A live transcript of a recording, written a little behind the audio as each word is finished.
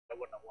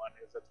wouldn't have won.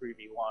 It was a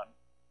 3v1.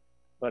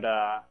 But,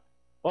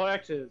 well,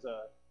 actually, it was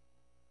a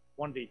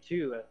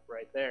 1v2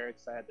 right there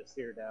because I had to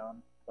steer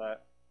down.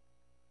 But,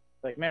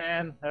 like,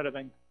 man, that would have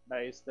been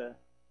nice to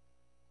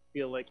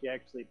feel like you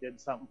actually did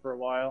something for a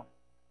while,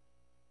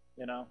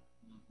 you know,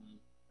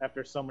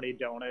 after so many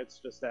donuts,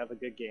 just to have a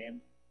good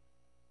game.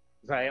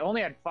 Because I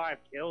only had 5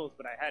 kills,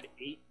 but I had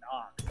 8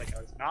 knocks. Like,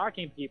 I was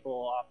knocking people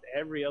off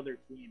every other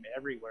team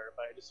everywhere,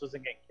 but I just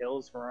wasn't getting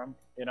kills for them,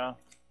 you know?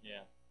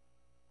 Yeah.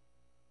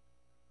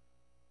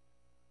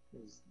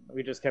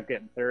 We just kept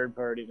getting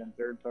third-partied and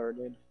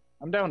third-partied.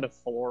 I'm down to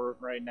 4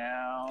 right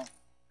now.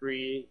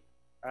 3.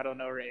 I don't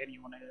know where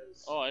anyone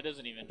is. Oh, it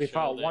doesn't even we show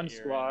fought that one you're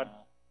squad. in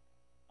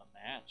a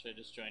match. I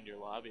just joined your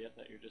lobby. I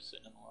thought you were just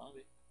sitting in the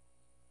lobby.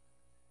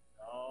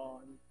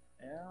 Oh,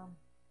 yeah.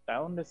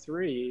 Down to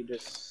 3.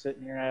 Just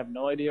sitting here. I have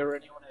no idea where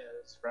anyone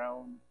is.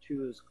 Round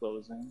 2 is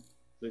closing.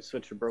 We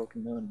switched to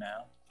Broken Moon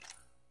now.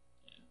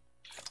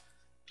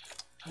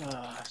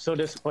 So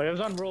disappointed. I was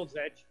on World's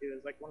Edge too. It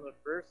was like one of the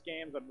first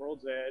games on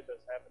World's Edge. I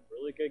was having a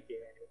really good game.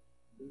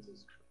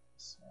 Jesus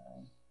Christ,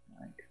 man.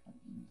 Like,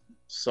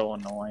 so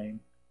annoying.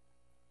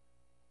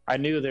 I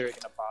knew they were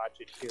gonna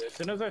botch it too. As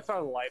soon as I saw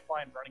the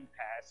lifeline running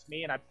past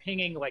me, and I'm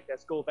pinging like,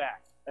 "Let's go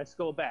back. Let's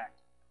go back."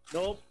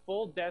 Nope,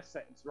 full death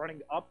sentence,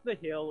 running up the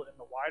hill in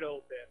the wide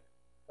open.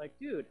 Like,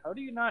 dude, how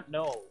do you not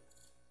know?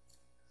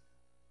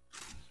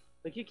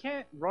 Like, you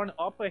can't run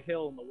up a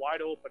hill in the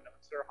wide open and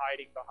start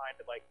hiding behind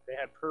it like they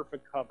had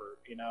perfect cover,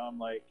 you know? I'm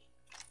like...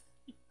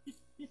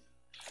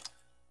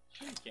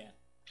 Sure you can.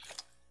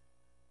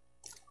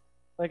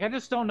 Like, I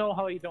just don't know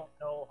how you don't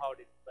know how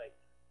to, like...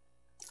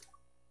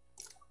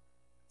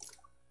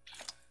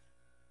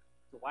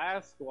 The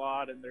last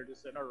squad, and they're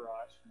just in a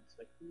rush, and it's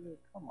like, dude,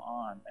 come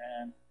on,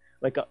 man.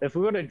 Like, if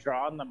we would have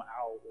drawn them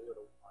out, we would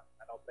have won.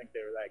 I don't think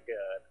they were that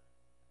good.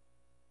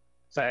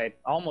 So I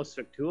almost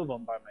took 2 of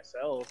them by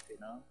myself, you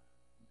know?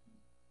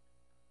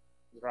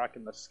 I was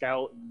rocking the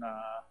Scout and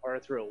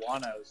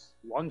R301. I was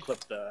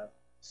one-clipped the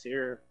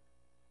Seer.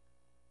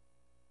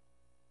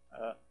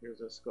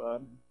 Here's a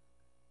squad.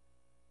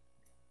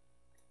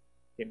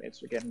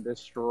 Teammates are getting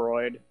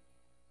destroyed.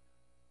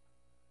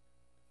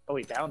 Oh,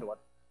 he downed one.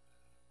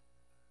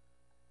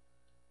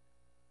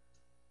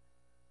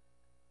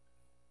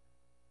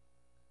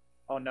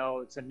 Oh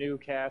no, it's a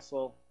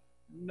Newcastle.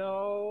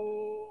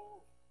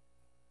 No!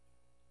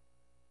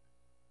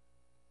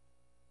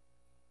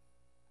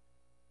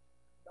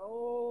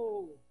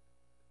 No!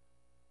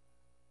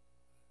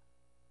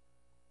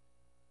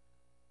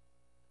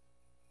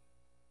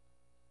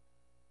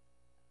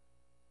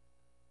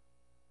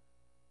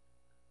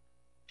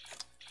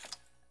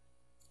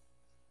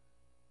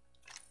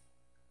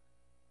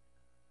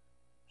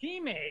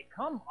 Teammate,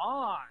 come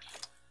on!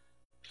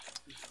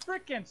 You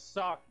freaking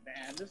suck,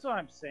 man. This is what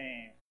I'm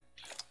saying.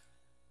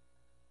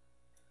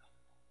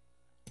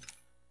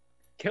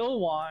 Kill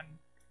one,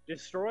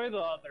 destroy the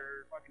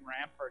other. Fucking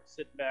Rampart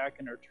sitting back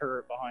in her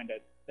turret behind a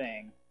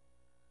thing.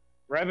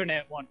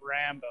 Revenant went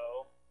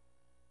Rambo.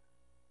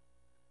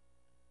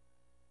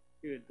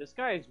 Dude, this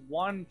guy is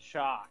one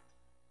shot.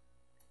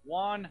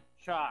 One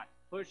shot.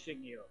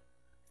 Pushing you.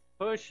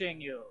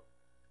 Pushing you.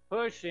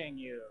 Pushing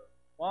you.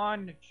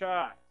 One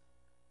shot.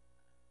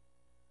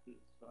 He's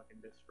fucking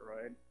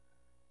destroyed.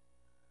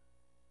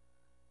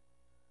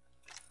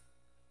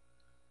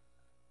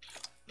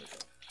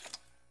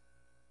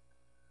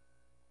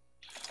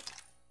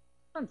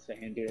 I'm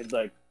saying, dude,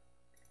 like,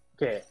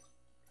 okay.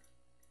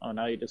 Oh,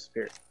 now you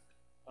disappeared.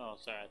 Oh,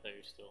 sorry, I thought you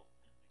were still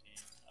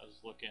in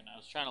the game. I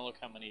was trying to look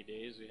how many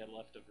days we had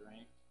left of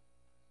rank.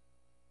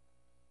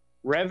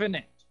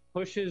 Revenant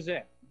pushes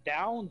in,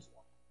 downs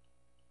one.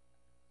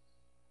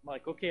 I'm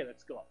like, okay,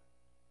 let's go.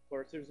 Of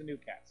course, there's a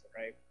Newcastle,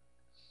 right?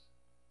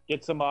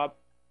 Gets him up.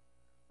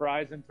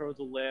 Horizon throws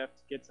a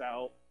lift, gets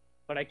out.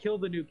 But I kill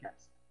the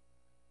Newcastle.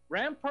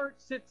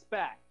 Rampart sits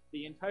back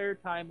the entire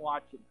time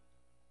watching,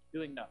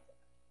 doing nothing.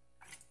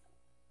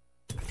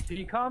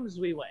 She comes,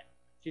 we win.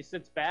 She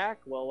sits back,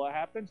 well, what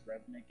happens?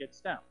 Revenant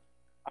gets down.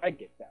 I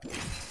get down.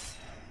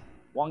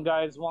 One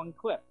guy's one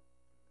clip.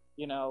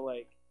 You know,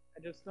 like,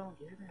 I just don't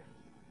get it.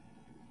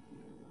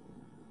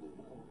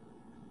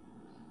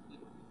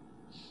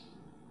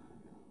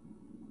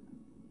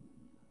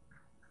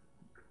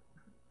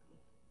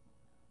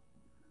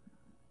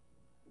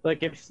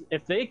 Like,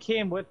 if they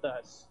came with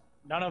us,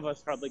 none of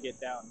us probably get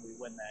down. We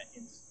win that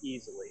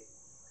easily.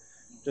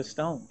 Just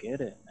don't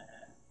get it, man.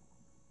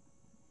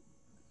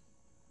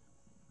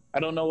 I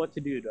don't know what to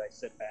do. Do I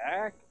sit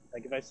back?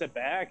 Like, if I sit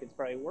back, it's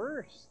probably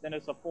worse. Then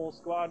it's a full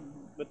squad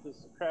with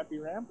this crappy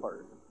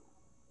Rampart.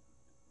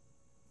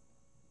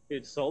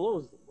 Dude, solo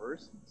is the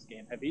worst in this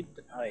game. Have you,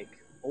 like,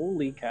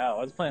 holy cow.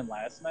 I was playing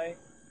last night.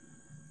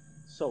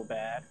 So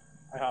bad.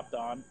 I hopped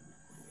on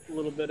a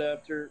little bit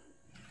after...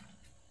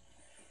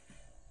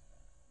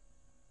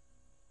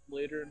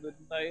 later in the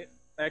night.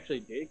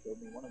 Actually, Jay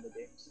killed me one of the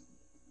games.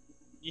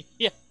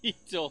 Yeah, he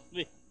told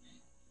me.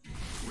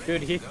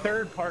 Dude, he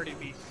third-partied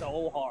me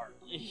so hard.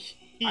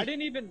 I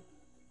didn't even...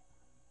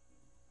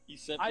 He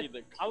sent me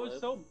the clip. I was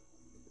so...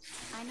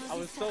 I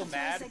was so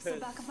mad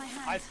because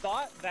I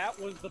thought that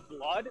was the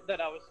blood that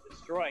I was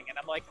destroying, and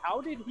I'm like,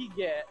 how did he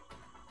get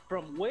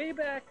from way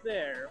back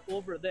there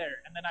over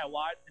there? And then I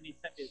watched, and he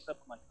sent me this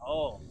up. I'm like,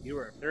 oh, you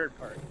were a third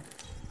party.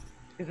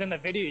 Because in the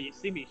video, you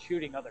see me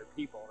shooting other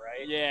people,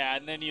 right? Yeah,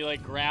 and then you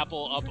like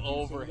grapple up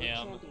over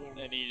him,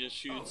 and he just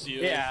shoots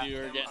you as you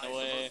are getting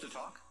away.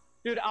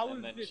 Dude, I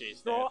was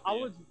just I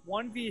was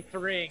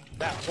 1v3ing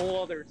that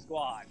whole other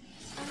squad.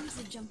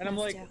 And I'm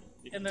like,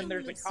 and then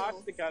there's a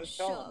caustic, I was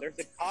telling him, there's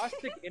a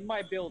caustic in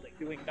my building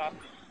doing nothing.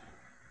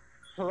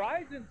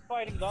 Horizon's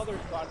fighting the other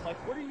squad. I'm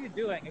like, what are you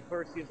doing? Of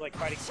course, he's like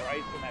fighting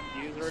Bryce and that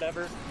fuse or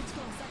whatever.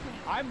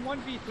 I'm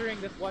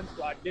 1v3ing this one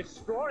squad,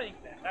 destroying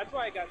them. That's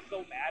why I got so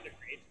mad and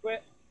rage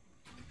quit.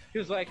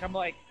 Because like, I'm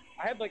like,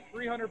 I had like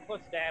 300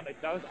 plus damage.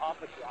 That was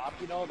off a drop,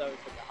 you know? That was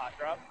like a hot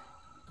drop.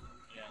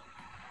 Yeah.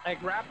 I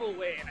grapple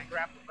away and I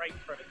grapple right in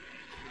front of me.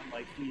 I'm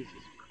like,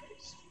 Jesus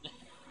Christ.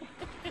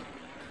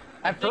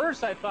 At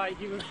first, I thought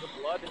he was the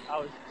blood that I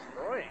was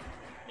destroying.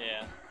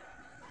 Yeah.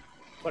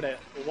 But it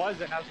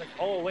wasn't. I was like,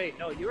 oh, wait,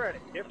 no, you were at a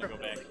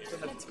different building. In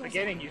the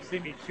beginning, you see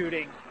me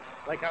shooting,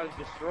 like I was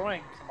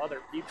destroying some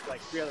other people, like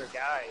 3 other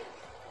guys.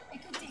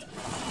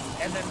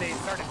 And then they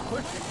started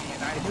pushing me,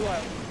 and I knew I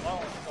was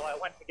alone, so I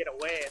went to get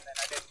away, and then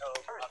I didn't know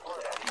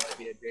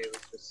maybe a J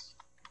was just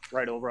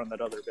right over on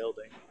that other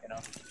building, you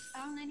know?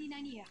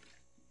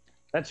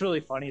 That's really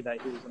funny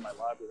that he was in my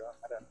lobby, though.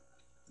 I don't.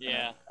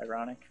 Yeah.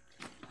 Ironic.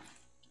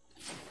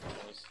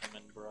 That was him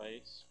and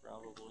Bryce,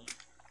 probably.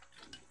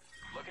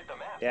 Look at the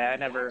map. Yeah,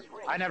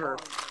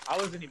 I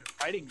wasn't even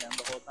fighting them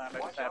the whole time. I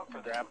just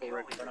happened to grapple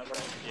right in front of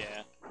them.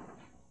 Yeah.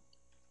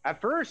 At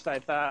first, I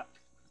thought,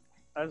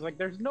 I was like,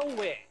 there's no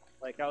way.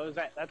 Like,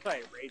 that's why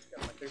I raged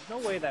him. Like, there's no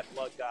way that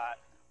blood got.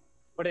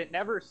 But it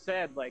never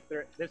said, like,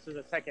 this is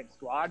a second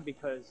squad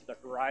because the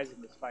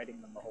Horizon was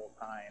fighting them the whole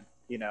time,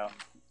 you know?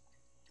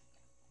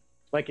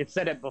 Like, it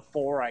said it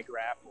before I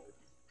grappled.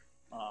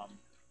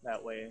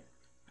 That way.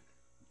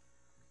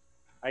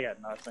 I got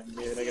nothing,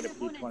 dude. I got a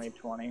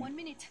P2020. 1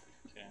 minute.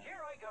 Okay.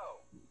 Here I go.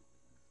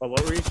 But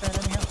what were you saying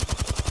anyhow?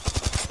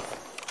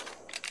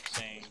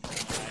 Saying I'm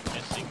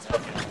missing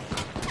that.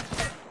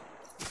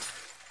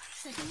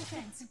 Second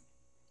defense.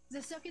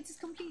 The circuit is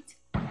complete.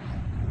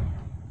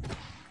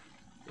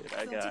 Dude,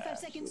 I got 45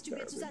 seconds to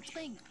get to that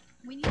ring.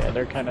 Yeah,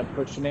 they're kind of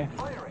pushing it.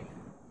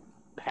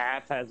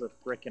 Path has a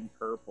frickin'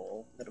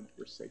 purple. Hit him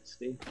for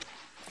 60.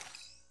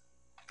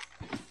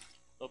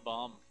 The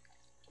bomb.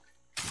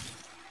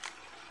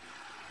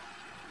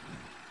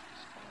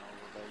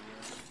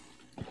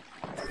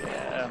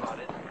 Yeah.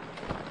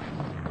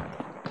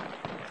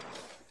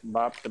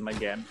 Bopped him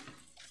again.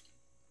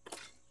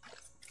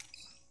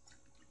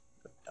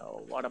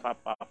 Oh, what a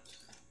pop.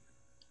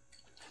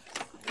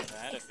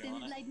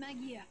 Extended light mag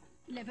here.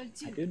 Level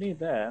 2. I do need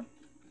that.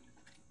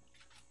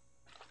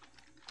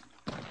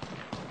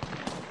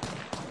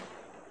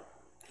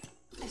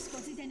 I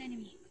spotted an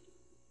enemy.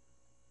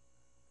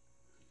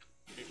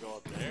 You could go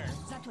up there.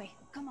 That way.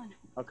 Come on.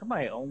 How come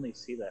I only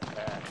see that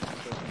path? I'm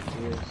so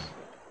confused.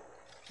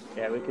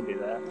 Yeah, we could do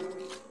that.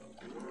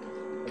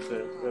 That's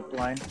a zip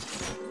line.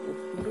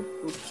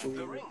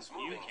 The ring's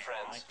moving,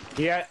 friends.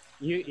 Yeah,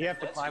 you have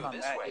to climb on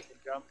that. You can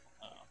jump.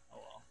 Oh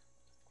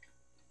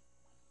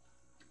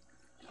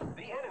well.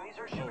 The enemies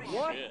are shooting.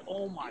 What? Shit.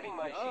 Oh my Giving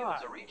my god.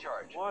 shields a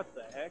recharge. What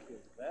the heck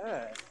is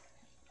that?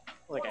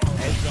 Like a Got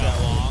headshot.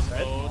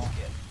 longbow.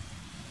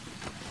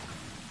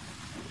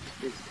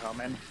 He's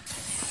coming.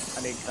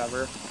 I need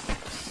cover. Oh,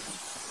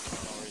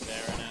 he's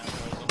there now.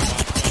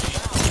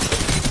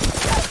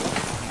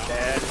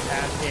 Dead.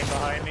 Path came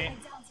behind me.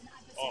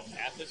 Oh,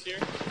 Path is here?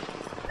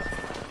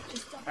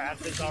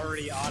 Path is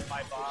already on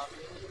my box.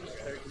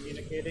 They're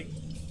communicating.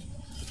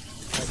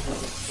 Like,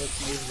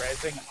 he's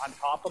rezzing on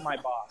top of my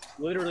box.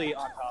 Literally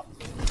on top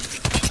of it.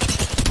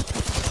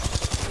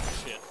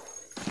 Shit.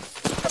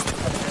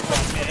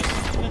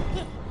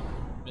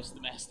 Missed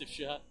the Mastiff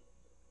shot.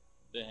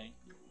 Dang.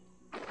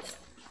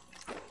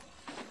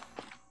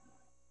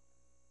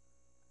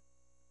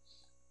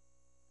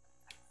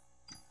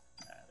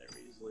 They're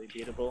easily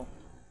beatable.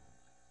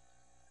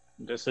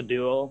 Just a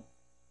duel.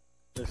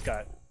 Just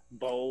got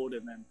bowed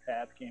and then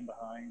Path came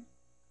behind.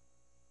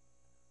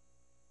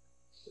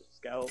 Just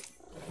scout.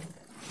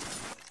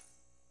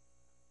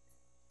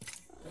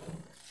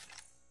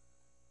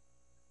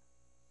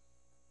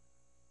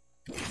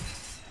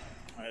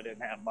 I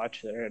didn't have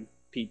much there. I had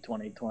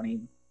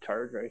P2020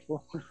 charge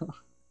rifle.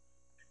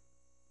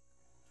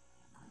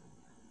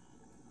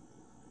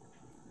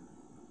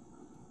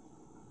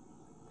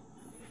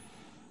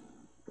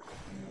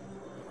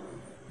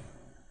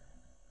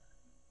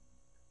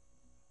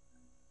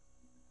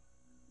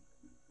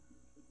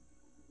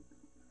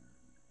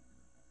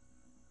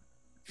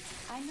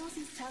 I know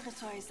these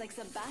territories like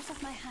the back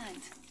of my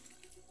hand.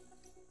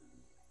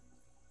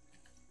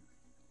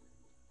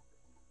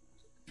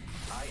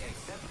 I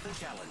accept the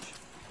challenge.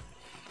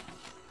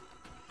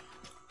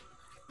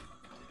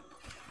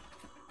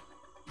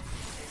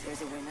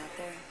 There's a win out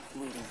there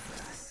waiting for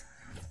us.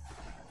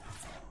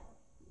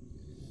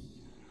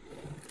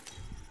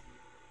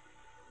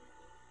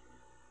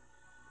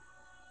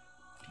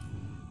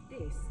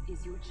 This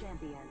is your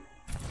champion.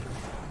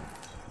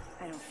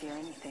 I don't fear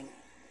anything.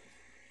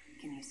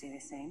 Can you say the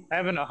same?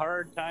 Having a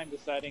hard time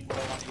deciding what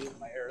I want to use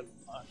my heirloom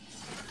on.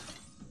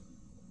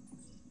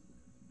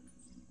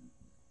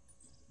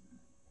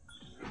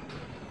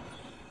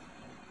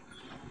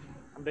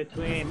 I'm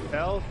between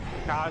Belk,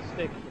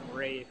 Caustic, and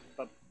Wraith,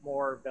 but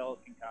more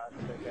Belk and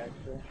Caustic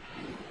actually.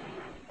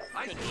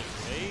 I Could think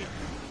just wait.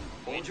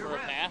 Wait Hold your for a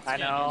breath. path I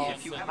scan know. or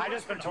If you something. have I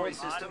just been respiratory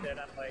holding on system. to it.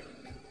 I'm like,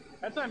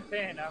 that's what I'm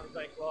saying. I was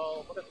like,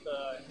 well, what if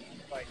the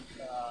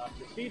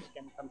Prestige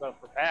skin comes out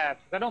for patch?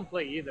 'Cause I don't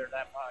play either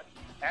that much.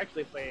 I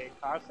actually play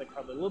Caustic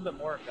probably a little bit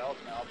more in Belk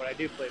now, but I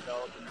do play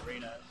Belk in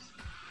arenas.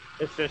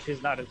 It's just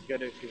she's not as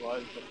good as she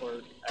was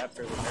before,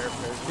 after the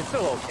nerf. She's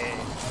still okay.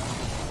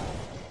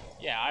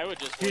 Yeah, I would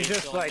just He's wait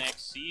just till like-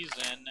 next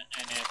season,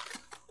 and if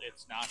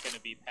it's not going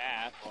to be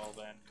path, well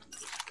then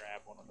just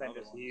grab one of the Then other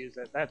just ones. use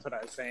it. That's what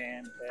I was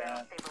saying.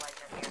 Yeah. So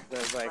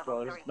it's like,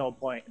 well, there's no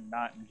point in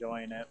not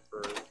enjoying it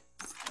for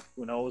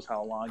who knows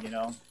how long, you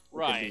know? It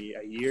Right. could be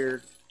a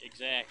year.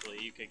 Exactly,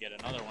 you could get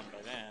another one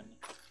by then.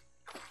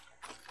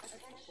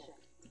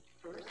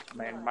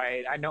 Man,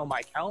 I know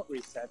my count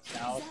resets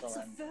now, That's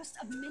so the first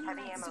of many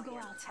Heavy lights ammo to go here.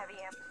 out. Heavy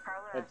ammo.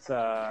 Prowler. it's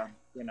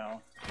you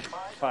know,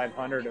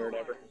 500 or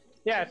whatever.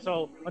 Yeah,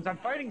 so once I'm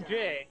fighting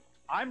Jay,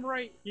 I'm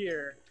right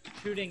here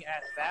shooting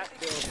at that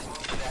building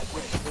that's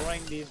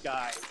destroying these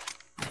guys,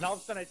 and all of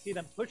a sudden I see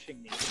them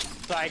pushing me.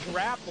 So I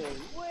grapple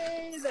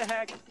way the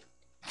heck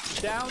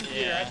down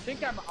here. Yeah. I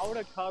think I'm out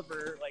of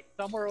cover, like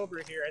somewhere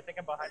over here. I think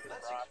I'm behind this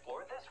Let's rock,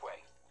 explore this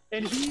way.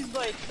 and he's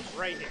like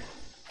right here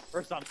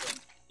or something. And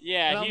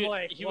Yeah, I'm he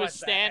like, he what was the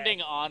standing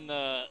heck? on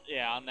the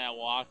on that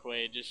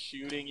walkway, just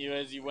shooting you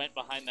as you went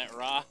behind that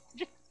rock.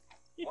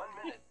 1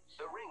 minute.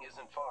 The ring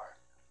isn't far.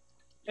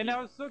 And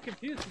I was so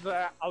confused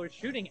because I was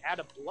shooting at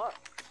a bluff.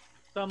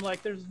 So I'm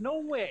like, there's no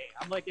way.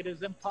 I'm like, it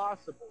is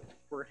impossible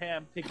for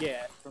him to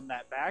get from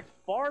that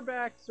far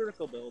back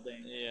circle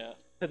building Yeah.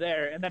 to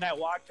there. And then I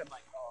watch him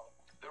like, oh,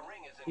 The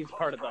ring is in he's close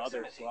part of the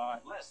other proximity.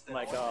 slot. Less than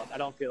I'm like, 1 oh, minute. I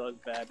don't feel as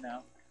bad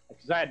now.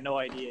 Because I had no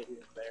idea he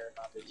was there.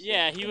 Obviously,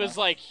 Yeah, he you was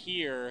know? like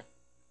here,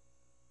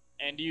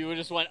 and you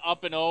just went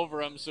up and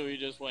over him, so he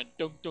just went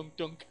dunk dunk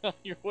dunk on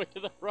your way to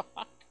the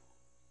rock.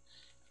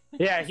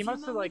 Yeah, A he few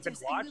must have more like been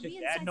meters and we'll watching. be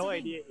I had inside no the ring.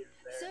 idea he was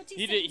there. 30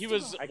 He did. seconds He to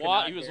was go. I could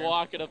not he was hear him.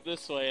 walking up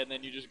this way, and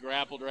then you just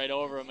grappled right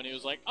over him, and he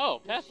was like,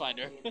 "Oh,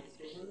 Pathfinder."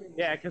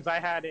 Yeah, because I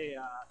had a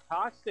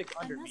Caustic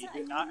underneath Another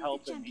it, not unlimited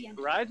helping me. champion.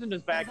 Horizon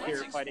is back Let's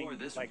here explore fighting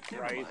this like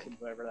one. Never Bryce mind. and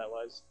whoever that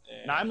was.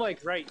 Yeah. And I'm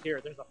like right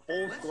here. There's a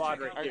whole Let's squad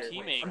check right out Our here.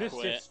 teammate I'm just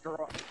quit. destroying.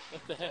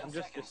 What the hell? I'm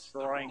just Seconds.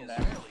 destroying The ring is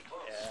them. fairly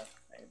close.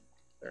 Yeah,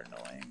 they're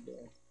annoying.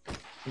 But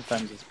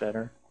sometimes it's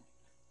better.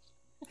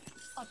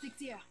 Optic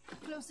tier.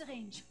 Closer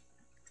range.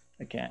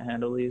 I can't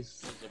handle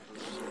these. There's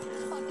a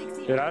bruiser. Optic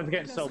tier. Dude, I was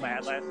getting Close so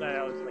mad range. last night.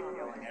 I was like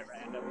yelling at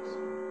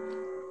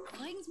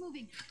randoms. Rings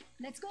moving.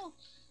 Let's go.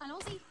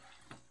 Allons-y.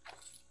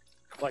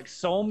 Like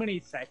so many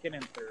second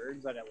and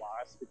thirds that I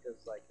lost because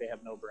like they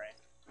have no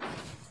brain.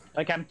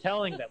 Like I'm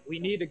telling them, we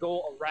need to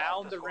go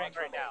around the ring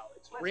right now.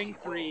 It's ring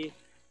 3.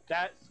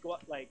 That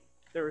squad, like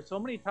there were so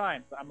many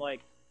times I'm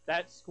like,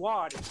 that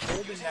squad is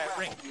holding that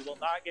ring. You will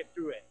not get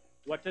through it.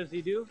 What does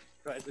he do?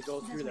 Tries to go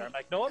through there. I'm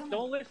like, nope,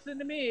 don't listen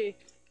to me.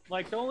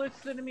 Like, don't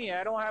listen to me.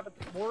 I don't have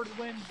more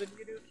wins than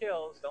you do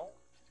kills. Don't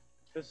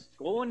just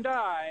go and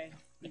die.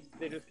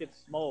 They just get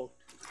smoked.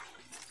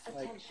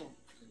 Like, Attention.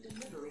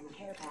 Delivering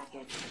care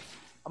package.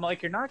 I'm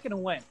like, you're not gonna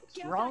win. It's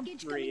Care round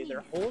package 3. coming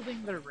They're in.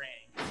 holding the ring.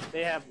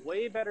 They have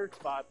way better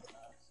spots than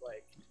us.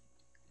 Like,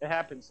 it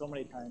happened so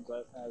many times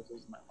last night. I was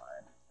losing my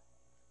mind.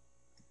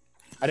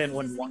 I didn't There's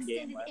win an one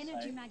game extended last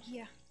energy night. mag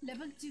here.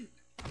 Level 2.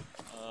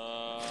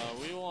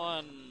 We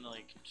won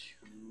like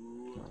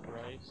 2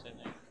 thrice,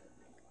 I think.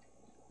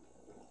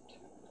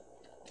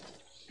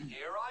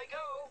 Here I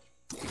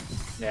go.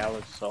 Yeah, I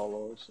was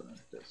solo, so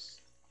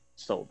just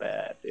so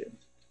bad, dude. It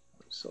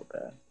was so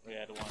bad. We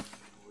had one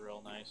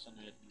real nice, and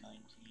we had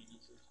 19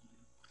 as a team.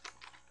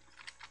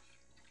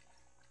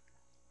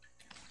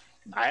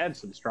 I had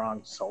some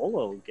strong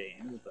solo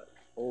games, but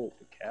holy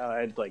cow, I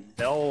had like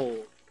no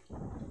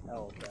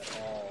help at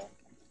all.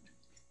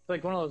 It's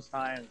like one of those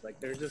times, like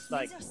there's just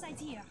like, Laser sight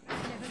here.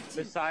 Level 2.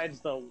 besides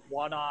the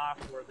one-off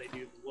where they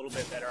do a little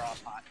bit better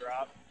off hot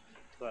drop,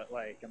 but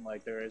like, and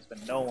like there has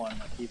been no one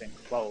like even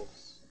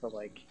close to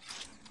like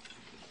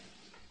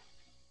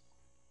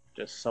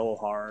just so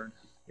hard.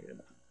 Dude,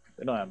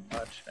 they don't have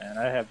much, man.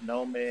 I have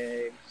no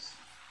MIGs.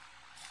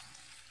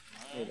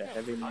 Need a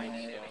heavy I need mag. an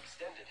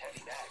extended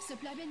heavy mag.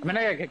 Supply bin. I mean,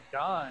 I got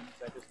guns.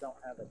 I just don't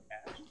have a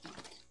cash.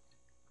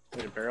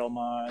 Need a barrel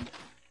mod.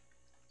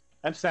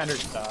 I have standard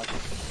stock.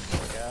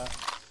 Yeah.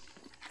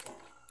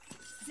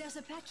 There's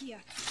a pack here.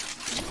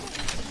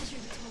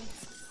 Measure the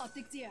tools.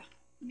 Optic tier.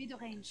 Middle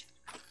range.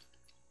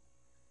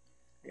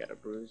 I got a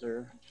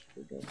bruiser.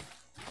 Should be good.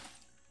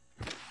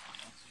 That's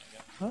what I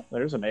got. Oh,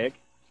 there's an egg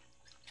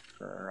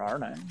for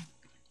R9.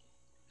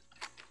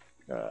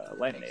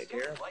 Lightning egg here.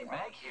 Extended light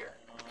mag here.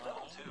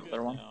 Level I'm 2. good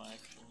Other one? now,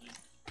 actually.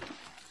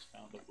 Just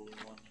found a blue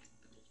one.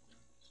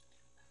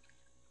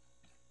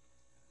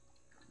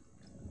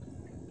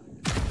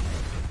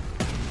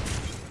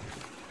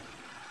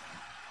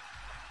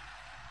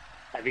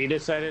 Have you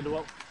decided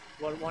what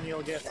one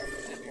you'll get?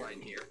 Zip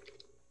line here.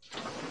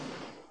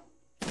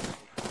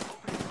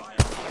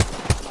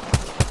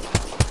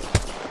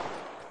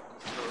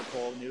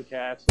 Liverpool,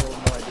 Newcastle, no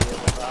idea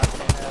what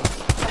Octane has.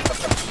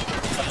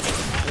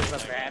 There's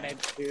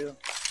advantage too.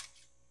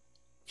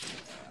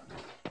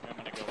 I'm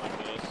gonna go like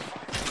this.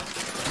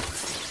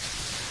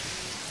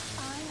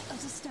 Eye of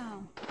the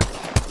storm.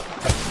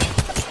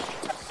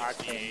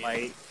 Octane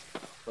light,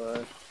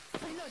 push.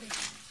 Reloading.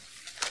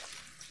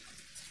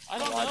 I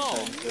don't Watch know.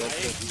 them do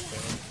it.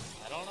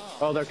 I don't know.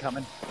 Oh, they're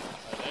coming.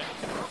 Are they?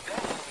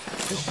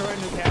 Destroy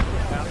Newcastle.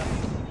 Found them.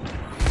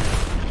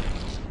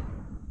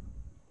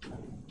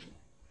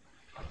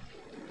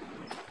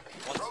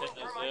 One's Throwing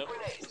hitting thermite a zip.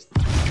 grenades.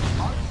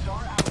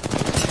 Arcstar out.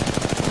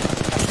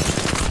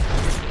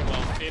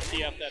 About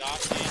 50 up that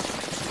octane.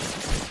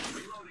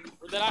 Reloading.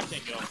 Where'd that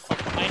octane go?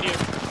 Behind you.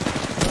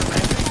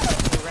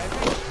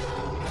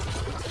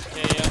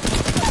 Yeah, yeah.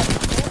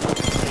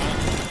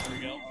 There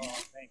we go.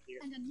 Oh, thank you.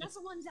 And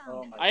another one down.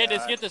 Oh my I had to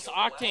God. get this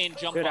octane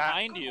jump Good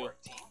behind you.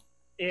 Work, team.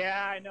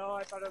 Yeah, I know.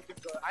 I thought I was gonna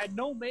go. I had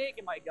no Meg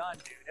in my gun,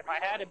 dude. If I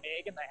had a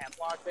Meg in the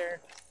hemlock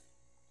there,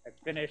 I'd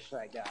finish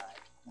that guy.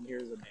 And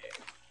here's a Meg.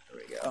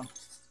 There we go.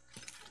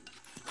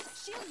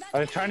 Shield I was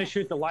battery trying to here.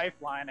 shoot the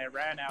lifeline. I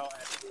ran out.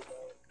 And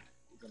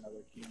there's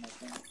another team, I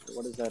think. So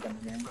what is that in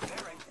here?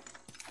 Preparing.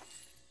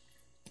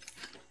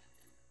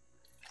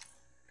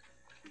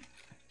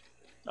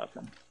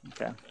 Nothing.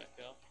 Okay. Back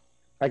up.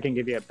 I can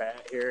give you a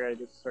bat here. I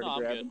just started No, I'm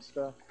grabbing good.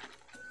 stuff.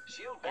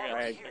 Shield I got-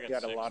 battery I here.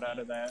 got a 6 lot out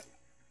now. of that.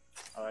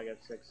 Oh, I got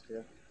 6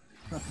 too.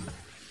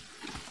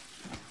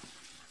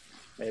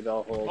 Maybe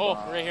I'll hold Oh,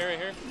 on. right here, right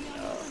here. We are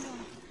not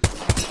alone.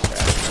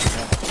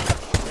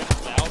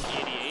 Val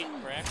 88,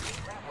 correct?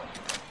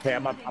 Okay,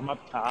 I'm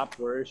up top.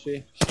 Where is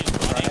she? She's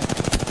running.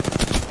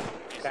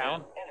 She's Down.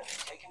 hit. Enemy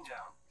taken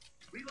down.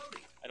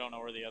 Reloading. I don't know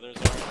where the others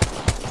are.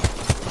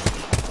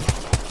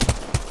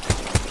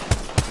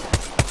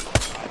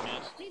 I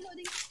missed.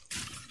 Reloading.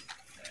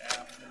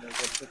 Yeah, I'm gonna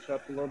go push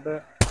up a little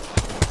bit.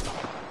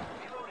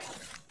 Reloading.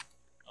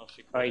 Oh,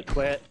 she Oh, he quit.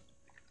 quit.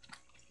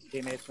 His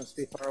teammates must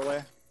be far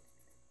away.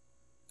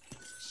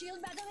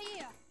 Shield battery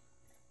here.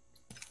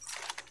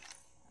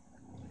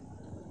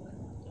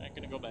 I ain't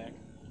gonna go back.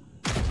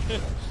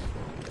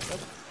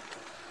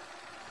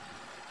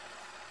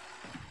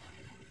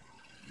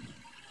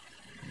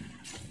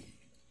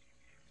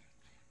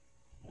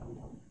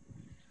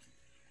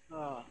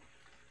 Oh.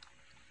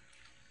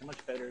 How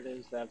much better it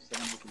is to have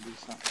someone who can do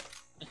something.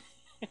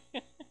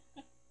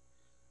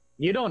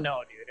 You don't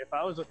know, dude. If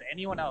I was with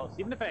anyone else,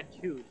 even if I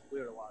had 2, we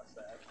would have lost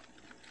that.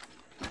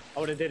 I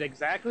would have did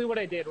exactly what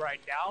I did, right?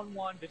 Down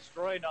one,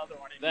 destroy another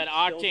one. And That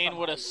you'd still octane somehow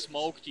would have lose.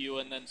 smoked you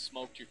and then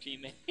smoked your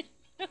teammate.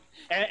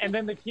 And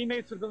then the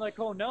teammates would have been like,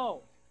 oh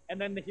no. And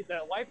then the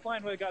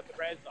lifeline would have got the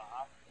reds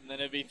off. And then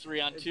it'd be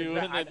 3 on It's 2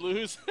 and they'd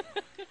lose.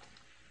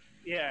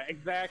 Yeah,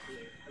 exactly.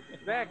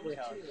 That's exactly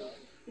how it goes.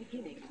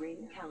 Beginning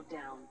ring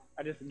countdown.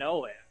 I just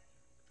know it.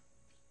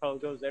 How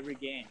it goes every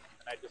game.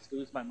 And I just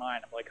lose my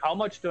mind. I'm like, how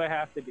much do I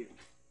have to do?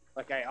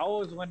 Like, I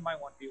always win my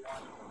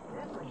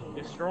 1v1.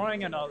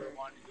 Destroying another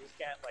one, you just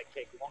can't, like,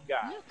 take one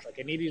guy. Like,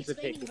 I need you to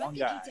take Explaining one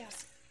weapon guy.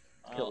 details.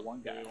 Kill one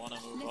Do guy. we want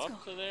to move Let's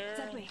up go. to there?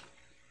 That way.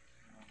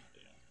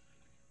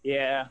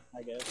 Yeah,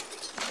 I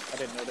guess. I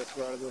didn't notice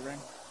we're out of the ring.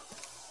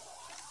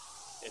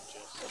 It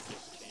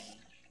just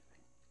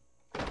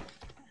changed.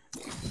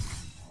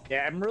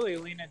 Yeah, I'm really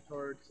leaning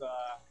towards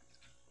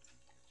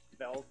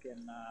Velk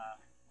and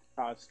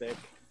Caustic.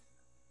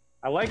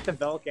 I like the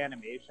Velk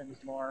animations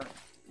more,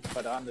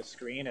 but on the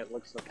screen it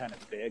looks kind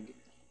of big.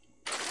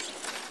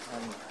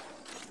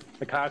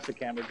 The Caustic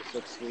camera just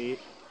looks sweet.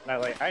 And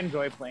I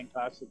enjoy playing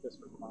Caustic just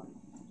for fun.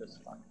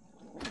 Just fun.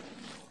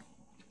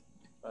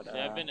 But, See,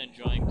 I've been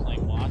enjoying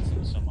playing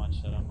Watson so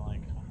much that I'm like,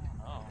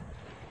 I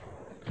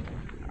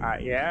don't know.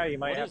 yeah, you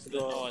might What have is to the?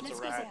 go. Oh, it's a Let's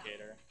go there.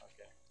 replicator.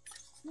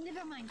 Okay.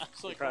 Never mind. I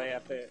was You like, probably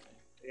have to.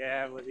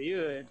 Yeah, with you,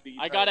 it'd be.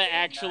 I gotta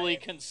actually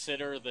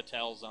consider the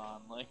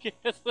Telzon. Like,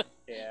 it's like,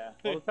 Yeah.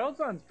 Well, the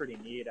Telzon's pretty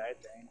neat, I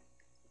think.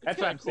 That's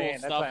got what I'm cool saying.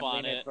 That's stuff what I'm on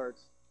leaning it.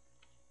 towards.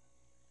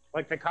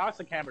 Like the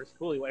Casa camera's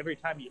cool. Every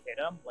time you hit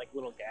them, like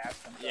little gas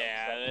comes out and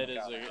yeah, stuff. it is.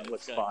 Oh my God, It's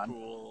looks got fun.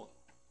 cool.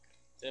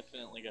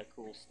 Definitely got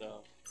cool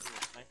stuff. Ooh,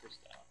 sniper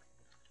stuff.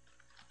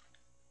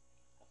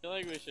 I feel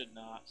like we should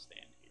not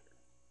stand here.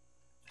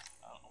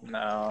 I don't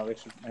know. No, we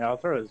should. Yeah, I'll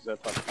throw a zip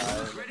up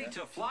high. Ready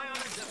to fly on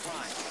a zip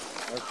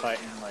line. We're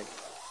fighting like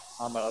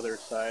on the other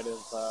side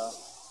of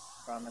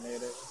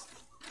Promenade.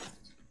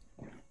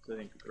 So I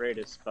think the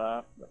greatest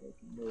spot that we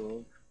can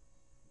move.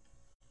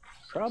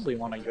 Probably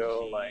want to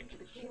go like.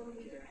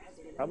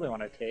 Probably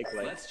want to take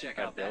like Let's check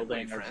a out that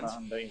building way, or friends.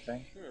 something. Don't you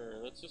think? Sure,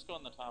 let's just go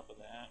on the top of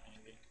that,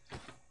 maybe.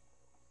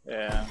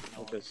 Yeah,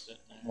 No with one's just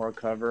sitting there. more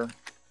cover.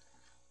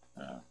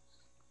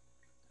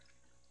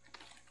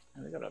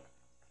 They got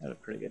a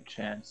pretty good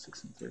chance.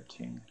 6 and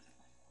 13.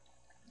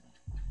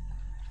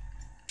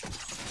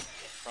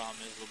 Problem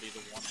is, will be the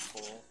one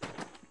pull.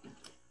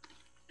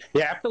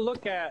 Yeah, I have to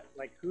look at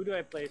like who do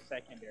I play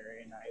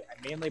secondary, and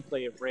I mainly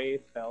play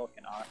Wraith, Belk,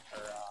 and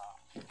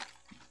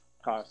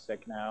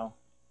caustic now.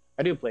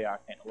 I do play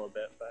Octane a little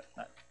bit, but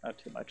not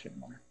too much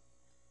anymore.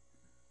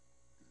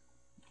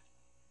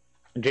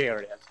 And Jay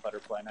already has a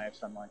butterfly knife,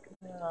 so I'm like, I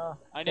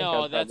think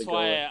know, I'd that's probably go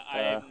why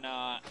with, I'm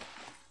not.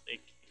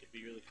 Like, it'd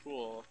be really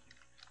cool.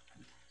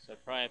 So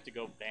I'd probably have to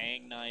go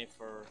Bang Knife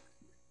or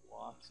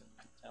Watson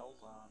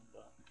Telzon,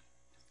 but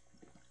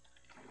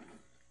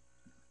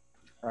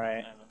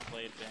right. I haven't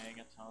played Bang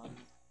a ton.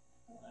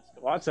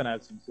 Watson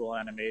had some cool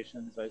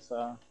animations I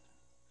saw.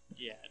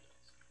 Yeah.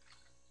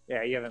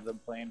 Yeah, you haven't been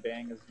playing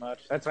Bang as much.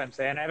 That's what I'm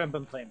saying. I haven't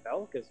been playing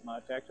Belk as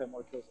much. Actually, I'm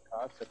more close to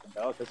Caustic than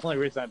Belk. That's the only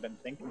reason I've been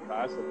thinking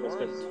Caustic, just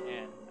because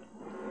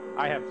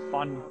I have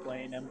fun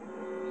playing him.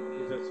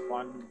 He's just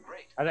fun.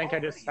 I think I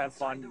just have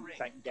fun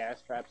setting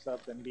gas traps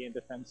up and being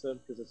defensive,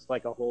 because it's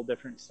like a whole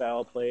different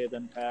style of play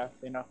than Path,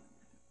 you know?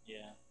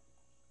 Yeah.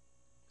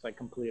 It's like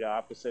complete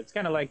opposite. It's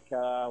kind of like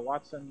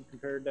Watson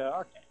compared to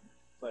Octane.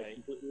 It's like Right.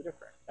 completely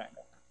different, kind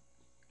of.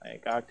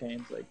 Like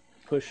Octane's like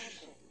push,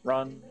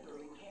 run.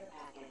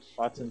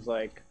 Watson's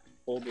like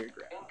hold your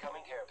ground.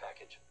 Incoming care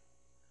package.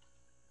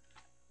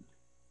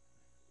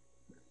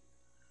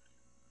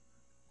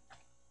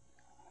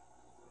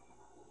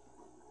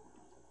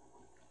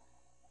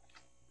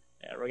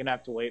 Yeah, we're gonna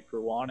have to wait for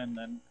one, and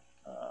then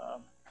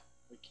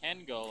We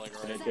can go like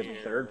we're right gonna get the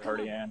here. third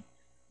party in.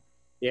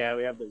 Yeah,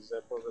 we have the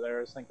zip over there.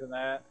 I was thinking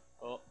that.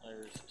 Oh,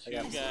 there's two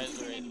got-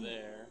 guys right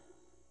there.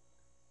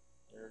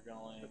 They're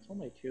going. It's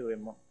only two.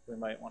 We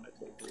might want to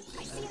take these.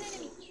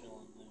 Still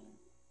chilling there.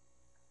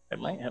 It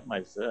might hit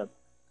my zip.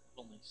 I've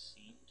only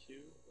seen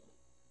two. But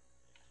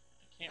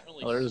I can't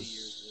really Well, see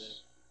your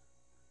zip.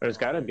 there's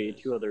got to be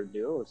two other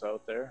duos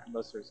out there,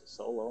 unless there's a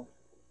solo.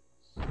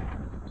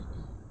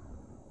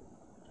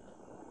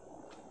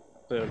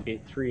 So it would be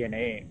 3 and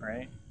 8,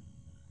 right?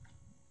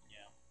 Yeah.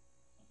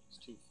 It's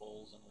two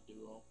fulls and a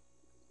duo.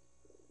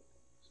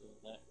 So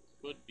that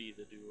could be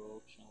the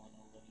duo chilling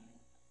over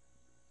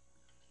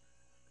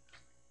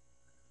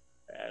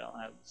there. I don't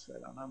have the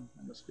set on them.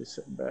 I must be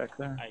sitting back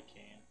there. I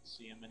can't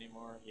see them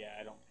anymore. Yeah,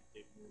 I don't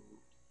think they've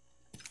moved.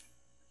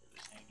 They're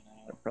just hanging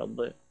out.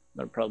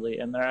 They're probably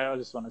in there. I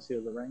just want to see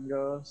where the ring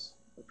goes.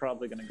 They're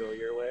probably gonna go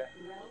your way.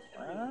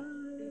 Let's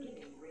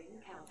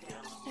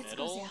go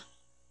Middle? there.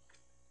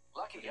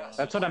 Lucky us.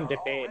 That's what I'm We're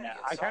debating. already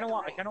I kind of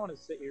inside the want to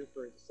sit here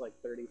for just like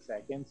 30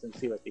 seconds and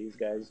see what these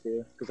guys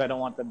do, because I don't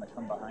want them to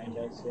come behind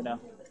us, you know.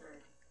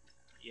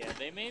 Yeah,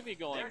 they may be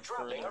going They're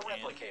further dropping a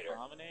in replicator.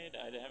 Promenade.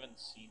 I haven't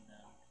seen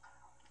them.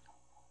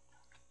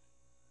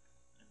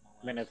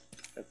 I mean, if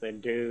they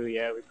do,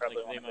 yeah, we probably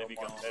Like, want they to might go be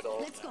more going middle.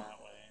 Let's go.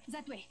 that way.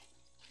 That way.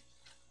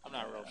 I'm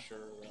not real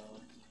sure though.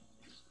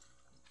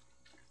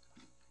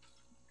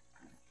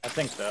 I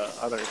think the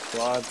other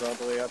squad's all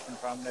the way up in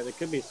Promenade. There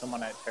could be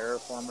someone at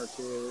Terraformer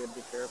too. We'd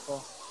be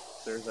careful.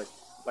 There's a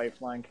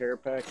lifeline care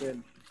package.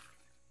 I'm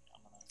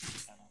gonna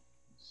kind of.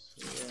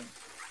 So,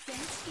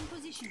 Fence in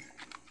position.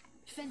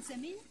 Fence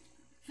them in.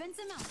 Fence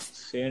them out.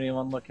 see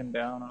anyone looking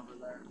down over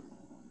there?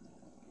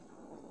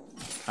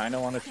 Kind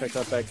of want to check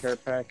out that care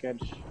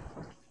package.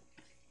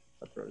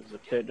 But there's a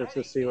pit just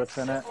to see what's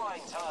in it.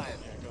 Zipline time.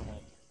 Yeah, go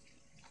ahead.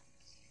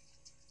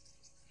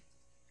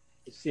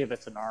 To see if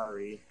it's an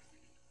RE.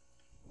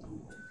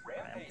 Rampage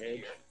Rampage.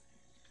 here.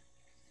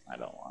 I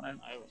don't want it.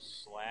 I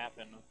was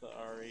slapping with the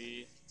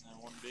RE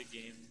that one big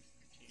game.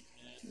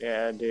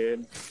 Yeah,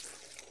 dude.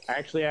 I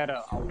actually had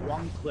a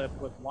one clip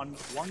with one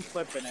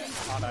clip in it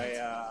on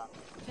a.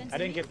 Fence I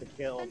didn't them get the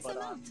kill, but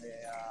on the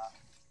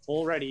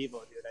full red Evo,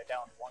 dude, I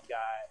downed one guy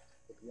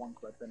with one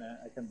clip in it.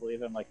 I couldn't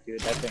believe it. I'm like, dude,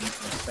 that thing's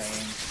insane.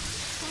 in.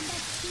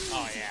 Combat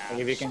Oh yeah.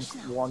 Like if you can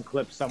one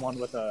clip someone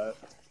with a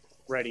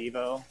red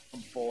Evo from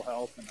full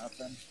health and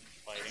nothing.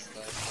 Fighting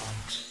but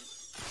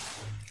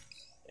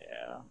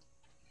Yeah.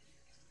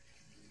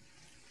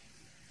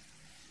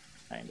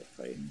 Kind of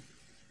fighting.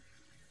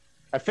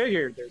 I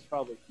figured there's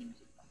probably teams.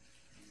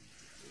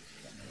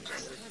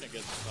 we're in a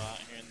good spot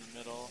here in the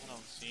middle. I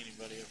don't see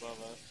anybody above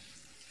us.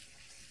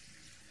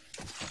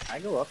 I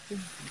go up to?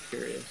 I'm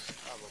curious.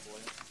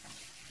 Probably.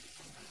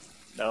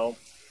 No.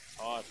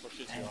 Oh, it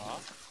pushes you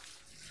off.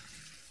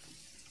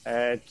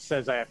 It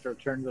says I have to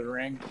return to the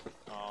ring.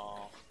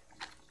 Oh.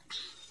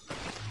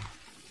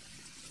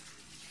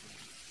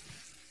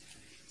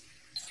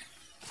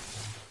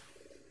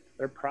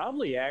 They're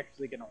probably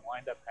actually going to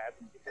wind up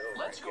having to go.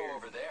 Let's right go here.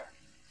 over there.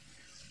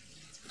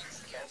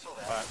 Cancel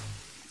that. But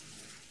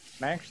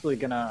I'm actually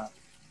going to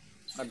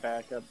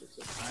back up just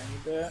a tiny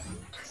bit.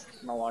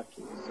 I'm going to watch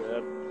the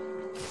zip.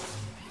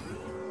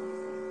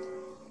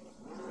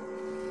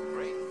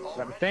 Great. I'm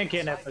Already thinking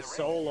inside if the ring.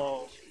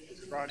 solo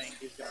is running,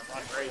 he's going to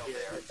run right here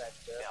with that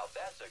zip. Now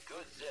that's a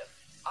good zip.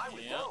 I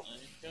would Yeah, know.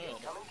 that's good.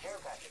 Incoming care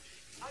package.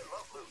 I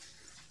love loot.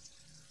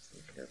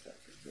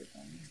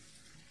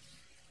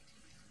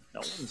 No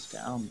one's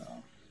down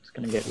though. It's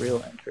gonna get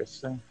real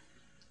interesting.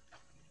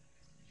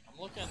 I'm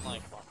looking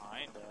like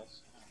behind us.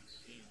 I don't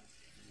see him.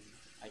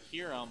 I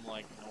hear him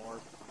like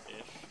north-ish.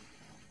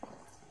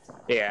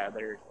 Yeah,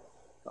 there's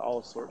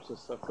all sorts of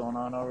stuff going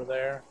on over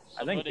there.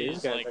 I think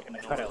these Somebody's, guys like, are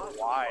gonna cut north. it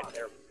wide.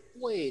 They're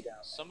way down.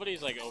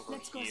 Somebody's like over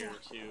Let's go here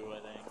there. too, I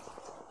think.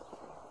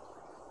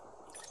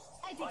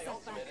 take My that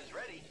ultimate back. is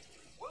ready.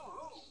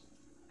 Woohoo!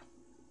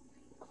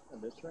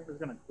 This ring is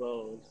gonna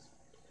close.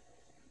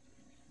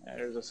 Yeah,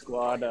 there's a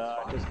squad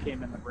just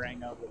came in the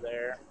ring over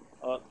there.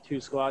 Oh, 2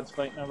 squads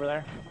fighting over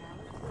there.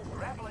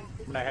 Grappling.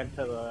 I'm gonna head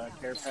to the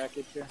care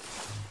package here.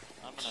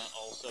 I'm gonna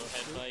also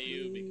head by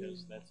you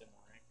because that's in the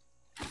ring.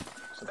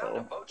 Found a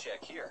So, boat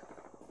check here.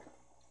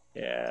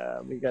 yeah,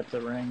 we got the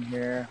ring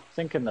here.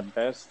 Thinking the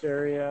best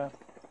area.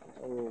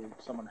 Oh,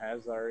 someone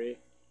has already.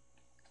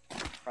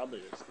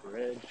 Probably this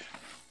bridge.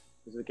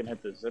 Because we can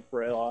hit the zip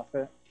rail off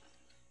it.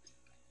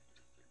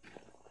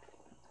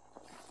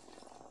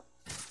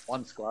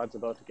 One squad's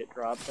about to get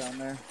dropped down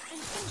there.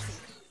 Enforcing.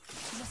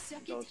 The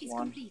circuit Goes is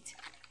one. complete.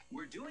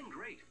 We're doing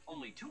great.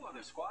 Only 2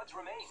 other squads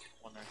remain.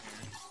 One right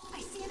here.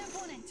 I see an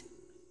opponent.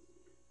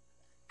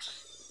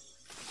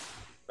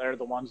 They're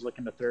the ones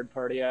looking to third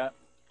party at.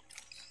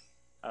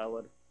 I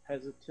would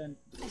hesitant.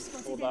 I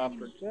spotted Hold an off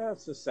for enemy.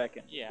 just a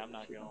second. Yeah, I'm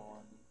not going.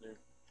 They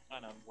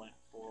kind of went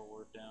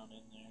forward down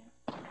in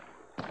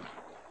there.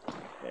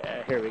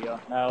 Yeah, here we go.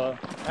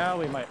 Now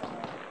we might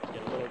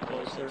get a little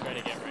closer. Try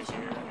to get right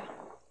here.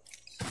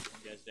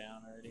 You guys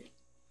down already?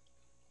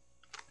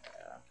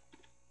 Yeah.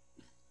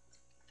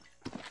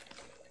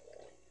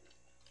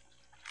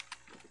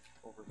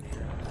 Over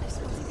here. I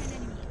spotted an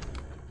enemy.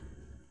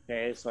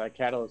 Okay, so that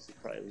catalyst is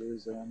probably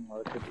losing,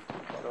 or it could be They're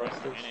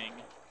catalyst, winning.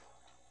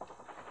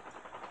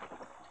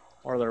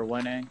 or they're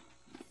winning.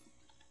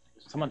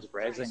 Someone's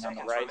 30 rezzing on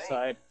the seconds right remain.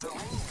 side. The ring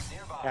is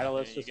nearby.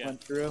 Catalyst Yeah, you just got-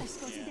 went through. I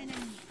spotted Yeah. an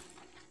enemy.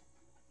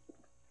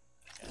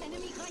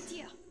 Enemy right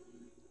here.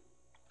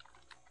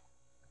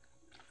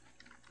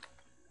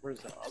 Where's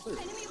the other?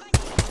 Enemy right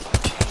here.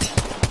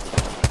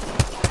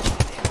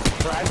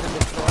 Drive and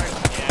destroy.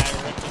 Yeah, I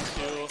ripped it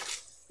too.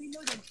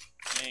 Reloading.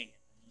 Dang.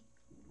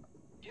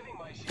 Giving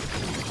my shield a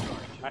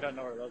charge. I don't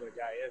know where the other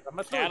guy is. I'm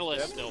gonna throw a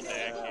Catalyst zip. still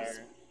back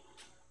here.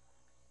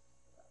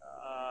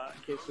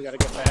 In case we gotta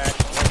get back. Right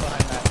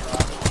behind that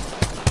rock.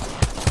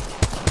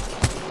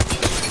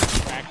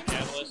 Cracked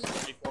catalyst,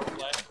 34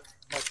 flash.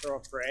 I'm gonna throw a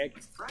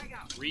frag. Frag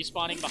out.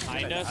 Respawning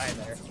behind Gonna us. die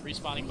there.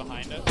 Respawning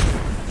behind us.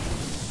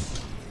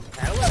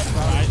 Catalyst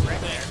Rise probably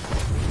right there.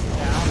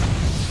 down.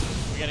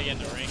 We gotta get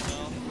in the ring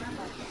though.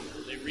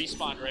 They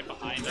respawned right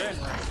behind They're us.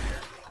 in right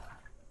here.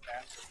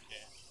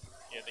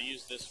 Yeah, they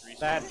use this respawn.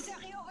 That There's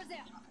area over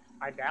there.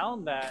 I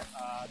downed that.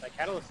 That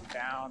catalyst is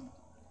down.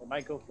 They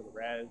might go for the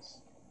res.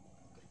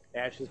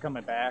 Yeah, she's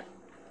coming back.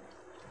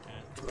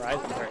 Okay. Rise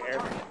is right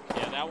here.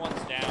 Yeah, that one's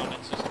down.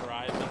 It's just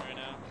Horizon right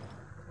now.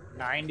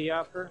 90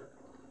 up her.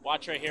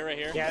 Watch right here, right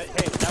here. Yeah,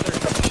 hey, another.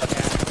 Yeah. Swing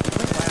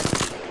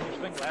left. Can you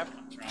swing left?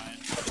 I'm trying.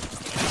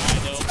 I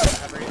though.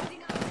 Every,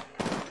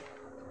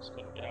 Just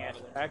couldn't get yeah, out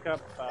of there. back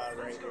up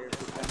right here. If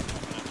you can.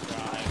 I'm gonna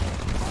try.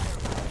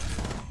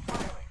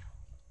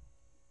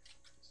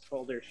 Just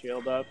hold her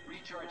shield up.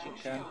 Recharging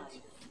Okay. shields.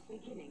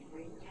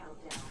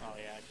 Oh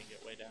yeah, I can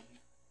get way down.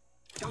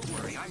 Don't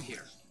worry, I'm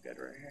here. Good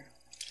right here.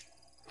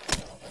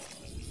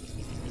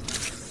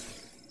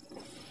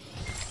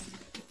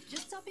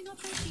 Just topping up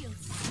my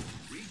shields.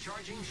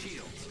 Recharging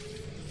shields.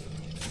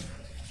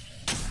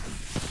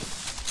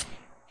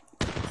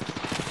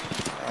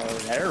 Oh,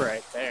 they're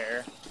right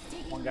there.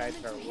 One guy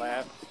to our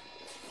left.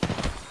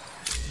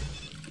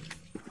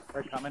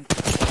 They're coming. Rip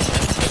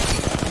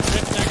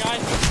that guy.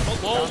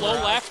 Oh,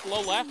 low left,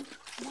 low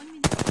left. 1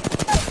 minute.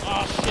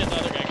 Oh shit, the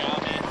other guy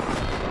got me.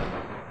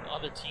 The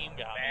other team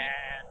got me.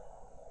 Man.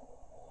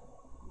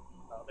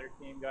 Other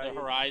team guy. The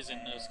Horizon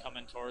is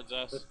coming towards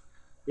us.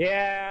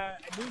 Yeah,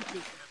 I knew she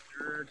was gonna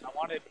third. I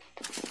wanted.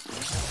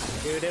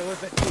 Dude, it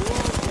was a duo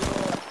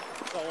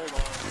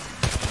solo.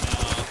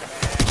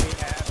 Man, we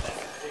had that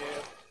too.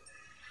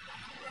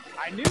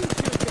 I knew she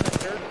was gonna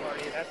third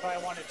party. That's why I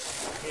wanted to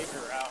take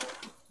her out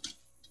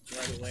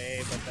right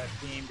away. But that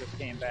team just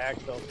came back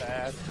so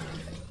fast.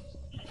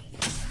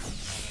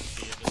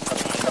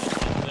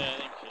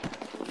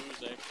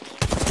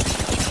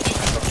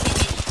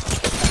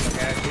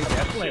 Yeah, she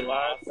definitely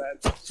lost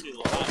that. She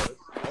lost.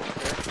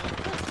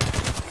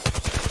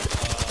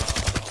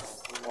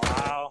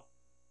 Wow.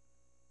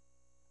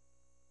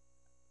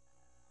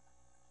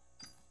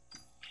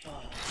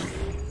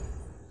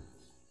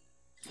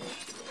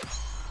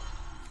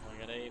 We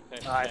got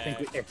Apex I think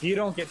back. if you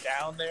don't get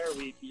down there,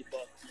 we beat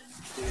both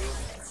teams too.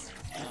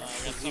 I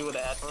got You would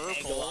something have purple.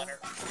 angle on her.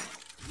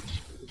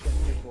 You can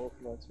get both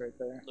of us right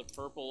there. The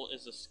purple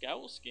is a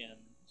scout skin.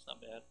 It's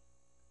not bad.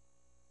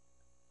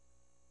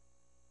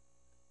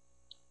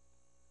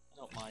 I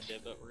don't mind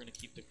it, but we're gonna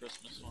keep the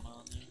Christmas one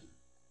on there.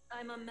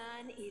 I'm a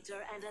man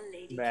eater and a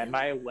lady. Man, killer.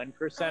 my win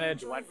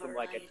percentage went from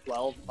like a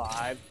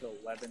 12-5 to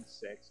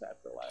 11-6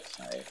 after last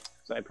night.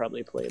 So I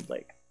probably played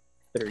like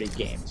 30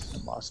 games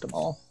and lost them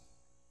all,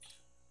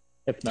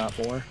 if not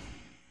more.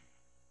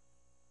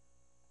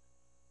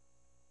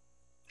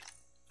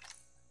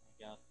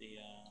 I got the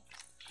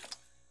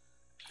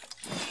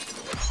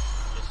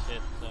just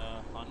hit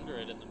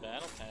 100 in the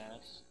battle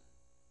pass.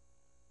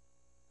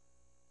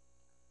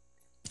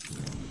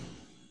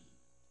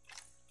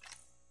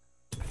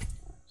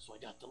 So I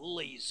got the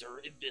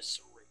laser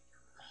eviscerator.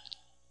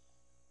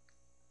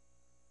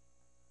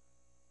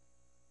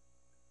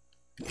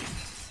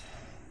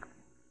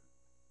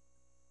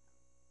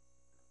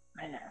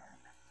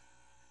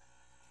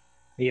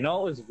 You know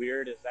what was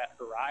weird is that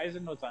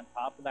Horizon was on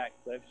top of that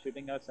cliff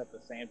shooting us at the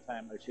same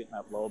time they're shooting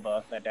that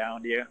Loba that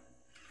downed you.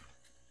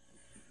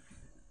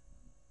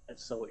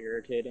 It's so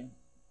irritating.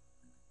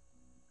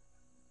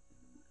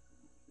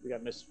 We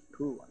got Mr.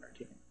 Pooh on our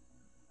team.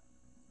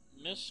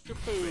 Mr.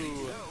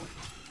 Pooh.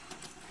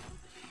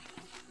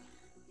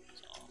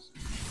 That's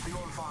awesome. The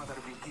All Father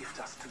will gift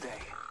us today.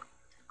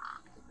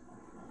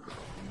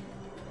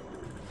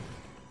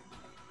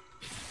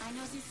 I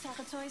know these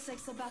territories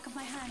like the back of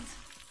my hand.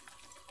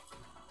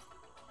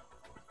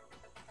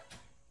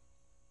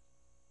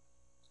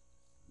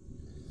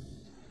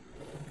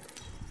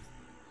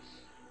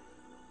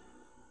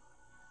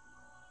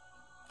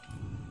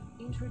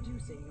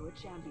 Introducing your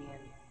champion.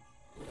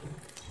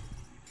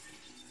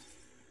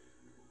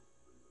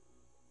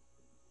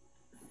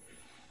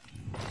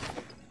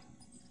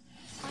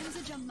 I'm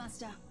the jump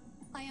master.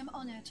 I am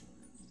honored.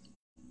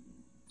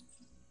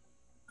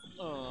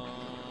 Ugh.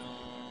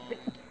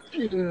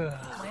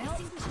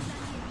 Well,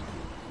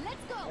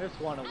 let's go. I just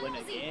want to win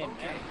a game,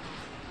 man.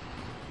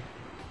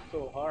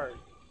 So hard.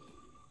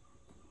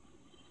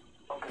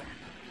 Okay.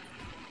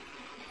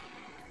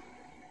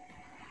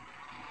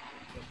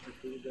 Mr.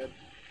 Pooh good.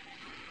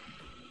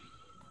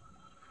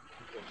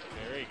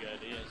 Very good.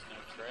 He has no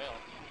trail.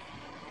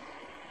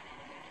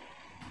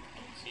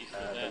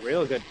 The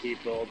real good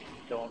people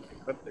don't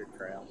equip their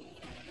trail. They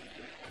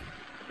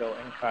go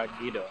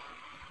incognito.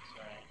 That's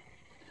right.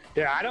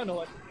 Dude, I don't know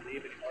what to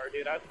believe anymore,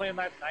 dude. I was playing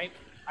last night.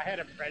 I had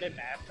a Predator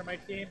Master on my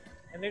team,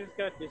 and they just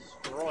got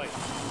destroyed.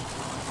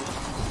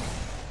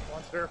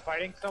 Once they were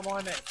fighting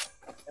someone,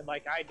 and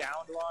like I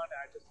downed one, and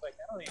I just like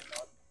I don't even know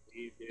what to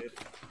believe, dude.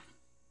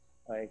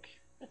 Like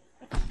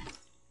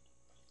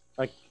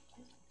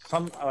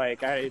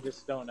I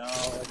just don't know.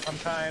 Like,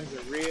 sometimes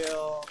they're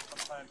real,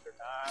 sometimes they're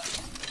not.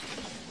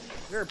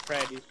 If you're a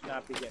Pred, you should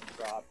not be getting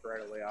dropped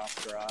right away off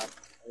drop.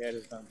 Like, I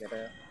just don't get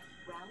it.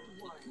 Round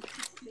 1.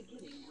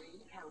 Beginning ring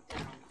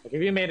countdown. Like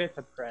if you made it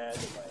to Pred,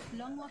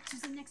 Long walk to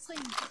the next ring.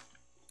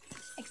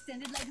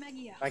 Extended light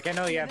magia. like I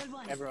know you have Level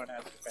 1. everyone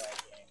has a bad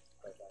game,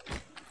 but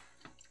like,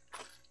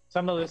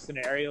 some of the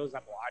scenarios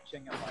I'm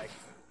watching, I'm like,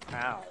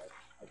 how?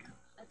 Like,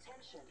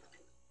 Attention.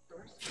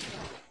 First kill.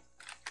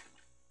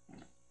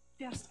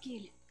 First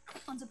kill.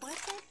 On the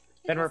breastplate?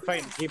 then we're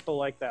fighting people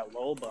like that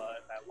Loba,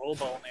 and that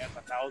Loba only has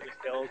 1,000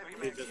 kills,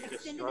 and he's just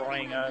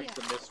destroying us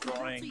and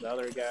destroying the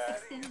other guy.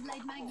 Extended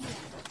light magia.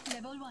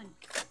 Level 1.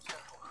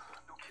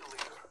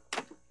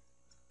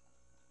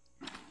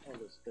 All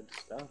this good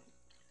stuff.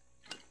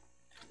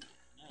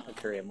 I'm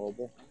very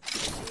immobile.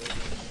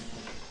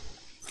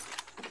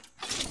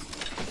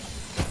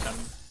 I'm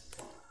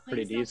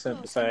pretty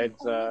decent besides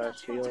shield.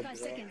 45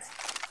 seconds.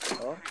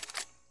 Oh, I'll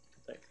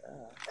take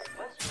that.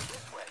 Let's go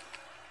this way.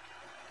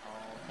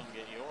 I'll come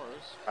get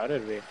yours. How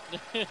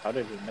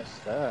did we miss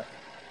that?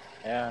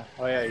 Yeah.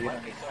 Oh yeah, you Might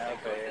don't be even something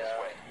have good this a.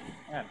 way.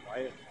 Man, why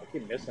I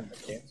keep missing the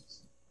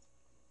games?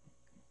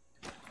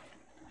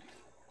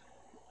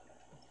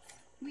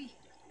 Oui.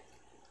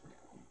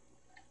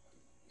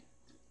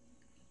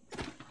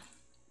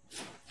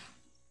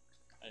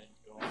 I didn't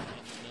go in the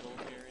middle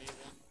here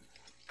even.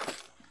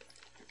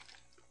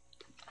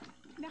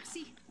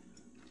 Merci.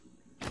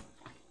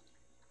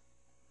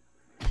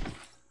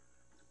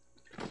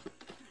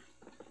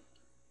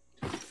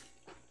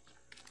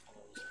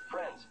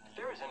 Friends,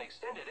 there is an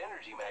extended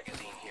energy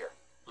magazine here.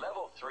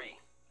 Level 3.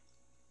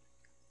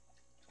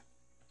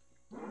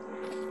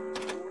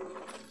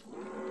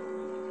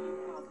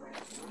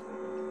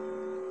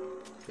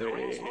 The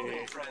ring's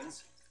moving,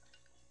 friends.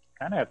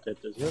 Kind of have to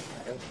desert,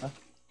 I guess, huh?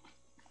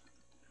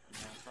 Yeah,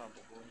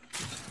 probably.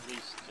 At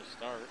least to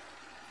start.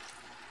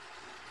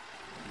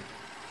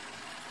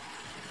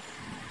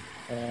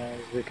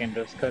 We can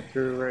just cut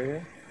through right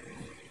here.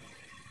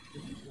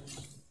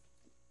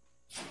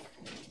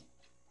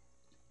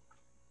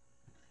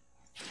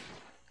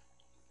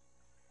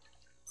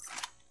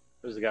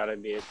 There's gotta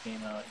be a team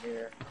out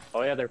here.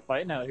 Oh yeah, they're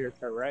fighting out here to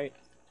the right.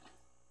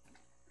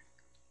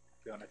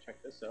 You wanna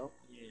check this out?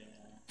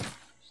 Yeah.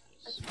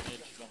 Just a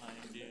smidge behind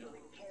you.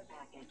 Care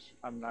package.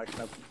 I'm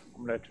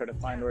gonna try to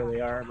find where they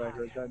are, but I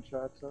heard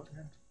gunshots out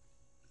here.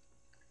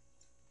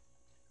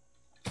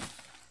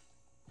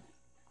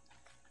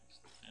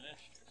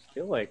 Finished or I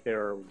feel like they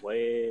were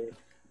way.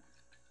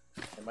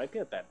 They might be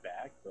at that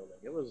back building.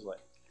 It was like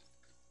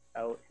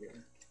out here.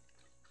 something.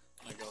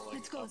 I go like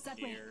Let's go, up that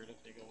way. here to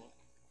take a look.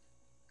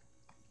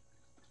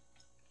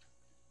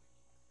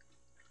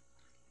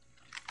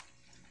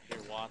 Here,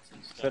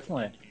 Watson's stuff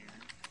Definitely. in here.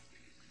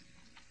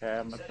 Okay,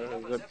 I'm gonna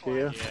put it up to you.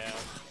 Yeah, up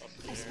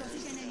there.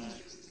 Spotted an enemy.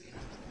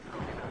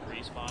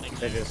 Respawning.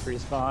 They just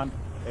respawn.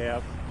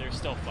 Yep. They're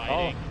still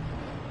fighting.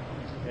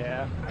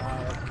 Yeah.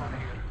 That's funny.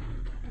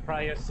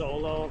 Probably a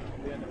solo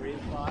doing the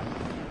respawn.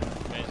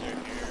 Guys are here.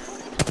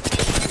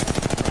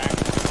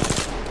 Cracked.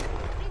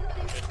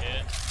 Good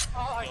hit.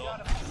 Oh, I Still. got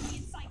him. Enemy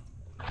in sight.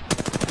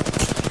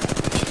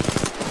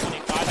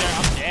 25 there.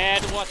 I'm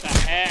dead. What the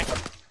heck?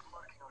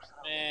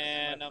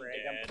 Man, I'm Break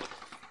him. dead.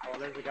 Oh,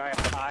 there's a guy up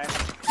high.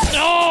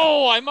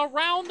 No! I'm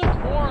around the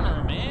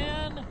corner,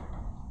 man. I'm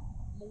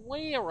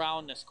way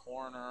around this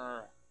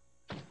corner.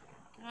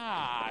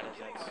 God, does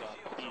that suck?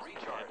 He's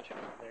dead.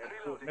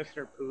 There,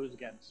 Mr. Pooh's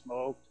getting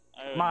smoked.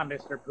 I Come on,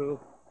 Mr. Pooh.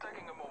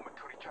 Taking a moment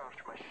to recharge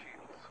my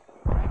shields.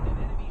 Cracked an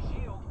enemy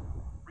shield.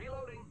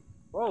 Reloading.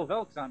 Whoa,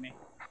 Velk's on me.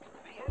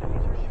 The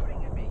enemies are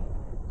shooting at me.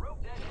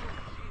 Broke that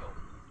shield.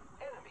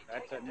 Enemy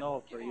That's taken a no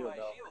them. for Giving you, my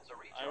Velk. shields a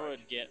I recharge.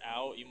 would get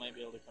out. You might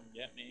be able to come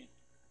get me.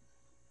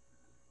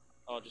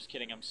 Oh, just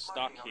kidding. I'm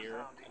stuck here.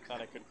 I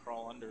thought I could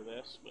crawl under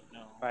this, but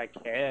no. I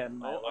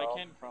can. Oh, will. I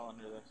can crawl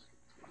under this.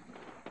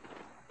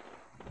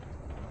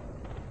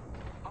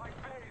 I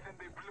bathe in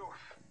the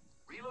bluff.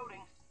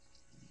 Reloading.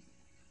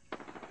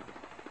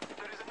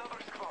 There is another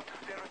squad.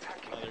 They're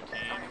attacking. Another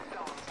team. I am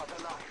down for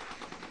the life.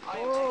 I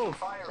am Oh, taking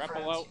fire,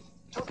 grapple friends. out.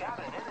 Took out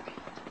an enemy.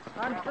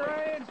 I'm Grapple.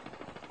 trying.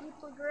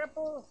 Super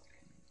grapple.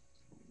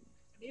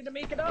 I need to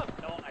make it up.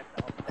 No, I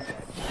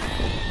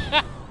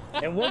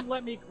fell. It wouldn't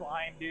let me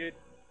climb, dude.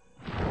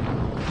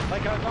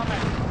 Like I was on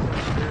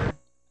that.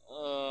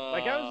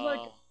 Like I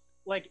was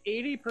like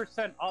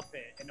 80% up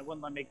it, and it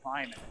wouldn't let me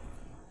climb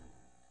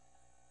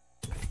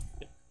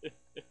it.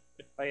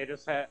 Like I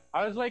just had.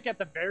 I was like at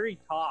the very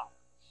top,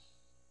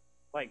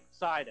 like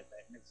side of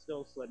it, and it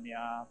still slid me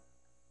off.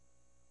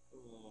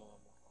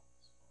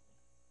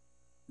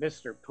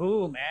 Mr.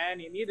 Pooh, man,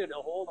 you needed to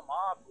hold him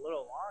off a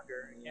little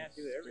longer. You can't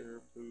do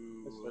everything.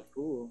 Mr.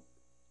 Pooh.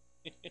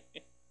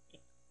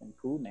 And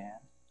Pooh, man.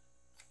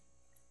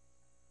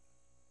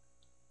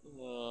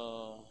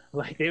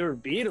 Like, they were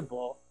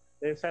beatable.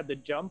 They just had to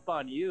jump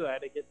on you. I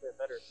had to get to a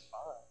better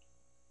spot.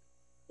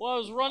 Well, I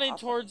was running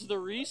towards the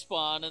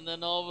respawn, and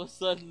then all of a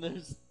sudden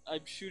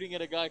I'm shooting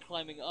at a guy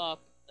climbing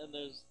up, and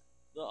there's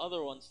the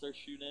other one starts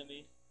shooting at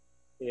me.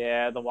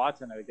 Yeah, the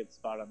Watson had a good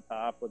spot on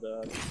top with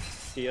a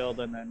shield,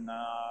 and then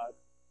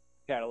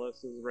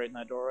Catalyst was right in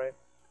that doorway.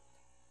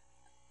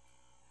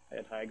 I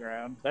had high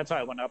ground. That's why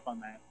I went up on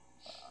that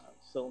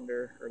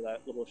cylinder, or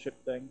that little ship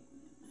thing.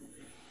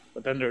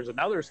 But then there's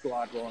another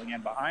squad rolling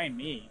in behind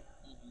me.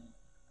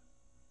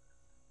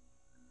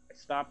 I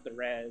stopped the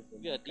res.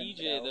 We got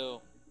DJ,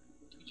 though.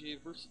 DJ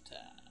Versatile.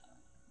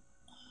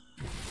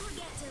 You'll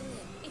get to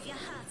win if your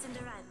heart's in the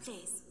right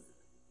place.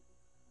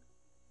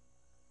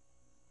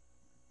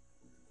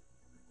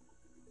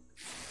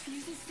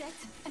 Fuses set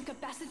and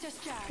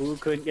capacitors charged. Who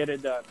couldn't get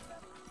it done?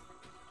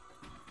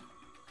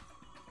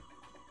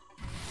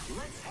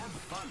 Let's have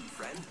fun,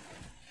 friend.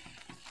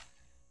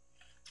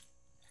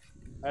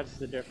 That's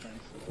the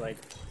difference. It's like,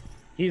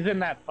 he's in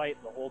that fight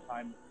the whole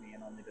time with me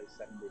and only does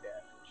 70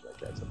 damage. Like,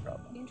 that's a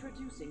problem.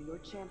 Introducing your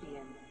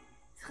champion.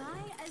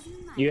 Try as you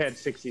might. You had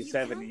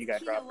 67 and you got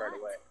can't dropped kill right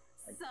away.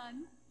 Like,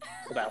 Son.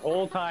 so that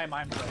whole time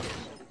I'm fighting,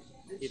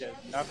 he does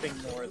nothing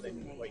more than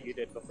what you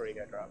did before you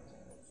got dropped.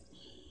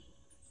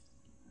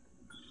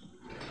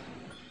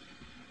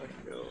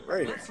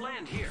 Right here. Let's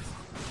land here.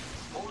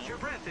 Hold your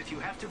breath if you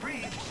have to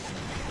breathe.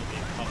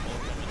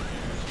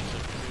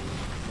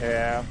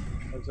 Yeah,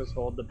 let's just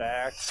hold the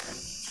back.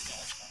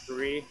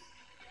 3.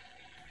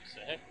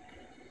 Sick.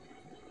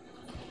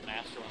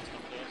 Master wants to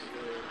come to us.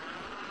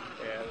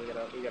 Yeah,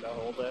 we gotta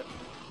hold it.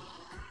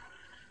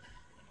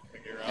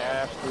 Figure out.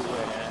 Have to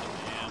win it.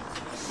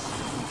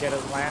 Yeah. Get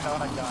us land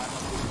on a gun.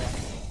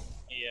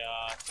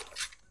 Yeah.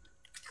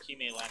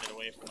 Teammate landed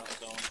away from us,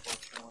 though,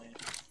 unfortunately.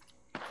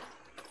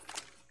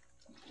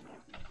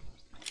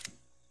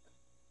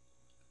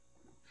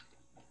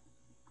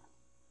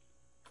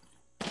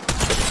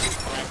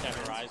 Cracked that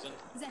Horizon.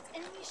 That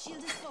enemy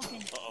shield is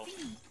broken. Uh-oh.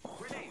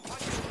 Grenade,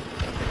 watch out.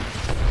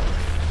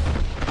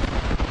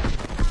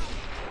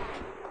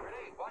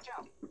 Grenade, watch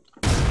out.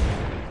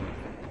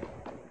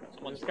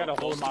 Someone's Just gotta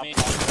hold him close to off. me.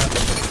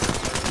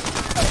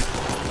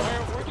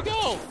 Where'd you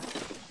go?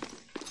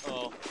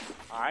 Oh,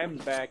 I'm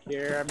back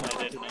here. I'm I not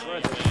didn't know destroy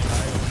you this did.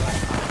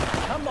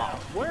 guy. Come on,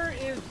 where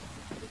is?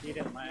 He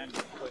didn't land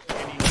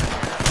anywhere.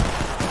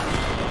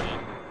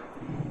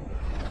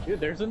 Dude,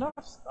 there's enough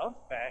stuff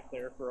back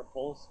there for a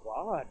full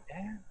squad.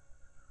 Damn.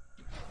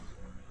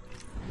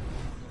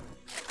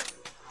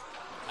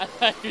 I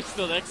thought you were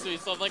still next to me,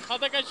 so I'm like,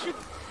 how'd that guy shoot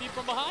me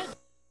from behind?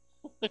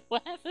 Like,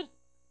 what happened?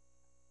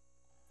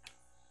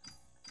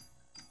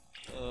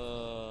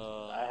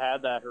 I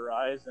had that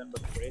Horizon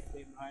with the Wraith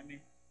team behind me.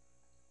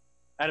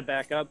 I had to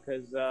back up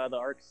because the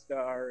Arc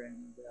Star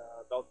and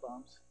Belt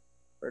Bombs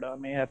were on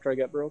me after I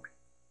got broke.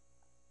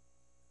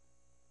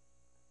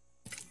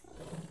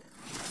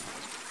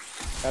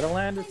 Gotta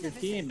land with your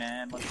team,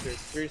 man. Once there's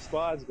 3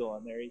 squads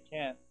going there, you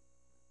can't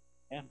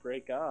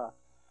break off.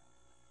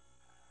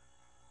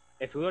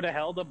 If we would have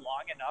held them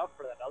long enough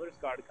for that other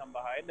squad to come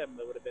behind them,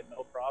 there would have been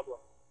no problem.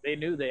 They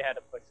knew they had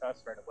to push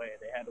us right away.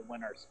 They had to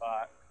win our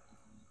spot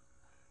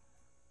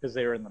because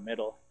they were in the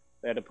middle.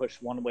 They had to push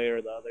one way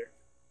or the other.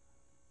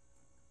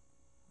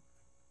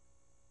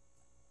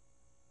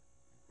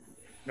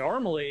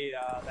 Normally,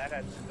 that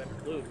has been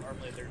blue.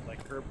 Normally, there's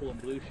like purple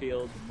and blue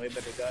shields and way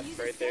better guns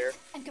right there.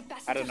 And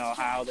capacitors I don't know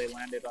how they charged.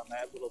 landed on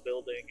that little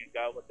building and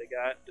got what they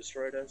got.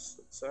 Destroyed us.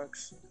 It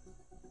sucks.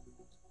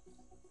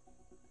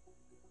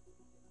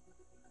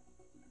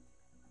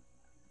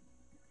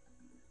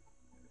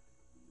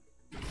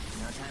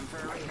 time for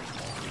a raid.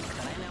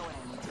 But I know what I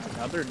need to do.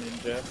 Another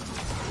ninja.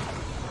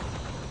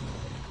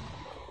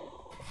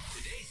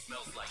 Today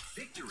smells like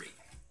victory.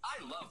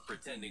 I love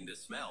pretending to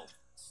smell.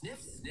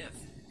 Sniff, sniff.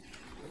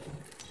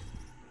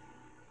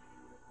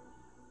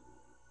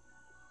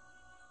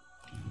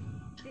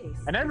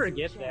 I never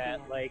get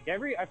that. Like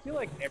I feel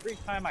like every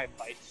time I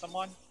fight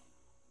someone,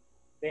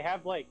 they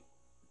have like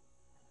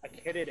a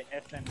kitted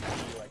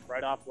SMG like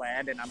right off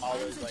land, and I'm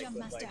always like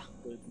with like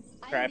the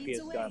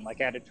crappiest gun. Like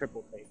I had a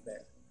triple take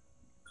there,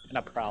 and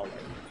a prowler.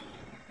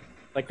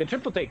 Like the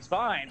triple take's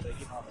fine, but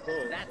you know, I'm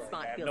close. That Like,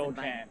 I have spot no feels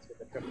chance with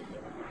the triple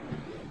take.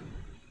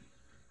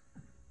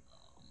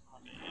 Oh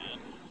man.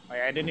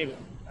 Like I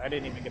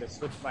didn't even get to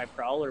switch my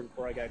prowler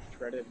before I got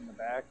shredded in the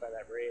back by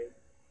that raid.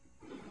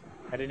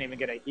 I didn't even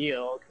get a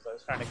heal because I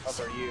was trying to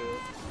cover you.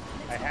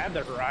 I had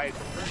the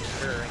horizon for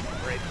sure, and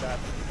the raid shot.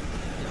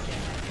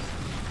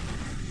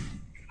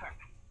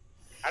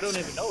 I don't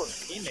even know where my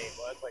teammate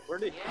was. Like, where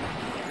did he?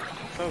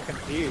 I'm so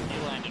confused. He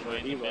landed where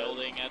right in the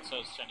building. That's what I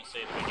was trying to say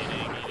at the beginning.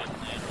 He didn't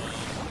land well.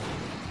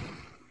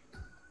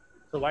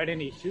 So why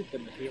didn't he shoot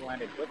them if he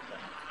landed with them?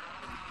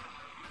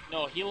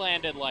 No, he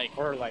landed like,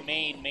 Or, like-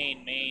 main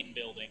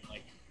building,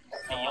 like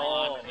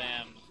beyond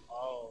them.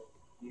 Oh,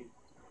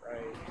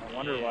 right. I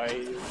wonder why he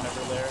was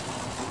never there.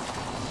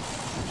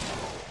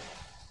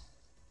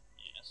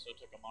 Yeah, so it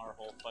took him our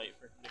whole fight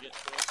for him to get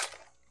to us.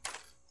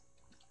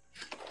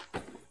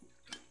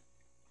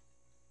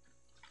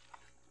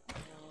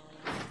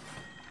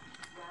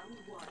 Round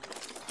one.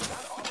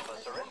 Not all of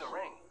us are in the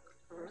ring.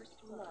 First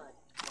blood.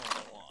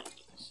 Oh, one,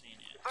 doesn't see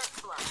it.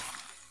 First blood.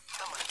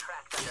 Someone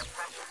cracked under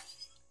pressure.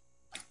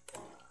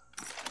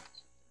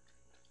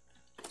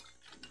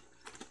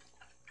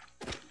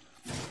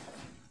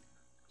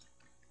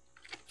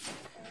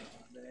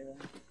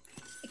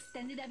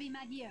 Extended heavy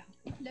mag here.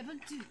 Level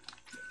 2. Then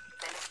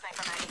it's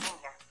sniper magazine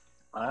here.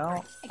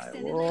 Well, I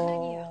Extended light mag here.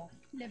 will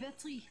Level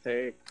 3.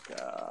 take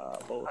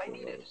both I of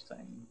need it. those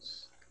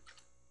things.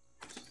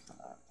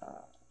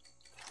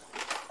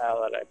 Now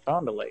that I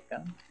found a light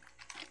gun,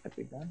 that'd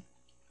be good.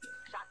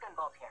 Shotgun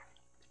bolt here.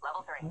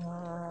 Level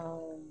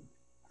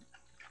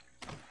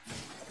 3.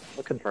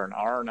 Looking for an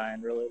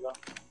R9 really though.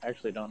 I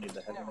actually don't need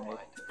the heavy Never mag.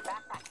 mind.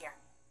 Backpack here.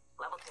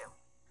 Level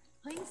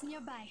 2. Rings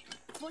nearby.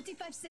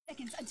 45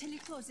 seconds until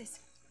it closes.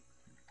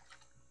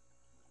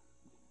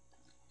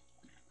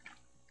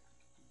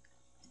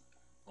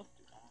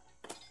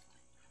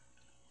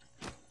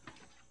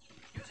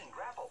 Using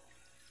grapple.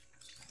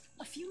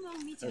 A few more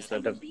meters. There's a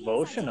and we'll be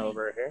devotion inside the ring.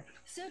 over here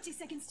 30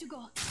 seconds to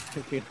go.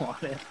 if you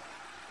want it.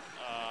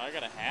 I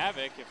got a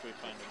Havoc if we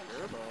find a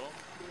turbo.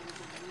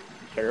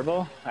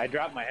 Turbo? I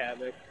dropped my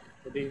Havoc.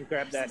 Did you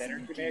grab that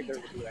energy mag or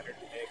did you energy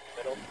mag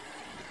middle?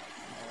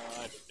 I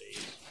have a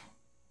base.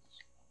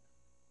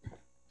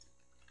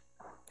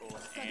 Oh, an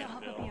Feather hop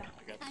up anvil. here. I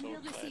got so Anvil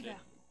excited. receiver.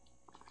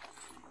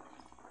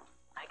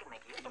 I can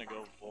make use I'm of gonna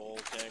go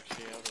Volt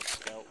actually. I have a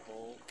Scout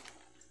Volt.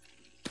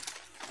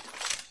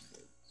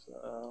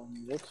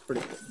 Looks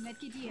pretty good.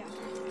 Medkit here. In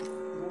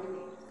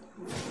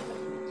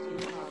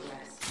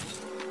progress.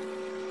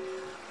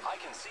 I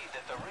can see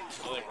that the ring's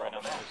I moving like right on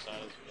on the the map. other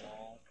side of the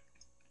wall.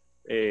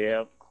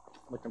 Yep.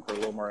 Looking for a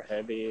little more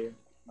heavy.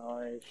 No,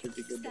 I should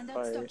be good to Standard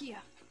fight. stock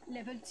here.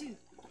 Level 2.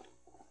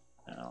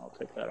 And I'll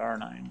take that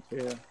R9 too.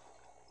 Well,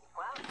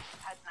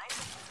 that's nice.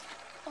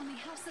 Only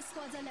half the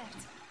squads are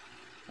left.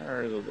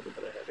 There's a little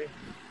bit of heavy.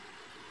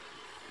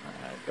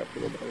 Alright, got a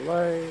little bit of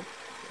light. A little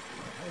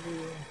heavy.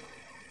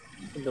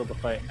 You can build a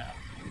fight now.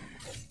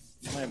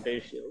 My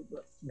base shield,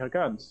 but no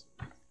guns.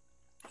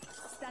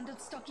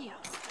 Standard stock here.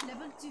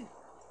 Level 2. Care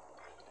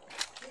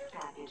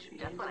package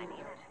Just what I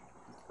needed.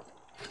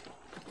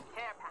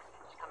 Care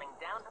package coming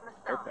down from the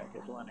Air stone.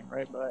 package landing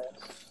right by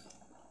us.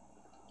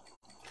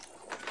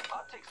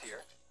 Optics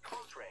here.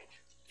 Close range.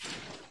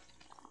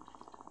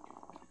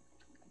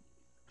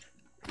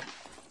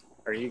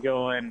 Are you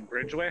going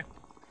Bridgeway?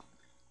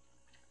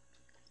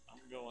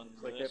 I'm going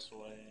Like this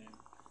way,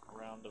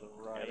 around to the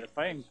Yeah, right. they're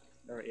fighting.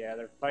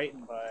 They're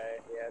fighting by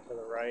to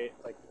the right,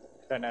 like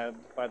kind of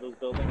by those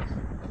buildings.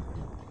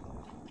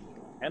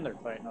 And they're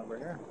fighting over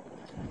here.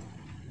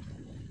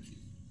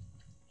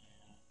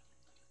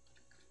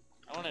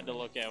 I wanted to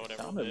look at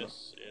whatever Sounded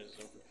this is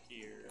over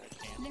here. I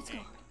can't Let's go.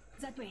 think.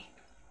 That way.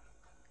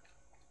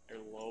 They're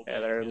Loba. Yeah,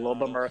 they're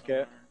Loba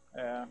Market.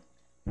 Yeah,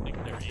 I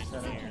think they're in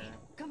here.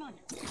 Come on.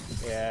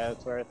 yeah,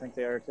 that's where I think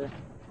they are too.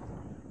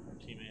 Our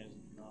teammate is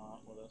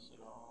not with us at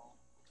all.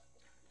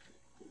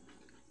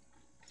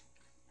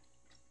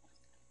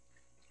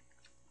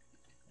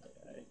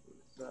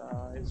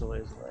 Yeah, he's a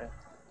ways away.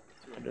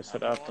 I just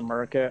hit off the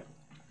market.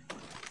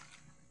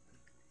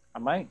 I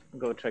might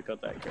go check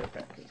out that care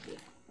package.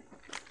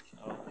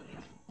 Oh.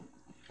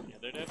 Yeah,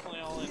 they're definitely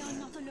all in We are there.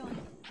 not alone.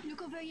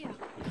 Look over here.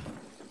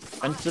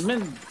 Fence them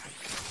in.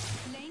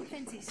 Laying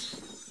fences.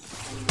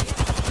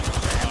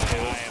 I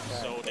am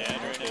so dead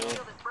right now. Shield is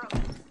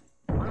broken.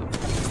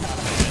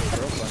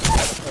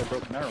 I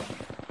broke an arrow.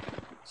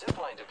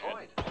 Zipline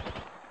deployed.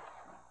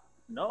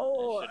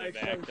 No, I I should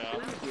have backed up.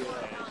 should've saved you.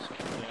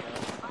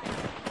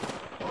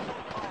 Open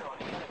fire on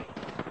the enemy.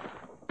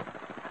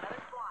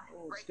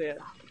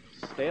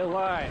 Stay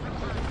alive.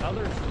 There's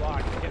another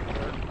squad getting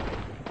hurt.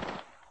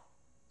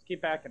 Let's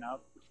keep backing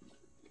up.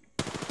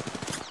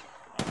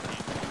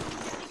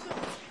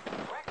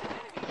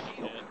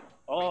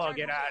 Oh,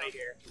 get out of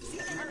here.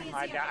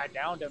 I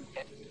downed him.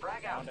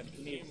 Frag out. Downed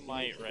him. You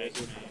might res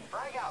me.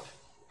 Frag out.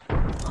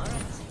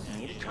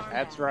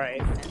 That's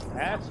right.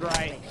 That's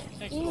right.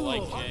 Thanks for the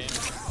like,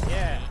 James.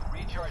 Yeah.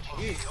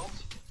 Recharging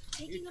shields.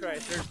 You try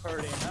third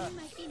party enough.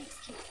 My Phoenix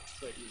kit.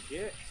 That's what you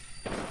get.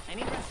 I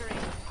need restoration.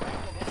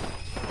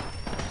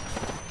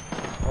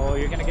 Oh,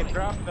 you're gonna get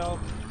dropped though.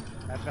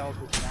 That belt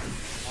is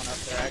one up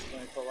there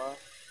actually pull off.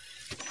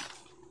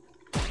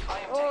 I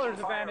am Oh, taking there's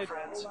a fire, bandage.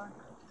 friends. Hold on.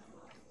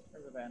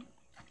 There's a bandage.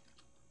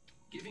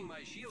 Giving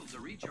my shields a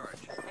recharge.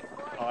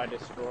 Oh, I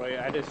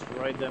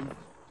destroyed them.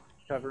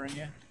 Covering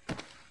you.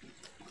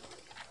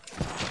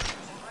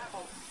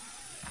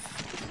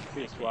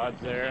 Two squads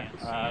there.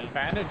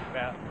 Bandage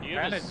belt. You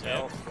have a Bandage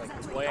belt,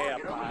 like way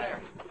up high.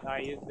 I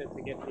used it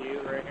to get to you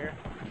right here.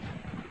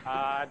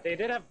 They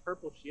did have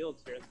purple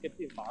shields here. Let's get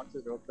these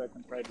boxes real quick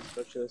and try to just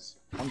push this.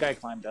 One guy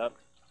climbed up.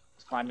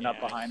 He's climbing up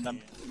behind them.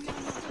 Look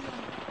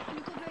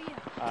over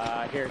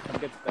here. Here,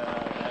 come get the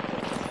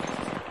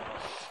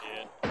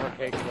Shit. or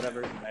take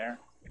whatever's in there.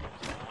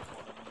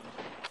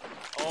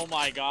 Oh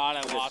my god,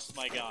 I lost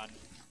my gun.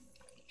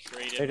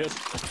 Traded. They just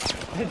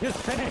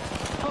finished.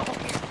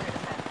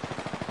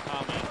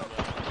 Comment.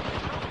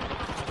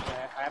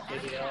 Okay, I have to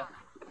heal.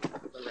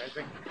 The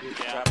resing.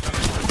 Yeah.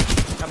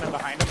 Coming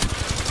behind him.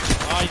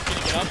 Oh, he's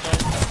gonna get up there.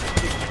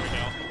 There we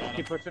go. Got Keep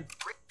him. pushing.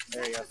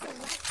 There you go. That's the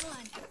last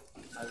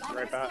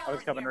one. I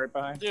was coming right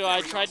behind. Dude,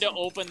 I tried to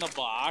open the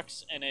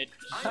box and it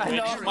I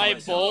know. switched my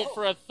bolt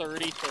for a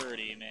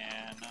 30-30,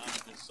 man.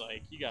 I'm just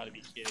like, you gotta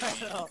be kidding I me.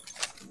 know.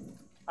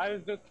 I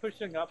was just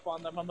pushing up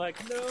on them. I'm like,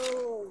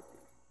 no.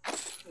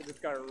 They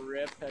just got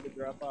ripped. Had to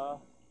drop off.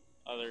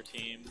 Other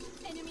team.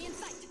 Enemy in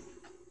sight.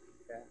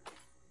 Okay.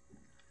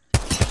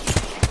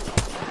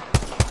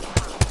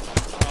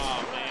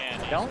 Oh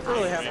man. I don't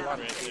really have a right lot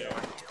of there. shield.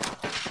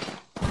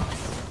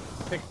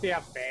 60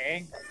 up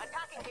bang. I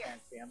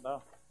can't see him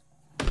though.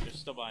 They're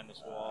still behind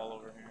this wall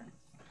over here.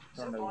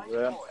 From the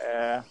zip.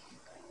 Yeah.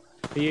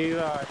 Do you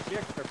see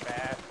extra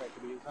fast? I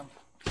could use them.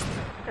 I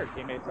think our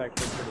teammates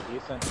actually pretty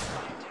decent.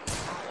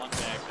 One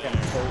back Can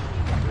there.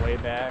 poke way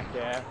back,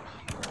 yeah.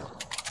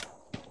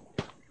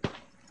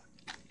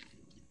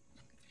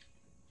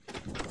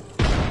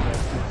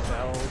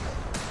 Cells.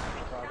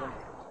 No problem.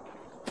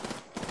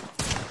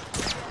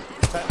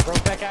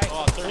 Broke that guy.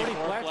 Oh,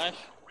 34 flash. flash.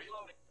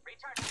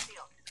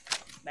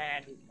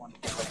 Man, he's one.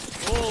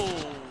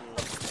 Oh.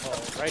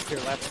 Oh, right to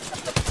your left.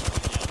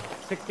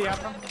 60 on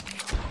him.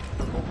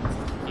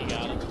 He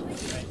got him.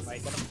 Right,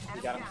 Mike, get him.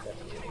 You got him.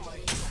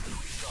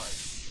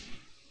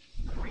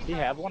 Does he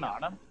have one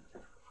on him?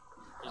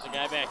 There's a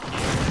guy back here.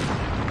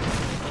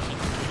 Pushing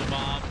through the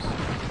bombs.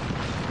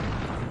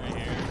 Right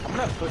here. I'm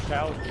gonna push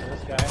out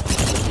this guy.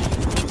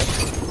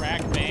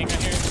 Crack bang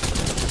right here.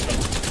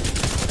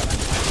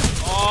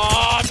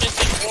 Oh, I'm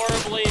missing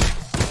horribly.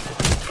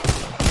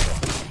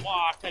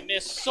 Fuck, I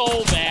missed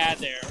so bad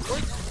there.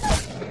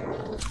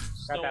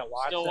 Got that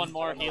Watson. Still one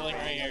more healing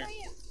right here.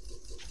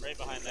 Right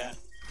behind that.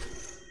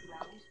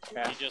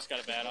 Yeah. He just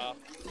got a bat off.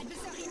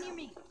 Adversary near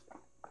me.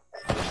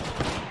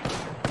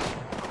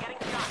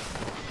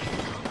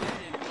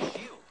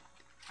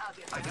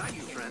 I got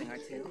you, friend.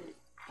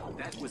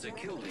 That was a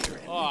kill leader,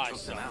 and Oh, we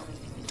took them out.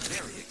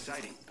 Very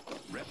exciting.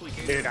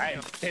 Replicate. Dude, I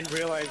didn't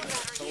realize it was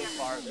so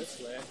far this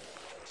way.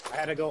 I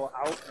had to go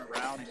out and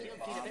around this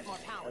bomb.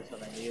 That's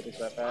what I need, is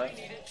that bad?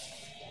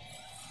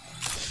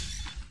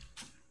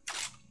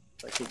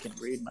 Like he can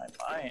read my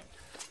mind.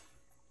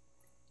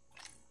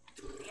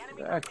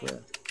 Exactly.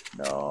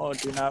 No,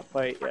 do not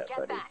fight yet,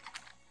 buddy.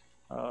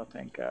 Oh,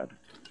 thank God.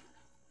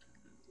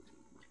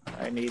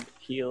 I need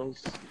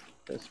heals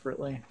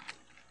desperately.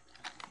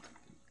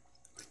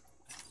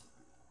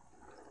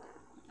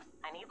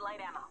 I need light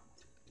ammo.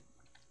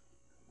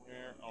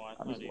 Where? Oh, I I'm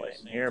thought just he was waiting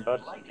saying here, there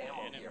bud. was an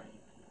enemy.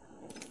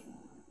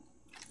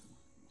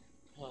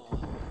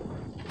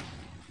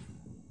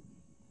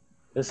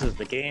 This is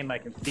the game, I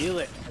can feel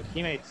it. My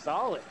teammate's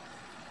solid.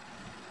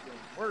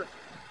 Doing work.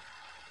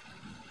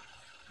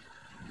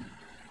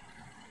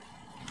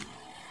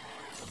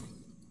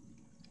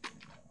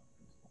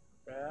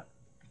 Yeah.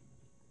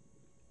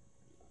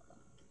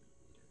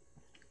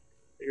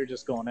 You're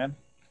just going in?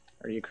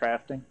 Are you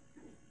crafting?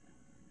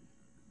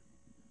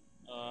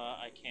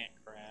 I can't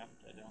craft.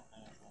 I don't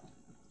have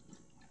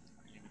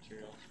any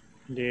materials.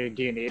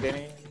 Do you need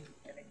any?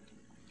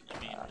 I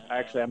mean,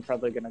 Actually, I'm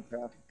probably gonna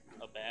craft.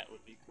 a bat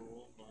would be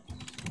cool, but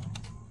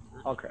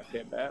I'll craft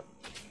it bat.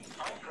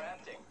 I'm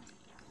crafting.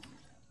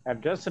 I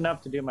have just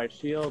enough to do my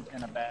shield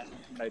and a bat.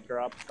 And I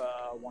drop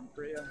one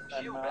for you.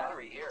 And, Shield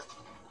battery here.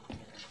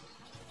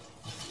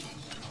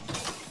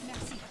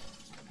 Merci.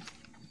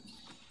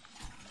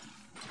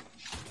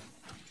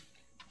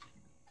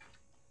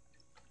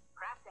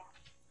 Crafting.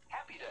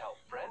 Happy to help,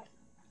 friend.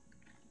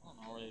 I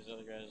don't know where these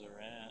other guys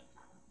are at.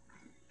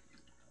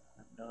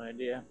 no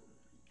idea.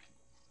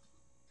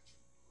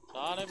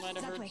 Thought I might have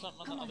I That heard way. something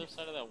on Come the on. other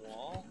side of that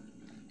wall.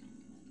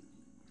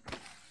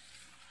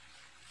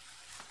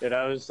 Dude,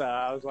 I was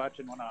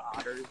watching one of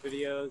Otter's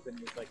videos, and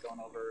he was like going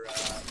over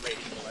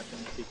rating the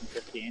weapons in Season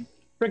 15.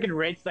 Freaking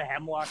rates the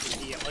Hemlock a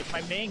D. I'm like,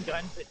 my main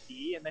gun's a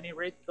D, and then he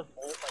rates the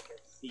Bolt like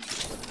a C.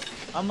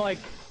 I'm like,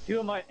 two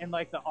of my, and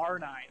like the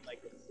R9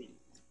 like a C.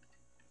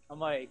 I'm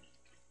like,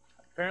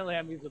 apparently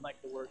I'm using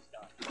like the worst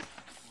gun.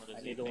 What does I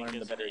he need to think learn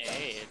the is better an guns.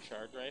 A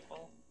charge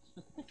rifle?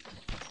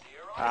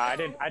 I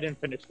didn't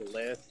finish the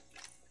list.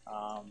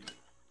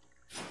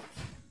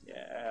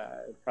 Yeah,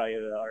 probably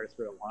the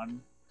R301.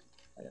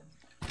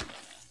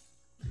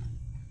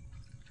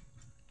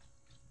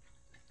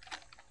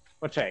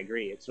 Which I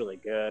agree, it's really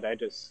good.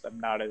 I'm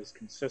not as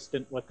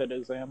consistent with it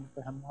as I am with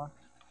the Hemlock.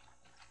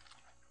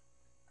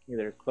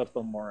 Either clip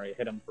them or I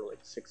hit them for like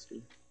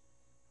 60.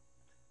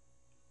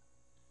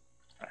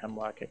 A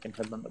Hemlock, I can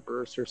hit them the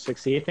burst or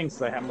 60. He thinks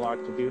the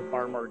Hemlock to do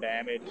far more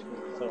damage because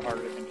it's so hard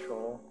to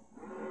control.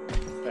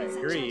 I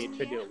agree, it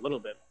should do a little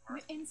bit more.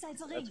 We're inside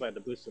the ring. That's why the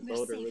boosted We're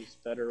loader safe. was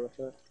better with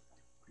it.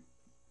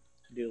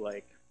 To do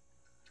like,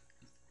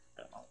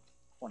 I don't know,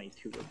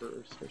 22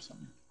 reverse or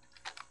something.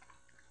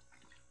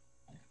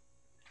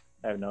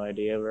 I have no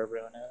idea where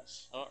everyone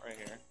is. Oh, right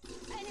here.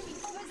 Enemy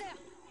over there.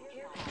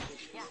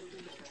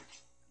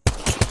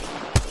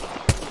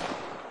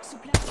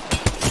 Supply. Oh,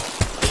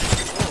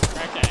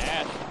 crack that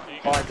ash. There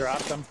you Oh, go. I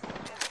dropped them.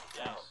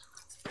 Yes.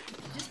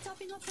 Just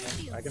topping off your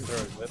shield. I can throw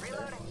a zip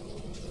there.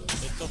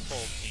 It's a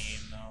full team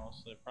though,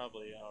 so they're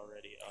probably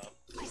already up.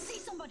 I see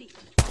somebody.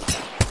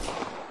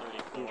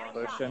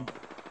 34. Pushing.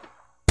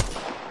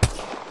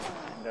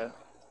 Okay.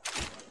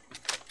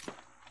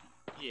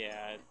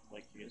 Yeah, I'd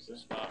like to use the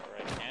spot where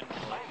I can. I'm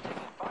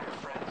taking fire,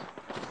 friends.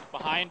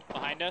 Behind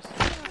us.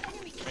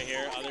 Enemy. Right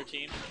here, other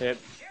team. Hit.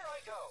 Here I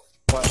go.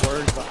 What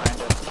word's behind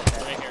us?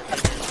 Okay. Right here,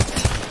 right here.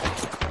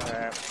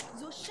 Alright.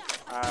 Those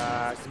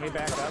shots. Can we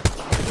back up? Can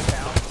we get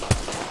down?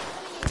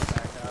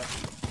 Back up.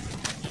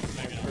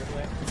 Maybe not.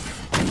 Quickly. Oh,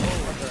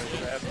 what's our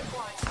zip?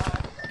 Flying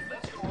time.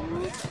 Let's go over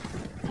there.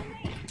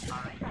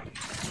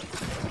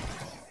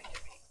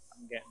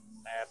 I'm getting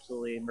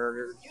absolutely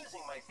murdered Using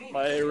my beam.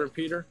 by a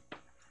repeater.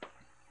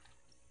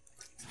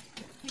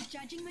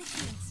 Recharging my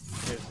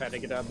shields. Just had to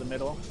get out of the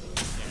middle.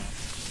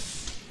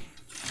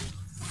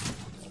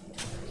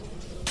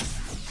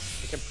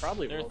 We could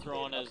probably They're rotate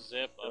throwing up a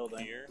zip up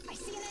building. here. I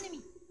see an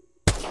enemy.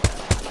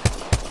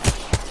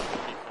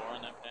 34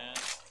 on that pad.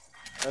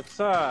 Let's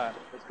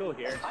go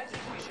here. I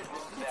think we should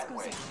move Let's that go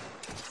way. there.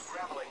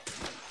 Grappling.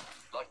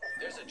 Look,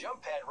 there's a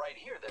jump pad right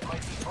here that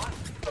might be fun.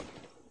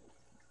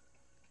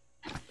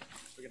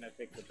 We're gonna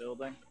take the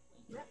building.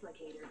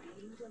 Replicator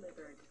being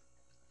delivered.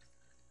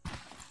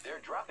 They're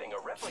dropping a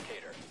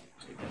replicator.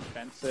 We can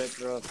fence it,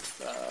 throw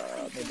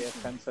maybe a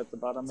fence at the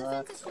bottom The of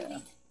that. fence is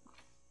ready.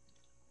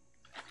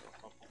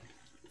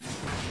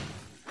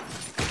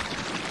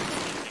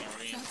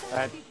 South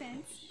Alright.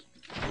 defense.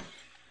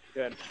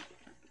 Good.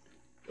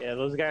 Yeah,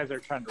 those guys are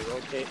trying to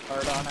rotate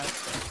hard on it.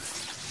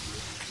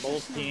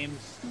 Both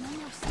teams No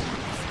more stones.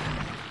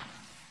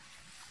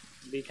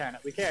 we can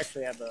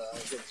actually have a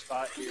good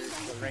spot here.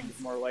 The ring is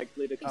more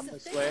likely to come If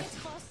this the way fence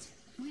gets crossed,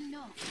 we'll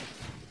know.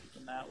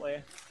 than that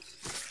way.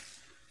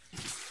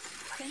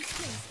 Fence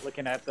placed.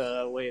 Looking at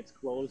the way it's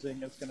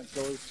closing, it's gonna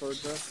close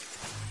towards us.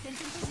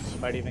 Fence in position.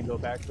 Might even go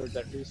back towards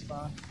that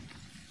respawn.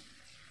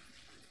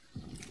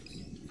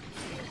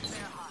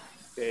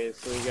 Okay,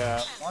 so we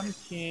got one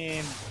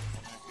team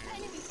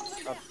Enemy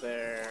over up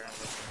there. there,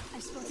 I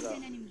spotted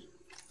an enemy.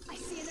 I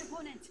see an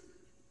opponent.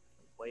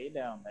 way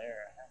down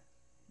there.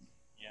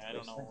 Yeah, I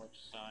don't know which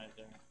side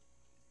they're.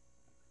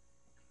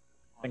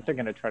 I think they're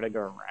gonna try to go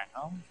around.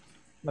 I'm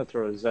gonna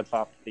throw a zip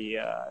off the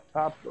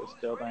top of this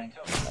building,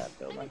 that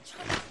building.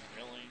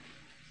 Really?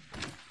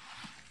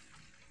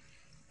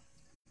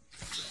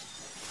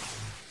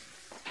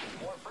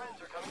 More friends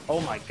are coming.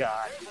 Oh my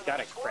god, got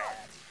a crash.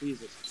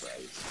 Jesus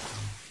Christ.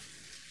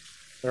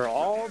 They're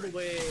all the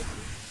way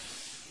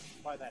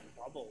by that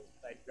bubble,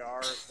 that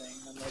jar thing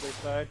on the other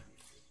side.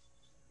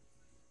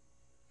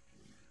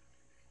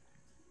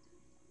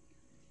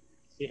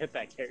 You hit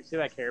that care. See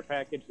that care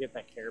package? You hit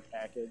that care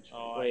package.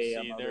 Oh, way I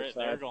on see. the They're other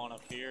side. going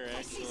up here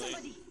I see actually.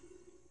 somebody.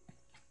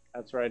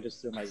 That's where I just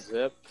threw my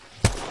zip.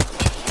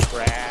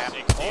 Crap.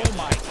 60. Oh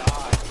my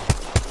god.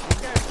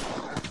 These guys are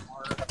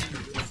smart.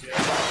 Really good.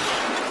 I'm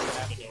gonna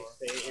have to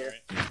stay here.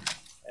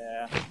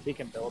 Yeah, he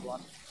can build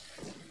one.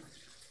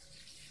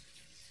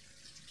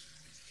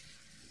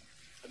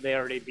 They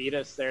already beat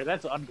us there.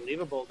 That's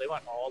unbelievable. They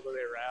went all the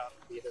way around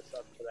and beat us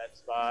up to that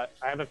spot.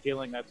 I have a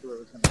feeling that's where it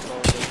was going to go.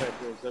 They tried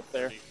to zip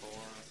there. 34.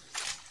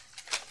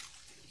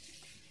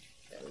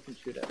 Yeah, we can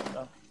shoot at them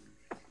though.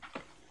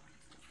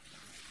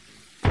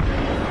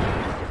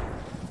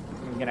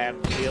 I'm going to have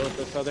to deal with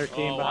this other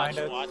team Oh, behind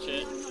watch, us. watch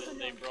it.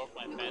 They broke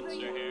my fence right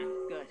here.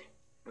 Good.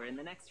 We're in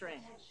the next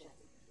ring.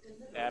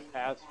 Yeah,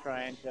 Pat's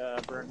trying to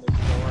burn this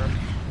door.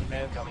 He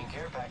missed. Incoming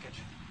care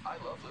package. I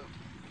love loot.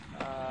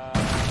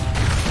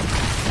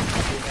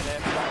 2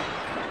 minutes.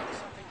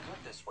 Something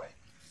good this way.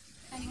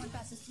 Anyone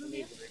passes through We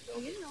here? need to rebuild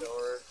We'll these know.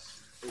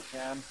 doors. We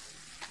can.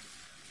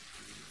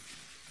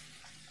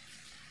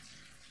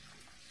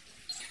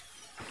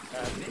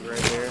 That's right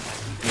here.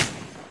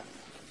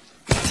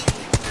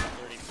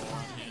 34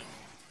 on him.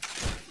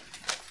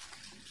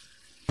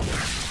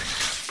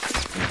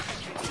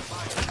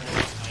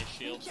 My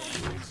shield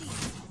thing.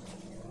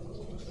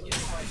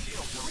 Using my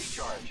shield to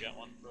recharge. Get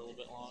one for a little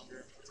bit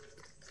longer.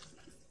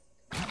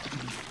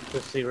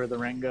 Just see where the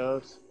ring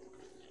goes.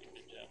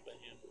 Good job by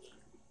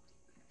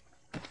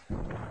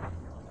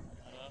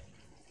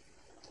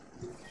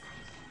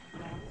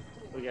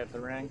him. We got the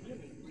ring.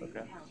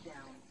 Okay.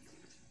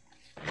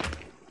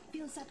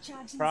 Feels that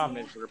charge in Problem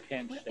the is air. we're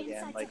pinched We're again.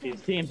 inside Like the ring.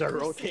 these teams are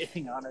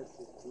rotating on us.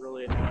 It's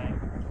really annoying.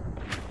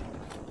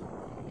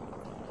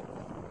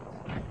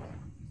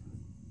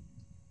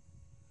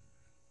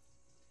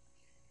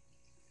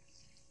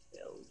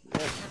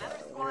 Another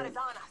squad is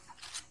on us.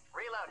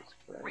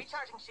 Reloading.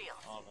 Recharging shield.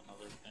 I'll have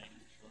another thing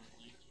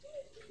shortly.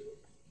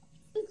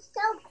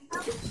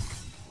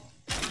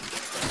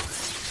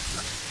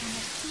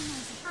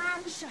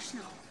 Shush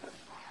now.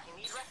 You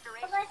need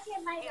restoration.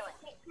 Healing.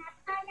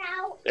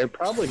 They're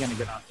probably gonna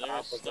get on They're top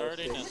of us.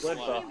 starting They to slid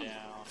slide off. down.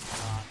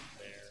 Not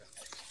there.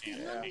 I just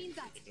can't Yeah. make it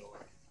to the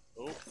door.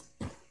 Oh.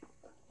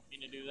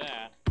 Need to do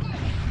that.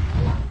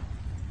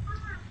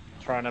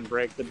 Trying to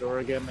break the door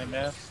again, they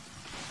missed.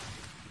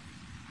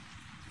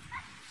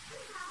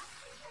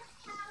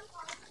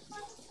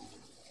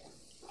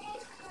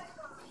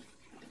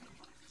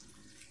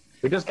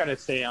 We just gotta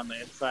stay on the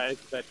inside.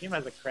 That team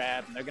has a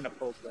crab, and they're gonna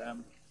poke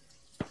them.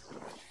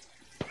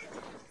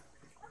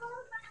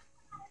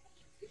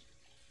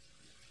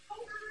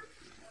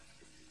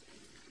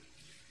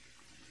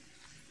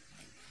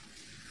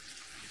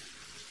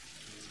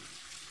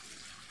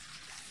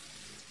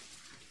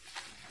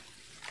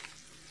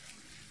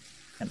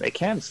 And they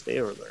can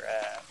stay where they're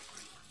at.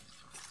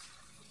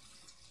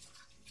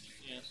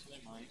 Yes, they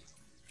might.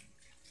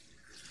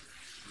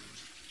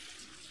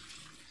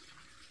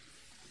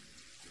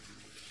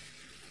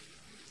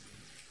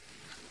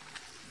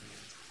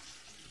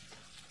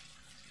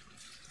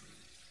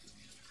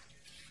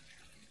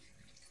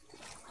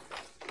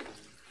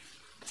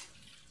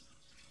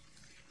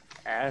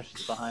 Ash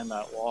is behind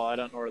that wall. I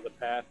don't know where the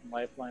path and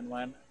lifeline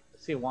went. I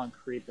see one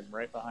creeping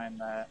right behind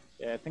that.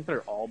 Yeah, I think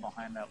they're all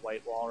behind that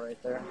white wall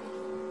right there.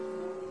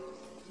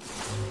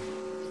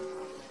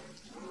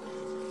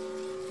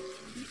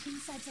 You're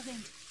inside the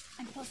ring.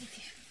 I'm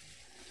positive.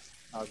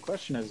 The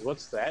question is,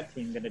 what's that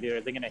team gonna do?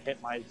 Are they gonna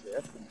hit my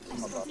zip and I come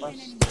spotted above an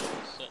us? enemy.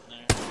 Just sitting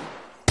there.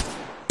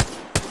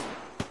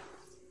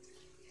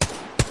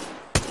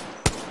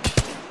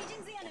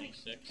 Engaging the enemy.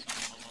 26 on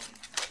one of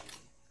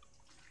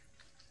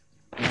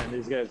them. Man,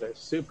 these guys are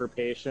super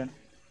patient.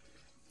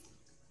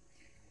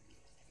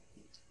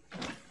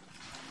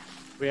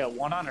 We got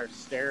one on our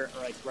stair,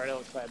 like right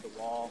outside the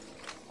wall,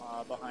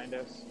 behind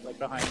us, like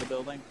behind the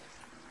building.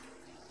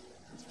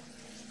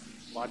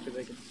 Watch if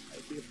they can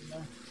snipe you from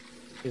there.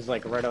 He's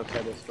like right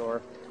outside this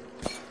door.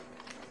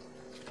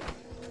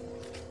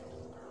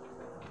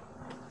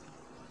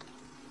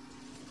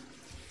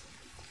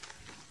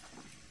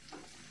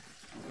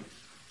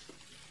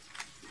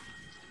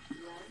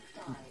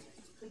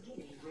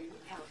 Beginning ring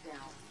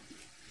countdown.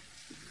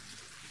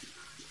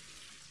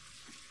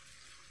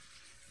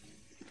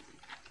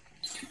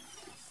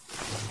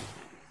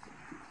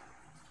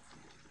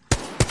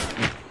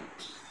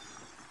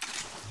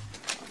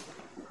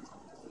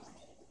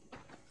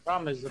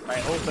 Problem is, if I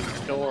open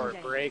the door,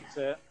 it breaks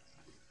it.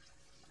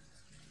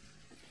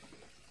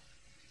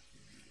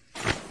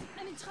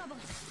 I'm in trouble.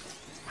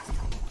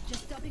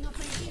 Just topping off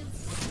my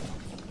shields.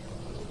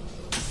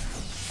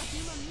 A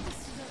few more meters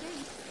to the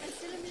ring, and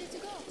still a minute to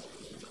go.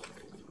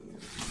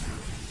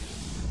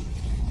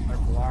 They're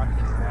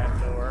blocking that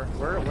door.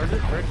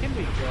 Where can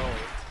we go?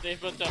 They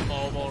put the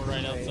mobile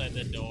right outside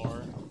the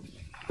door.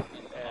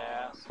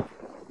 Yeah.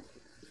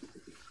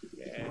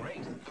 Okay.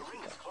 Great. The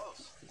ring is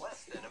close.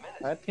 Less than a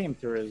minute. That team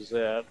threw a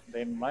zip.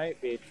 They might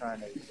be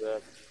trying to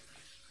zip.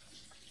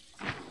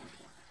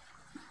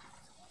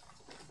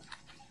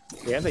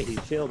 We have a heat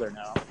shielder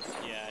now.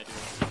 Yeah, I do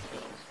have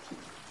kills.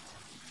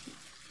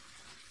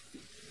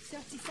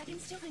 30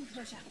 seconds to ring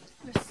closure.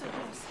 We're so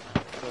close.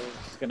 So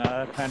it's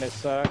gonna kind of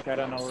suck. I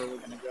don't know where we're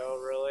gonna go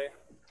really.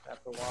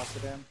 Have to walk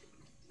it in.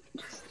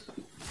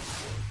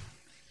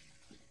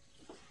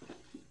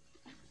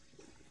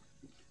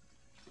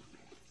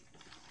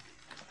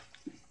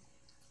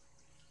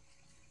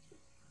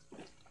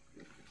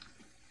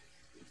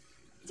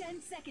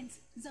 Seconds.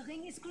 The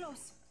ring is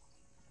close.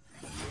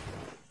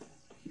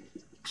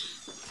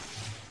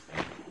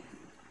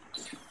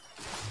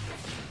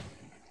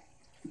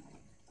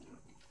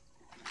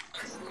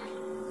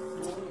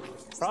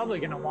 Probably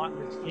gonna want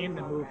this team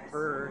to move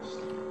first,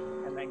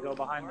 and then go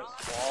behind this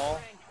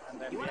wall,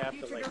 and then we have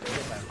to like go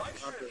to that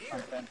front or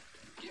something.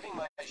 Giving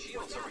my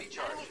shields a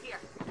recharge.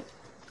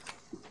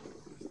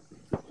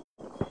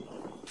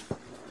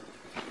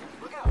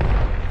 Look out!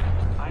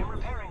 I'm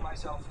repairing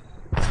myself.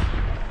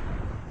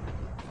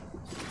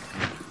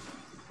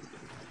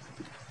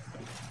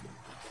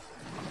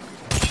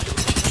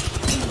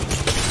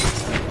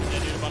 They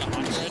do about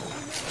 100.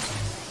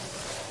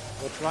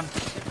 Which one?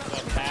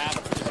 The path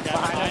just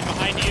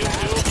behind you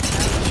too.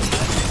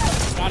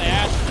 Got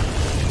Ash.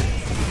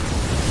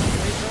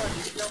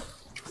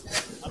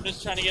 I'm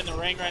just trying to get in the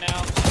ring right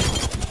now.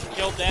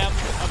 Killed them.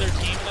 Other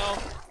team though.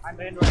 I'm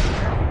in right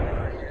here.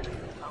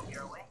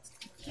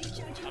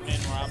 I'm in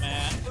where I'm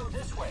at. Go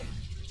this way.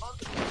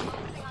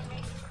 Focusing on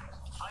me.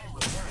 I am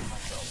repairing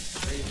myself.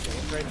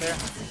 Right there.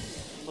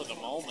 For the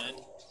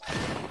moment.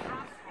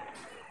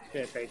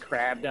 Shit, they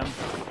crabbed him.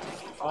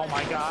 Oh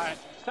my god.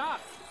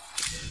 Stop!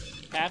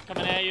 Path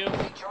coming at you.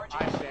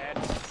 I'm dead.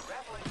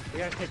 We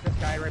gotta take this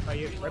guy right by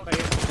you. Right by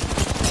you.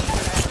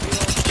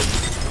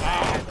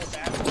 Wow.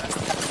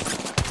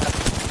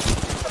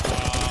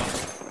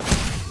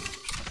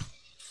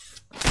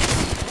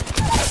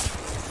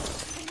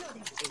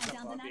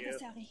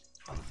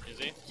 Is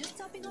he? Just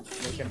topping up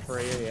Looking for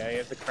you. Yeah, he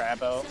has a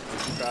crab out.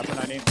 He's dropping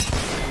on you.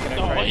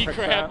 Oh, he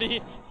grabbed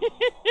me.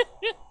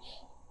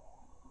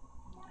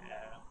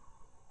 Yeah.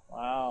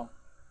 Wow.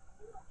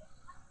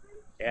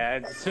 Yeah,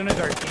 as soon as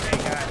our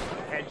teammate got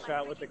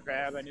headshot with the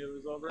crab, I knew it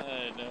was over.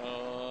 I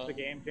know. It's a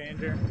game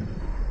changer.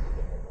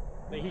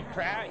 But he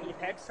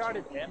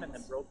headshotted him and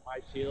then broke my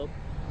shield.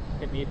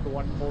 Hit me for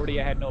 140.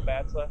 I had no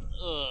bats left.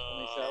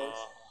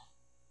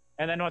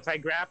 And then once I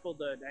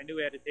grappled, I knew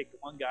I had to take the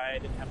one guy. I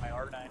didn't have my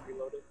R9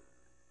 reloaded.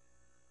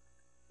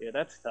 Yeah,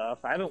 that's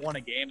tough. I haven't won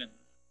a game in,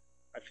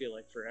 I feel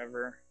like,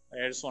 forever.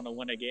 I just want to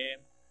win a game.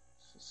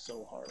 It's just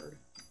so hard.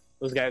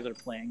 Those guys are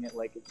playing it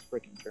like it's a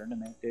freaking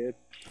tournament, dude.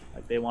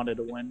 Like, they wanted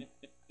to win.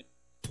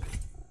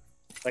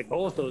 Like,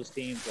 both those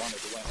teams wanted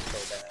to win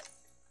so bad.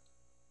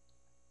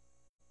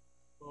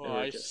 Oh,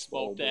 I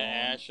smoked that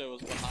Ash. I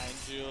was behind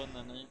you, and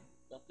then I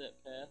got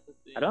that path at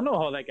the end. I don't know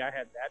how that guy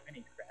had that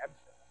many crab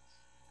shots.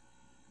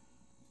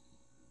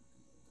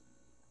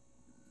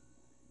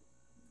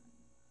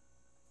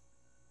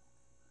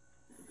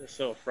 It's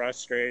so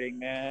frustrating,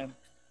 man.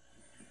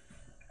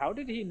 How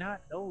did he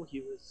not know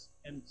he was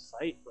in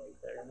sight right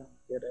there? I don't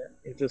get it.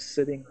 He's just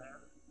sitting there.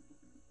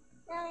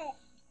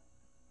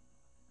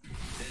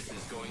 This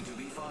is going to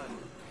be fun.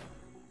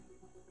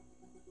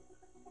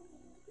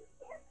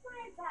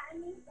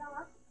 I'm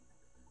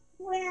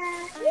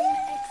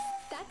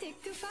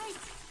ecstatic to fight.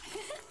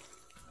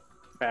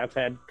 Pap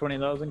had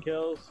 20,000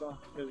 kills, so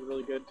it was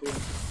really good too.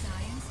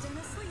 Science still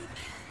asleep.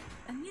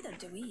 And neither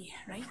do we,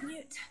 right,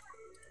 Newt?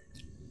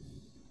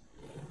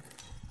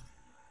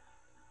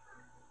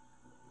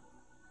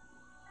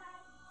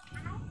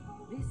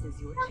 This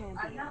is your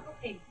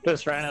champion.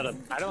 Just ran out of.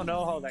 I don't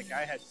know how that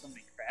guy had so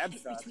many crab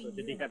shots. So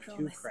did he have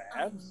 2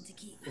 crabs?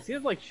 Because he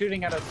was like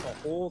shooting at us the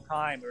whole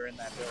time we were in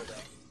that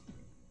building.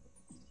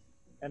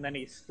 And then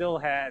he still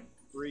had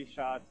 3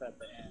 shots at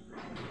the end.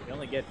 You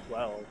only get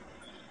 12.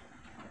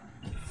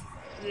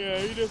 Yeah,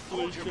 he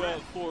definitely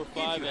shot 4 or 5 If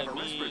you have at a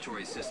me.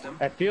 respiratory system,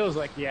 It feels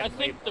like he had I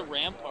think way the more.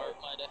 Rampart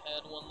might have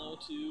had one though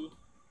too.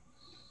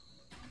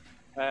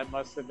 That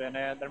must have been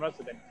it. There must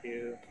have been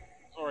 2.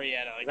 Or he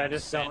had like I a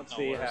just don't Sentinel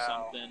see or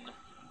how. something.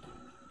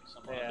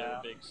 Some Yeah.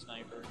 other big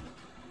sniper.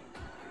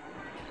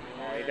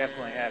 Yeah, he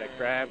definitely had a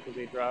crab because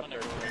he dropped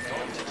her.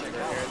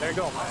 They're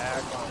going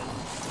back.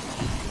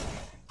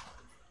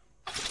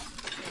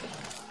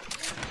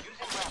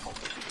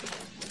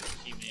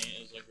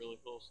 Teammate is like really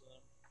close to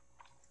them.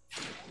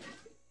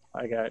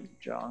 I got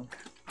junk.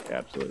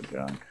 Absolute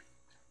junk.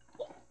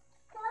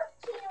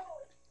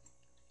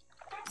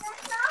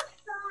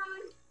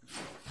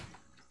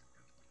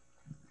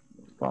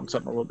 Found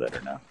something a little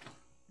better now.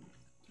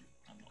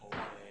 I'm over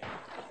there.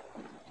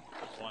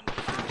 There's one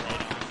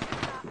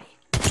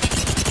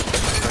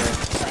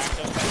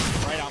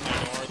right on my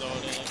door though,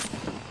 dude.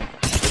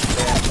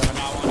 I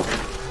got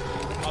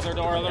one. Other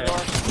door, other door.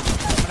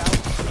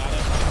 Got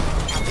it.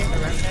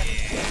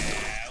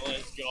 Yeah,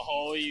 let's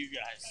go. You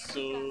guys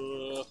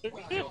suck.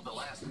 we killed the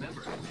last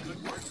member.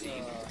 Good work,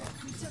 team.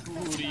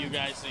 Who do you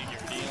guys think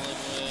you're dealing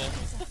with?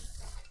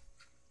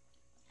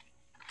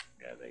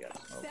 Yeah, they got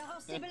smoked. Barrel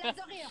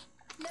stabilizer.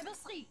 Level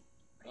 3.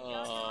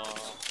 Oh,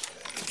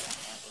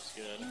 that was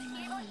good.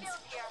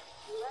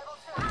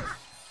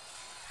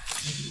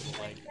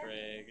 Like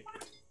Craig.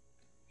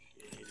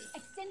 Appreciate it.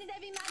 Extended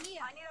heavy mag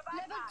here.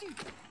 Level 2.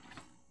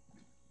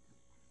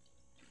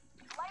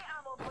 Light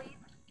ammo, please.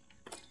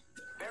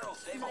 Barrel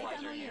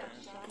stabilizer here.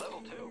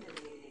 Level 2.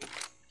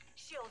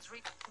 Shields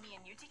reach. Me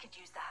and Newty could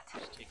use that.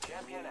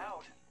 Champion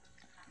out.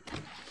 The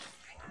ring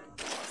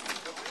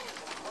is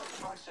in close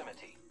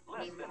proximity.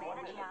 Less than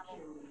 1 minute.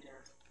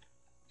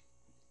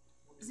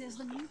 There's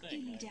the new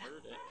Thing, leader. I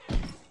heard it.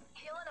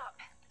 Healing up.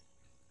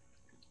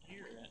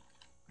 Hear it.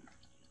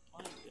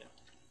 Find it.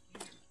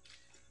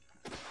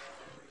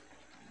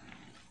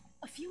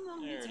 A few more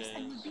There it meters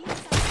and we'll is. be inside.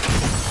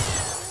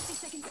 30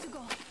 seconds to go.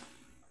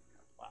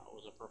 Wow, it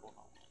was a purple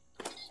helmet.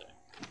 Sick.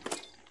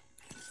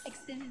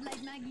 Extended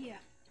light mag here.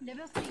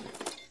 Level 3.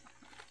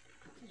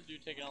 This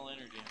dude taking all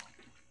energy ammo.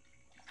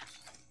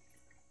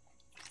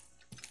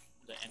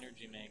 The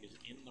energy mag is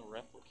in the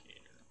replicator.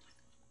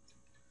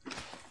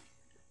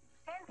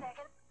 10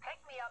 seconds. Pick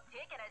me up,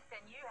 taking us to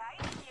new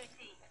heights,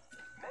 Newty.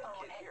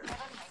 Medkit here.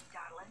 Never mind,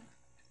 darling.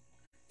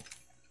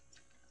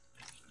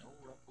 There's no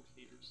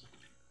replicators.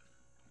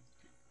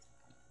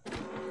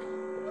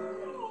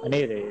 I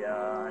need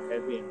a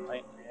heavy and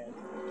light mag.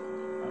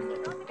 I'm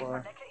looking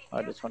for. Oh,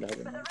 I just want a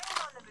heavy mag.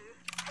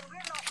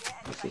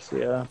 If you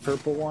see a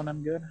purple one,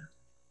 I'm good.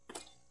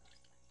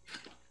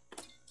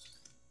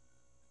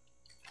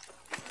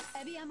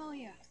 Heavy ammo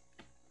here.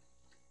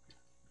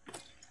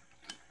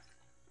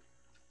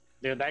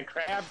 Dude, that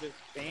crab just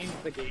changed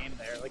the game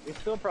there. Like, we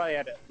still probably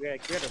had we had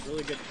a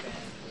really good chance.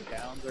 We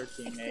downed our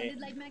teammate. Extended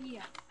light mag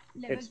here.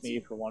 Level Hits me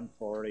 2. for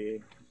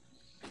 140.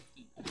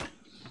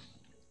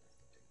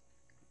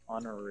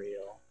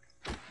 Unreal.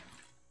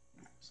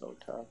 So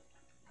tough.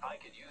 I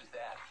could use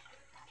that.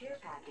 Care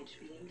package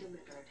being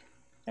delivered.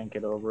 Can't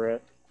get over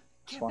it.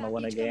 Just want to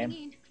win a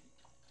game.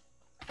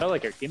 I felt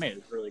like our teammate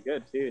was really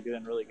good too,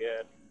 doing really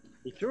good.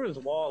 He threw his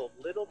wall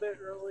a little bit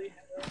early,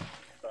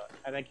 but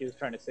I think he was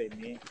trying to save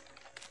me.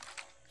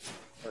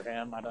 Or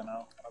him, I don't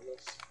know. One of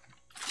us.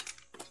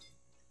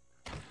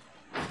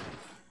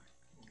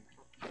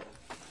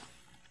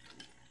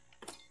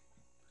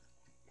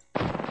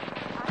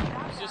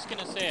 I was just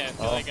gonna say, I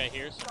feel like I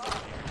hear somebody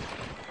here.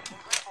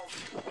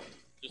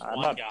 Just I'm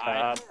one up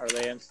guy. top. Are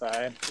they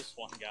inside? Just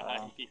one guy.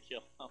 Oh. He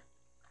killed him.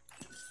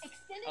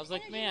 Extended I was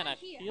like, energy man, I mag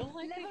here. feel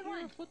like I Level hear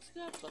a 1.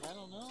 footstep, but I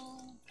don't know.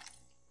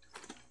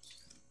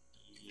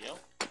 Yep.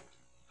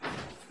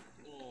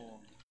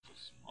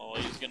 Oh,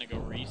 he's gonna go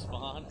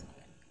respawn.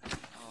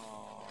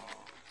 Oh. I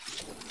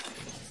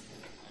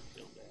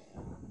feel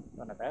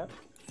bad. Not bad.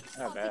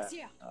 Not bad. Optics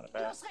here. Not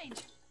bad. Close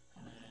range.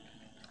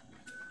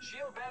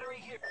 Shield battery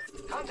here.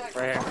 Contact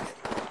Right here. target.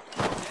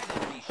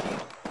 Dead enemy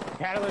shield.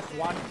 Catalyst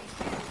 1.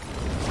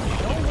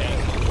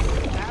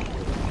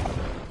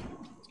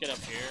 Let's get up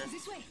here.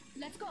 This way.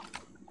 Let's go.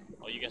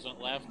 Oh, you guys went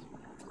left?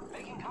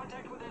 Making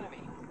contact with enemy.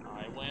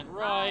 I went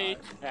right.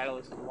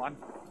 Catalyst 1.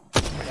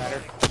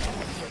 Better.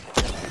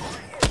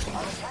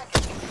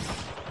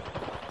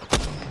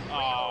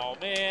 Oh,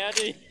 man.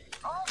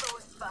 All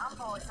those spam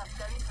boys have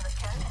done for the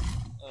count.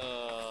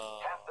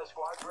 Half the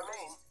squad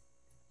remain.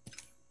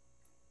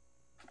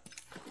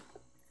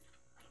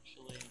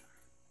 Actually,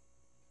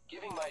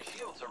 Giving my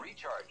shields a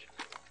recharge.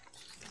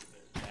 there's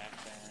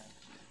backpack.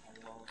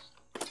 Almost.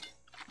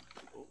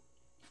 Oh,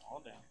 all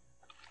down.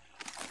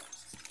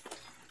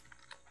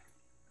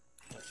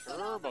 The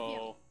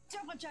turbo.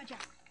 Turbocharger.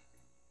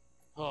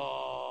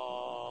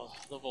 Oh,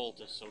 the Volt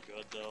is so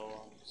good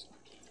though. I'm just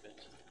gonna keep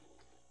it.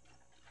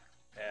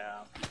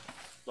 Yeah.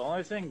 The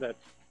only thing that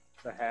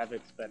the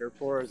Havoc's better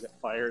for is it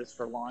fires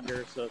for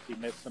longer, so if you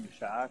miss some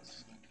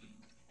shots,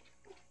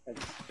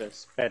 it's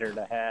just better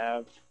to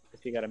have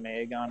if you got a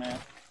mag on it.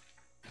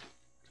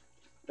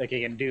 Like,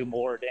 you can do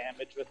more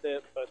damage with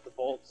it, but the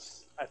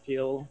Bolts, I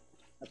feel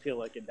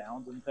like it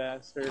downs them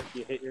faster if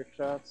you hit your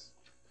shots.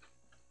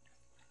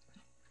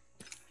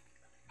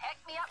 Heck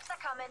me up, they're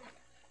coming.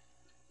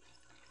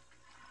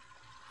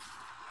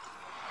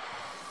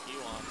 He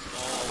wants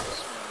all the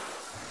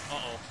smoke.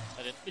 Uh-oh.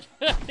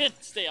 I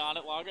didn't stay on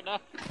it long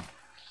enough.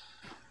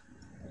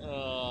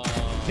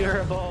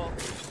 Durable.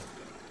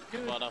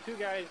 But, Two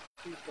guys,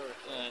 2 short.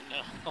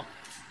 no. I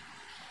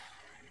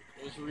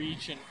was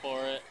reaching for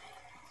it.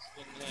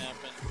 This didn't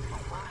happen.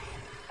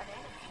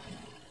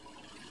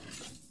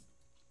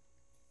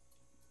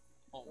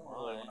 Oh I don't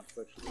really my. want to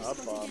push up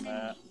on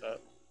that,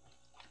 but...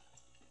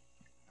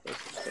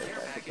 Care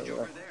package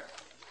over there.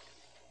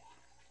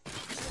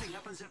 Setting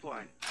up a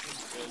zipline.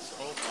 It's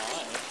oh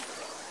my.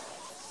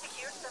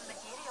 Here's some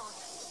materials.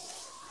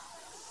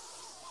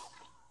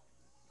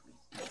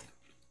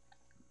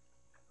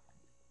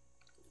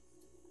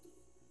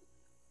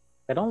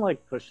 I don't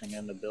like pushing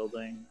in the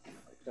building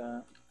like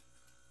that.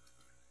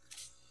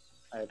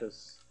 I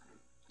just...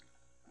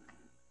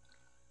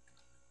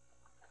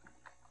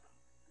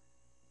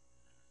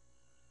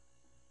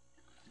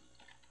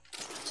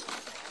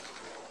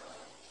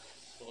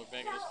 So we're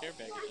back at this care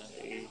package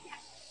then.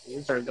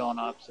 These are going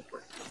opposite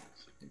directions.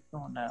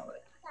 Going that way.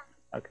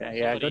 Okay,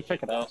 yeah, go Somebody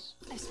check it hit out. us.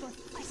 I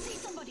see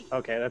somebody.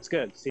 Okay, that's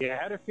good. See, I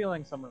had a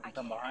feeling someone would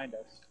come behind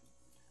us.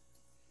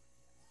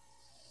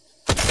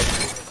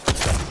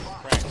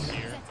 Cracks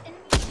here. That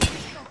enemy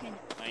is broken.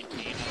 19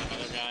 on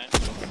another guy.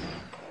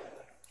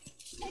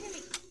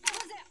 Enemy.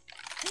 Over there.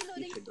 You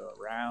Reloading. should go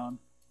around.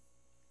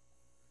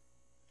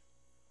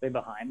 They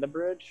behind the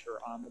bridge or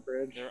on the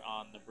bridge? They're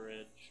on the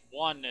bridge.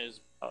 One is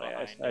Oh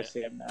yeah, behind I it.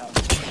 see him now.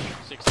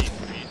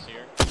 63's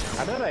here.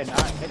 How did I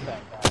not hit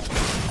that guy?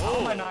 How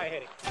am I not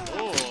hitting?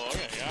 Oh,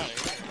 okay, got it.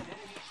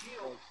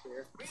 Close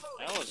here.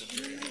 That wasn't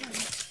very good.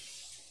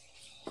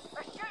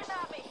 They're shooting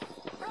at me.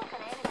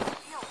 Broken enemy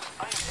shield.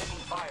 I am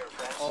taking fire,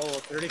 friends. Oh,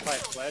 35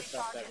 flesh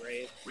off that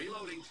raid.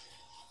 Reloading.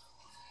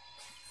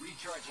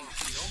 Recharging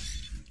shield.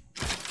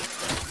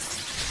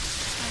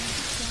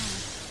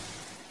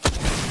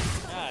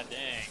 God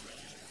dang.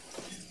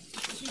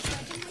 He's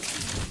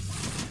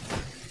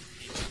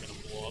gonna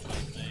blow up my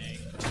thing.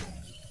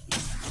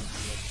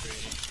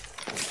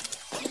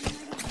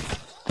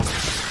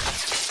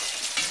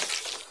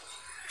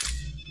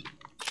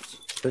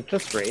 Is it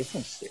just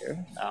racing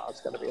here? No,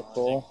 it's gotta be a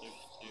full.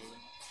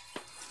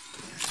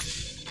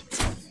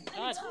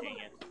 God dang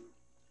it.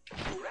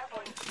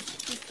 Grappling.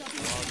 These guys.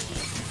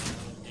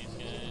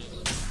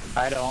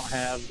 I don't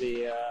have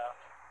the,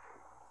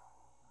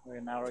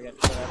 wait, now we're getting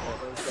shot at by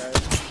those guys.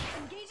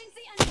 Engaging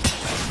the enemy.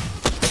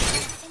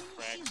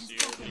 Cracks you,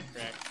 everybody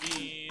cracked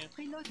me.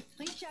 Reload.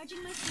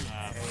 Recharging my shield.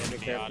 Yeah, be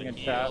Be careful out to of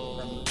get shot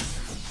heal.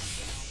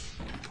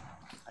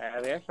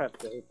 from... they actually have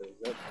to hit the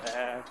zip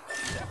back.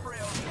 Step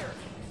rail here.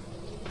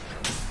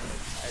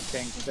 I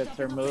think that's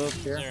their move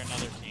Is here. there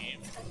another team?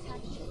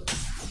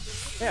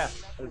 Yeah,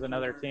 there's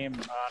another team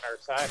on our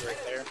side right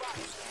there. Like,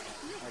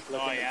 Oh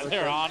looking yeah, at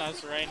they're this on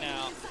us right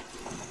now.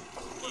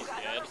 He's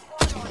dead.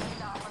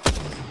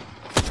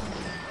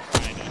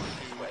 Trying to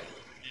shoot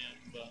him,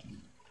 but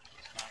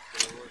it's not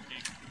really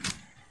working.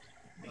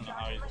 I don't know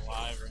how he's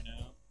alive right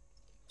now.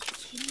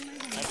 I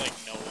have like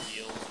no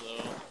heals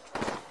though.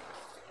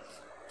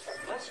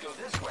 Let's go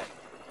this way.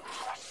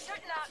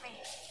 Shooting at me.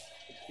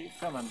 Just keep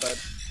coming, bud.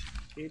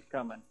 Keep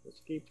coming.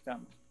 Just keep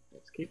coming.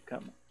 Let's keep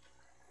coming.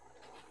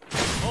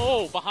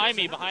 Oh, behind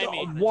me, behind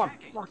me. What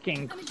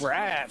fucking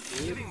crap,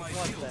 dude? Giving my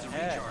What shields the a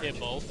heck? recharge. Hit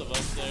both of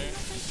us there.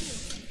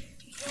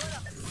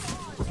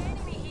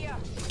 Enemy here.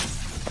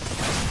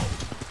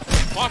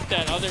 Fuck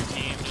that other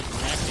team just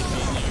wrecked each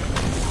other.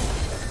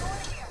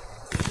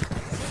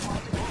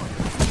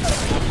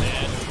 I'm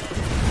dead.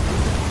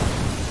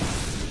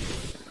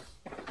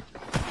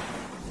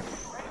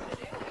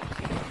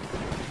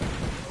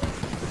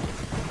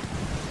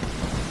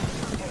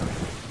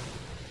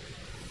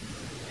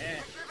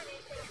 Yeah.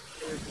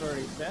 There's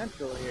pretty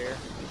central here.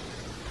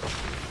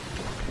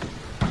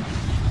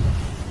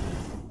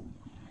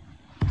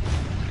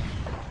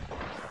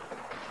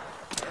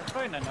 We're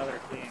fighting another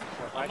team, so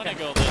if I'm I gonna can...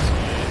 go this way.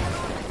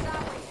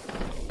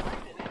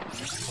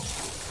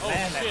 Oh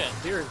Man, shit. that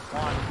Sears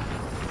one.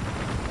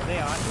 Are they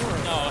on you or...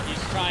 No, he's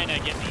trying to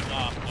get me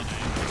off when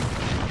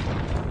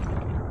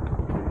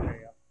There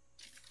you go.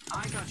 I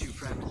got you,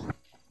 friend.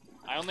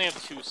 I only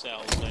have 2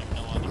 cells, so I have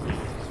no other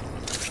heals.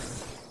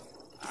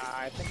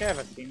 I think I have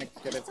a Phoenix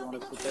kit if you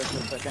want to sit there for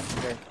a second.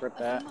 Okay, rip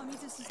that. Taking me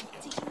once.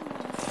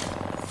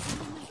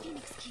 My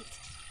Phoenix kit.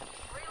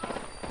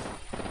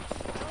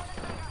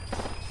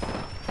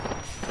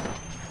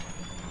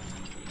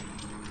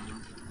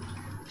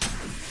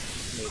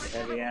 Need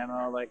heavy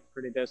ammo, like,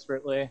 pretty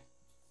desperately.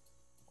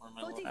 Where am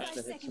I 45 looking? to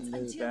hit seconds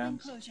some news until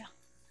dams.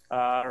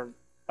 enclosure.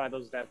 By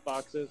those death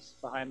boxes,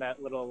 behind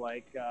that little,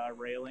 like,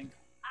 railing.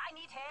 I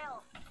need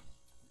help.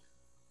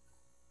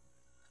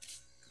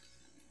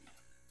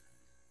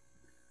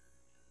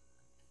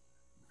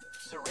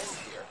 Syringe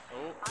here.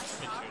 Oh, good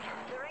shooting.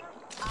 Clearing.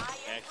 I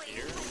am Back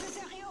here.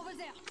 Adversary over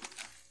there.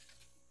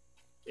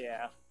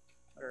 Yeah.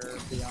 Or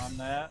beyond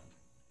that.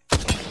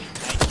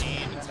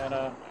 19. And then,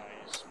 Oh,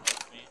 you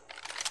smoked me.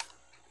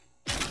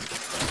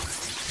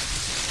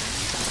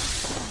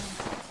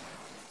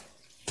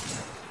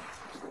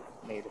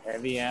 need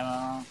heavy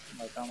ammo,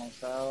 like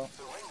almost out.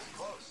 The ring's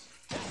close.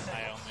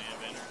 I only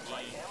have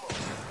energy.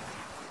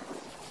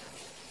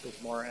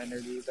 There's more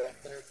energy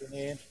back there if you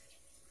need.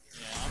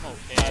 Yeah, I'm Not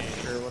okay.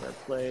 sure what our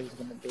play is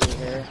gonna do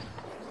here.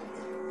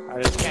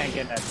 I just can't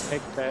get that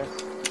pick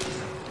fest.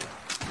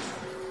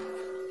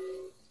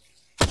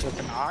 With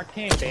an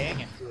Octane bang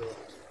into it.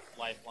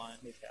 Lifeline.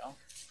 You tell.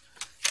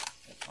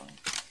 That's fine.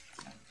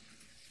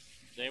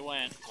 They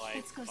went like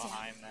Let's go, Zach.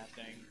 behind that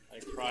thing,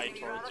 like probably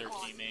towards their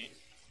teammate.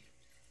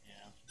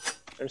 Yeah.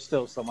 There's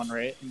still someone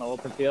right in the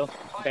open field.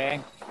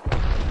 Bang.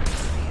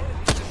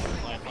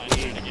 Lifeline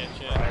trying to get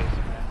you. Christ,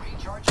 man.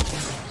 Recharging.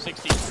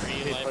 63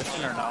 Is he lifeline.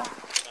 pushing or no?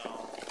 No.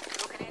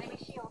 Look at enemy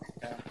shield.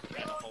 Yeah.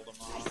 Trying to hold him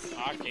off.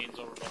 Octane's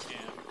over by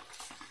him.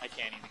 I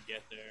can't even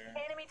get there.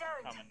 Enemy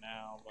down. Coming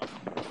now, but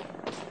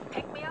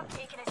Pick me up.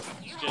 Taking a step.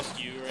 it's just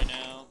you right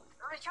now.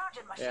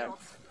 Recharging my Yeah.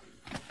 shields.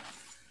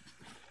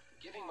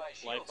 Giving my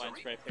shields a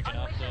Lifeline's re- probably picking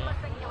up Unleashing though. my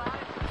singular.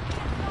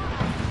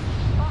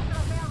 Off to the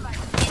fairbank.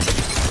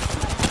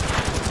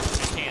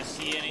 I can't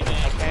see I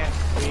anything. can't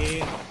see.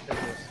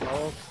 There's a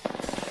smoke.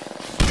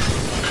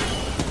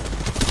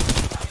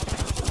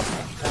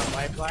 That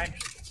lifeline.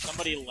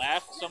 Somebody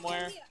left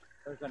somewhere.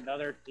 There's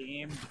another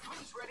team.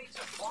 Who's ready to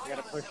fly We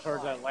gotta on the push zip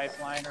towards line? that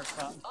lifeline or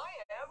something. I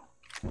am.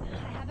 I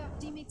have our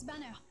teammate's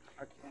banner.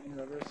 Arcane,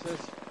 whoever this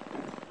is.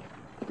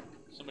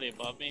 Somebody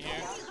above me here.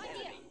 Right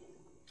here.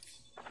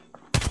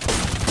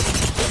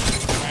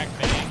 Crack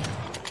bang.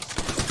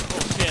 Oh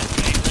shit,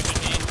 bang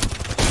ripping me.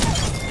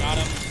 Got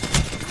him.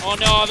 Oh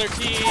no, other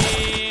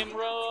team!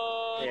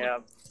 Run! Yeah.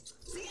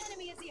 The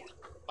enemy is here.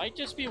 Might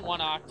just be one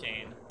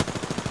octane.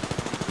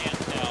 Can't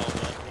tell,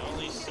 but I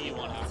only see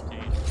one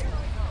octane.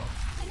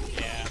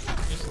 Yeah,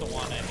 just the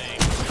one, I think.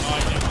 Oh,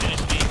 he's gonna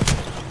finish me.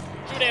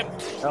 Shoot him!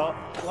 Oh,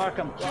 lock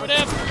him. Shoot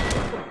him!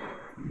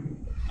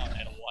 Oh,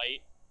 and a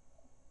white.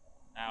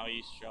 Now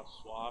he's just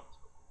swapped.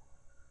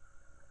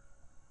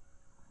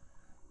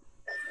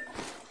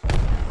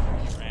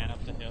 Ran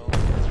up the hill.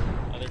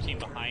 Other team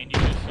behind you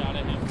just shot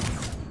at him.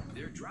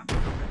 They're dropping.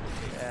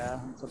 Yeah,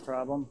 that's a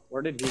problem.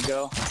 Where did he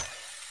go?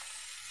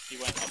 He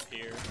went up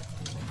here.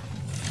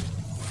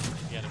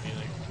 You gotta be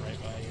like right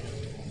by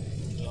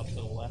you. Up to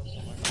the left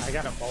somewhere. I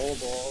got a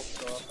mobile,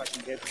 so if I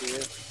can get to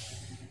you.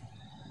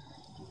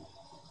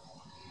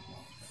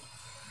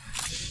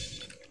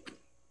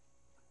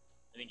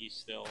 think he's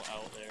still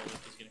out there, but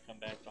he's gonna come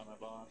back on my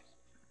box.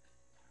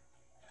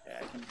 Yeah,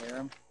 I can hear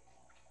him.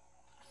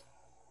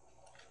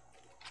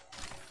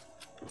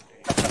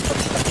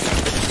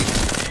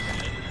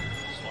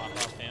 Swap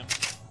off him.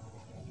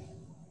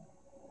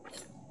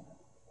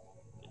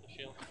 Get the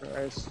shield.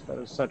 Christ, that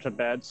was such a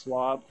bad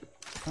swap.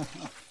 Could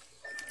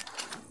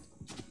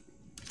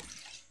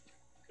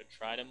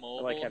try to I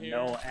mobile like have here.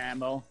 no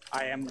ammo.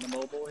 I am gonna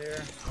mobile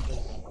here.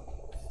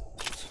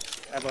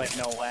 I have like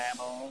no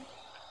ammo.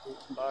 Loot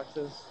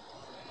boxes.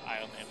 I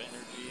don't have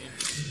energy.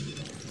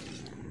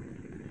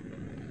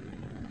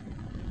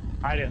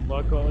 I didn't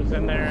look what was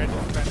in there. I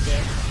just tried to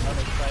get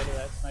other side of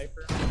that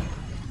sniper.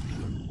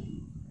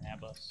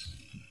 Nab us.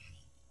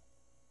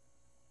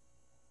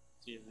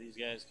 See if these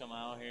guys come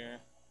out here.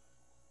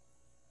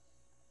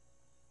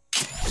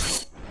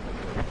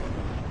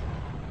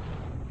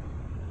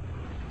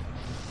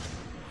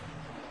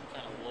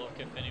 Trying to look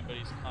if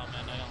anybody's coming.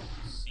 I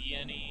don't see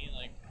any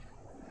like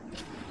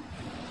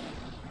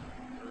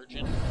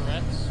urgent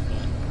threats,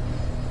 but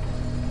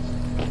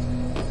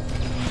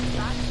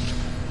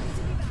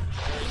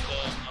where's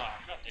the? Oh,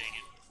 god dang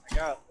it! I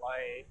got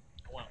light.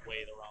 I went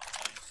way the wrong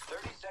way.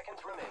 30 seconds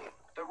remain.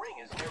 The ring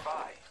is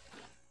nearby.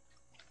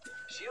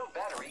 Shield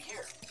battery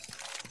here.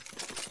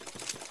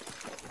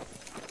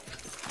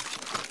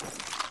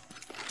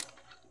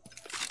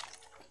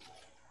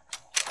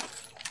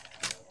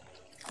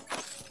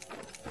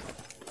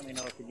 Let me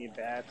know if you need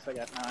bats. I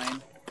got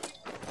 9.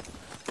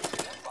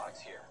 Death box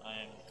here.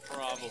 I am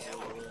probably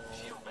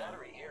Shield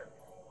battery here.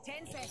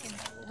 10 seconds.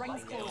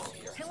 Ring's closed.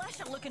 Hellish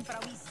are looking for a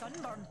wee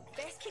sunburn.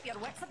 Best keep your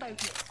wits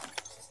about you.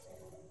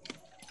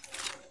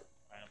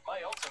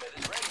 My ultimate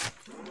is ready.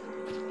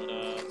 But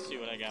let's see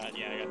what I got.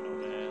 Yeah, I got no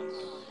bats.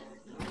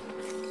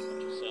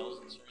 Bunch of cells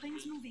and Rings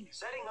syringes. moving.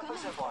 Setting up Come a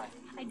on. zipline.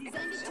 I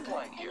designed it to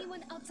Zipline hurt here.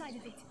 anyone outside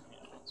of it. Yeah,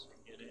 once we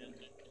get in, I can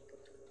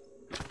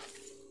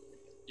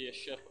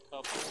dish up a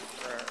couple.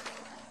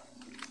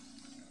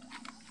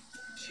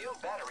 Shield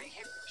battery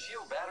here.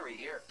 Shield battery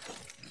here.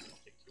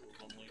 Take 2 of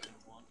them, leaving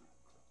 1.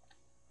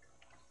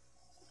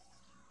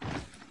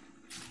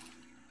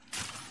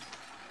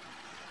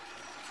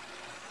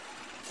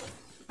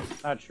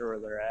 Not sure where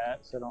they're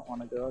at, so I don't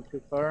want to go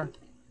too far.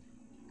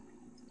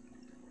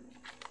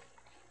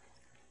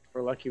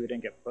 We're lucky we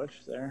didn't get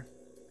pushed there.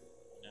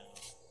 No.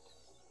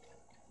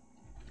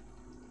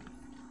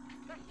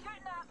 They're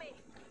shooting at me.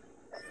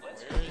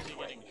 Let's Where is he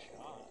getting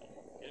shot?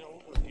 Get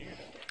over here.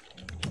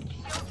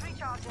 Shields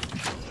recharging.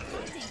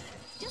 Waiting.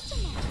 Just a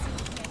moment.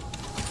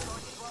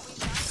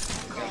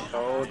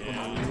 Oh,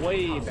 from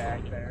way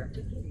back there.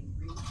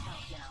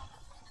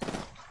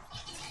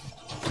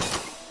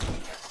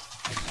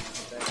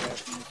 That guy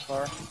from this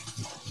far.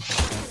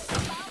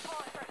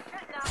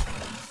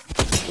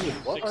 Dude,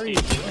 what are you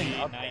doing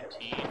up there?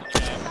 19.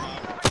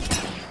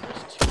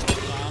 There's 2 of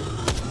them.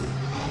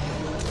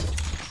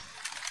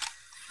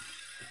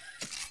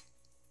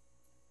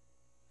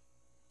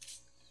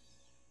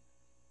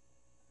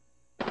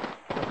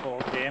 The full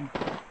game.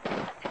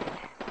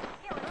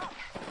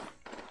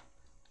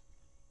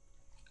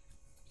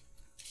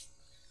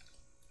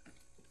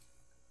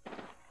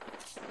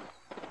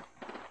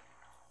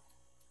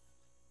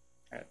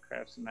 Gotta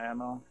craft some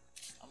ammo.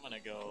 I'm gonna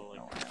go, like,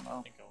 No I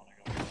ammo. think I wanna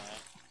go with that.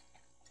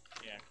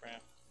 Yeah,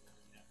 craft.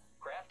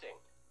 crafting.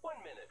 1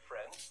 minute,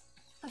 friends.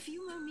 A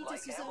few more meters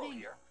Like to the ammo ring.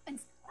 here. And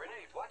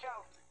Grenade, watch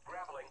out.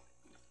 Grappling.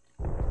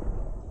 I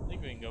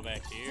think we can go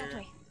back here. that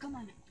way. Come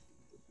on.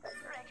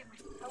 Reckon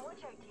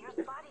watch out, here's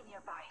a body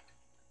nearby.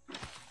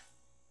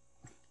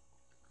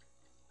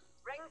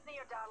 Rings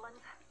near,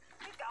 darlings.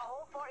 We've got a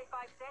whole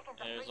 45 seconds.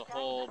 of There's free a time.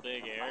 whole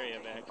big area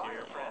back here. Oh,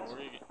 where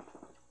are you get-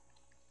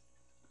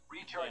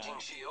 Recharging Yeah.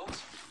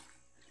 shields.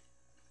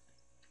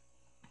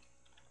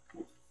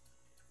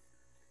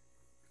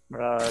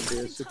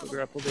 Do a super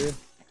grapple, dude.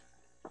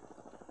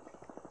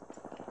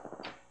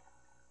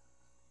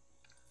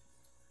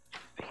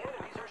 The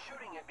enemies are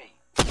shooting at me.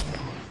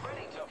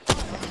 Ready to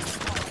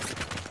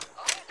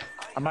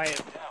fire. I might.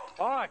 Down.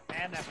 Fuck,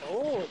 man, that's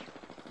old.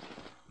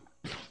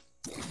 I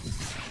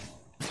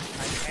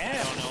can't.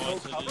 I don't know No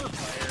what to cover do.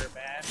 fire,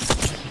 man.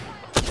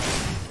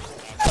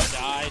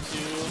 Die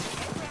too.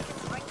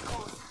 Ring's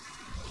closed.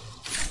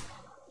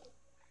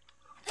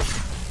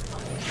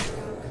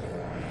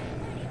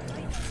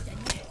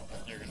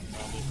 They're gonna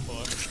probably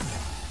push.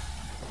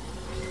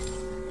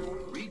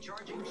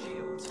 Recharging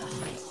shields.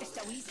 Just a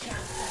wee scan.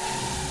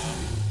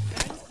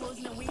 Ring's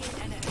closing away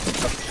in it.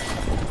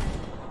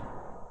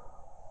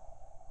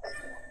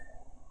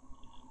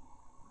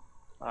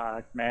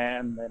 Fuck,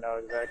 man, they know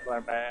exactly where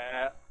I'm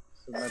at.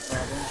 So no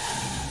problem.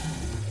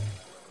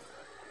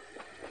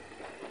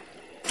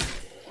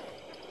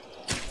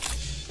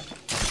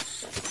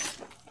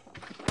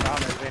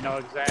 Problem is, they know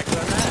exactly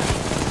where I'm at.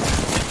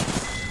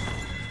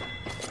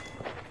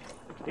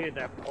 Dude,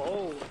 that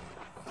bow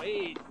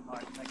way too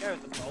much. That guy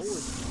with the bow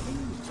was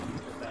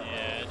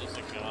Yeah, just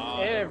a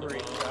god. every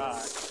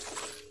shot.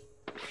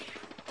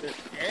 Just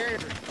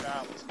every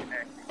shot was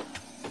connected.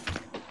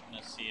 And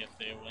to see if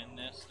they win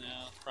this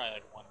now. It's probably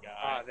like one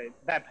guy.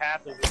 That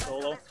path is a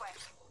solo.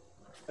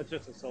 That's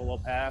just a solo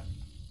path.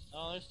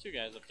 Oh, there's two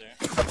guys up there.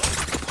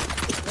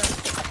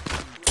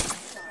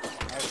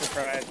 I was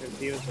surprised because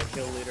he was the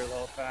kill leader the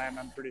whole time.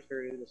 I'm pretty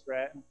sure he was just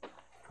ratting.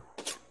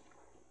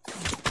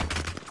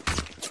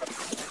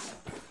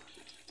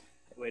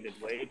 Waited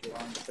way too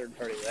long to third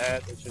party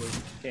that. They should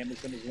have came as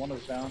soon as one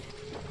was down.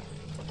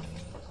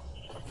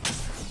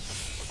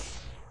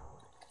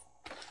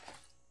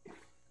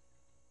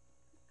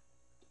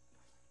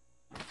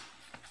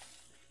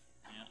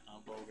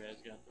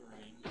 Got the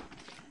ring.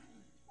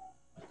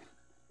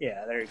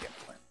 Yeah, there you go.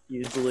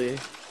 Usually,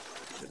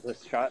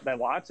 this shot that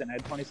Watson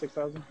had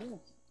 26,000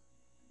 kills.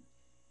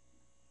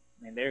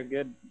 I mean, they're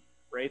good.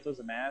 Wraith was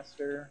a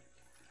master.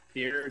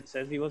 Beard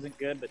says he wasn't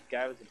good, but the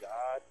guy was a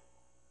god.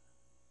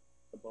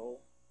 The bow,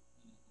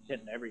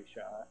 hitting every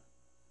shot.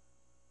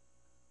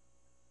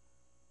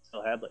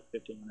 Still had like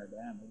 1,500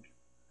 damage.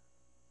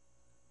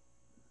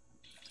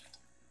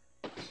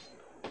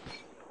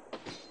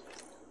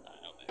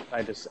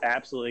 I just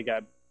absolutely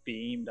got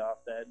beamed off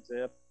that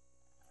zip.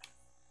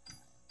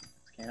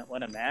 Just can't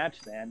win a match,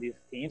 man. These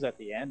teams at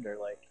the end are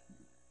like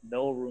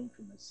no room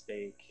for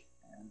mistake,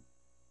 man.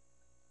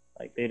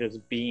 Like they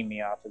just beam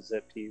me off of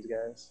zip tees,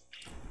 guys.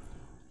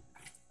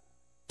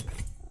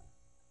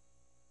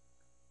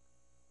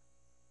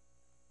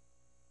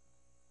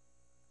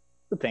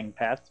 The thing,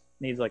 Path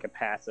needs like a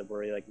passive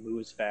where he like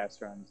moves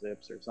faster on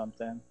zips or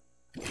something.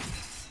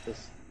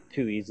 Just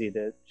too easy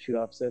to shoot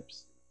off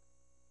zips.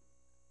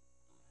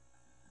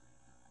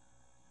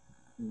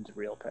 It's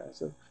real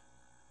passive.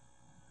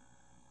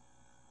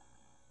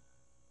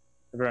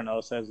 Everyone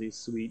else has these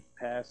sweet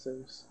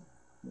passives.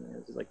 Yeah,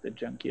 it's like the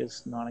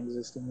junkiest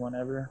non-existing one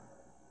ever.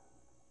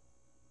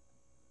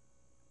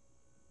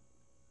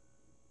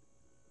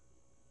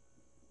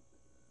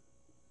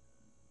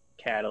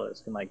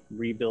 Catalyst can like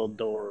rebuild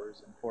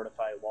doors and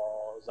fortify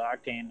walls.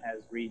 Octane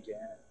has regen.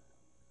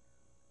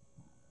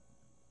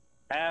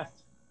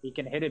 Path, he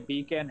can hit a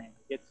beacon and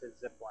he gets his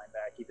zip line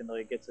back, even though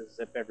he gets his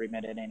zip every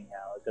minute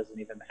anyhow. It doesn't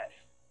even matter.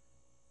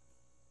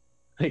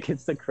 Like,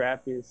 it's the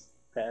crappiest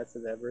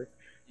passive ever.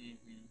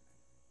 Mm-hmm.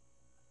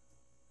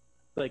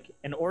 Like,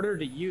 in order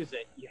to use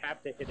it, you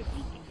have to hit a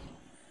beacon.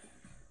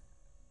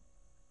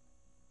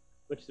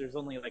 Which there's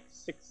only like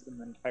 6 in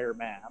the entire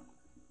map.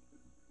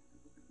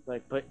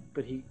 Like, but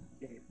he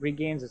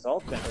regains his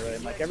ultimate, right?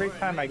 And like, every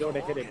time I go to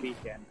hit a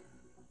beacon,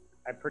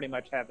 I pretty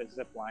much have a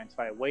zip line,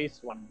 so I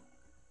waste one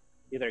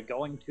either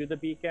going to the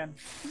beacon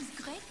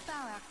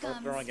or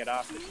throwing it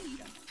off the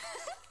beacon.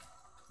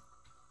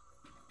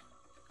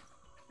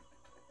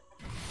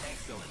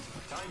 Excellent.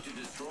 Time to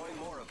destroy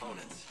more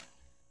opponents.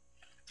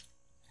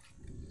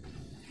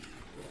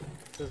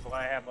 This is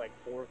why I have like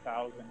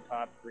 4,000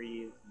 top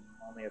 3s and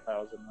only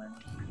 1,000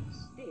 wins.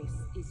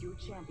 This is your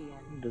champion.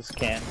 You just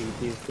can't beat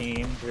these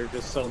teams. They're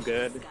just so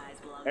good.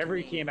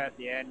 Every team at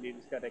the end, you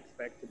just gotta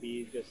expect to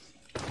be just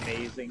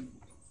amazing.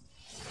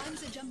 I'm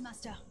the jump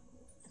master.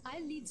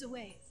 I'll lead the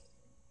way.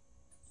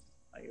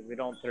 Like, if we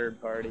don't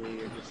third party,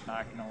 you're just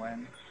not gonna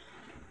win.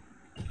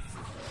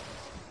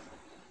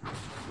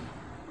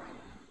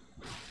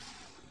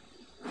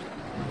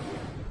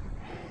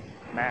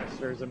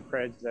 Masters and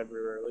Preds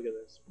everywhere. Look at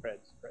this.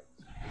 Preds.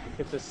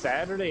 It's a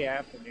Saturday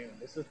afternoon.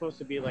 This is supposed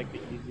to be like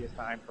the easiest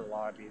time for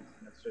lobbies,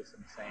 and it's just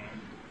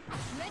insane.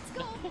 Let's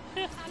go!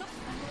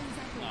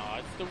 No,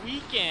 it's the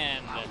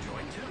weekend. That's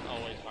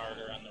always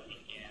harder on the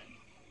weekend.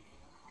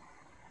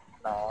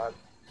 No,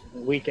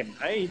 weekend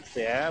nights,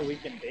 yeah.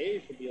 Weekend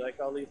days should be like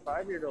all these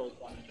 5-year-olds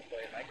wanting to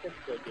play. My kids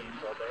play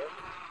games all day.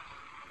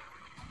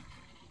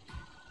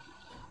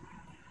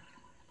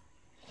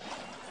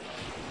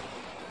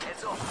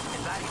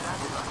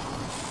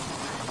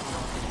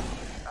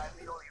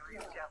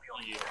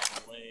 You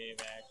way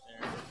back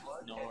there.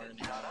 Nowhere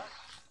near.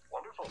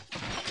 Wonderful.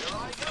 Here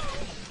I go.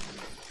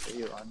 Are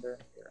you under?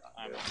 You're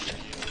I'm under. under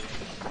you.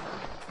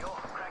 Yo,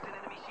 cracked an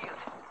enemy shield.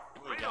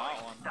 We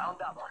got one. Down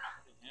that one.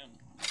 Look at him.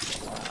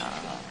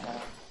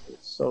 Wow,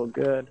 it's so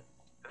good.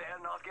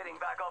 They're not getting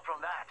back up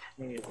from that.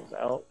 He is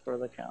out for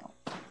the count.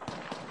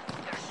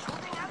 They're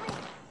shooting at me.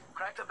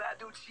 Cracked a bad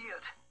dude's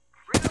shield.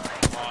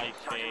 Reloading. Oh,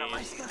 Charging on my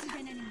he shield. Spotted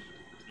an enemy.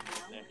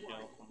 that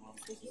kill from him.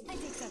 I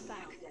take that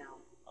back.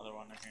 Other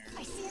one in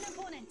I here. see an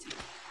opponent. The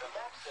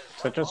map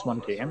says So just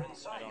one team? are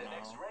inside I don't the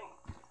next know. ring.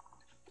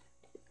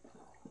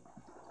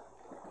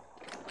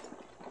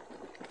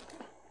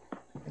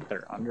 I think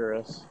they're under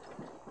us.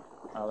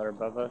 Oh, they're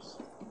above us.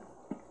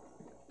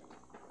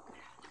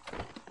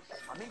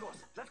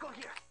 Amigos, let's go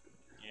here.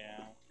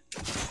 Yeah.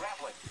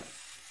 Grappling.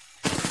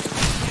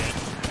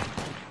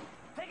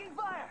 Taking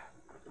fire.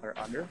 They're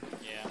under?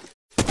 Yeah.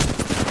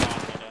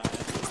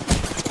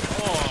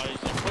 Oh, he's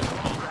a quick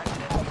one. Cracked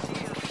an enemy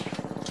shield.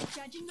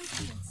 Charging my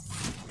shields.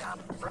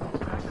 Cracked a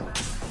bad.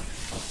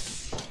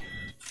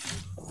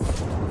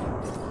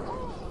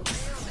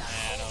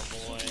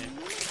 Attaboy.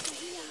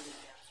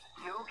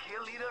 New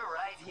kill leader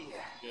right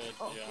here. Good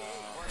job.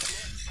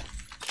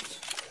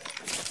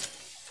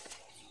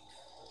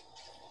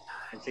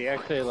 Is he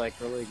actually like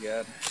really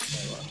good?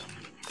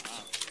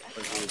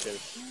 Or is he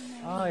just...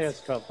 Oh, he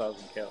has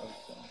 12,000 kills.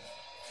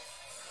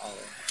 So.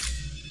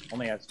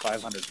 Only has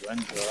 500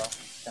 wins though.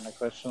 Kind of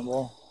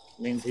questionable.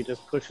 Means he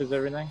just pushes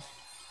everything.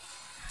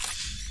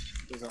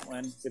 Doesn't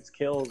win. Gets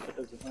kills but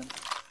doesn't win.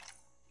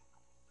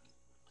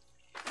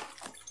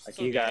 Like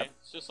you got.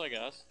 It's just like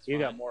us. You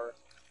got more.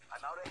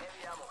 I'm out of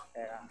heavy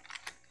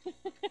ammo.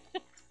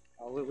 Yeah.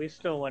 Oh, we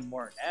still win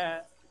more than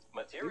that.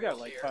 Materials We got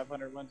like here.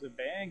 500 wins of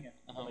bang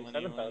and only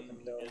 7,000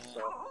 kills. So.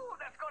 Ooh,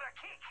 that's got a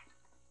kick.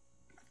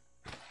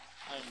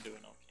 I'm doing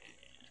okay.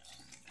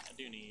 I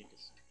do need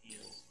some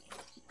heals.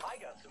 I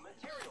got some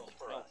materials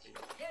for us.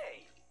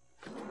 Yay!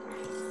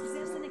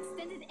 There's an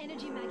extended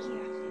energy mag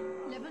here.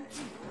 Level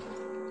 2.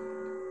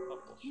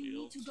 Couple You need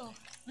shields. to go.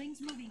 Rings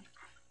moving.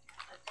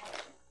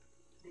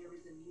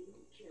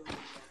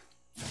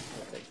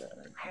 I'll take that.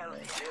 Hell,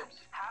 Jibs.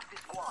 Half the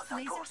squad are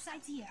Laser ghosts.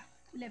 sight here.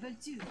 Level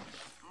 2.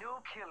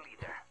 No kill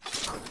leader.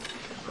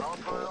 Not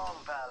for long,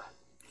 pal.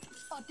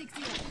 Optics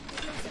here.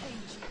 Close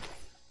range.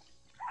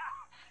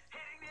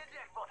 Hitting the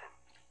eject button.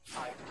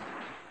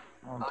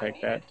 I'll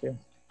take that too.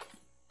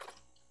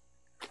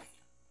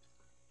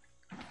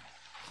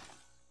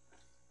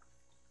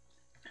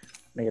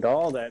 Need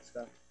all that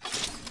stuff.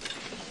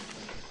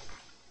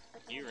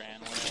 You ran.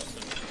 What else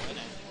is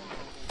winning?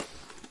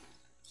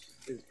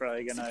 He's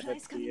probably gonna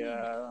Supplies hit coming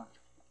the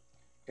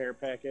care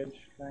package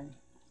thing.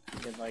 You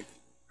can like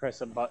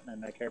press a button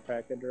and the care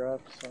package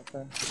drops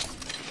something.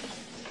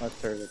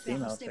 Unless there's a team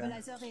Thermal out there.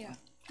 stabilizer here.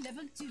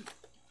 Level 2.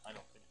 I don't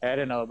think. I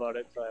didn't know about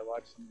it till I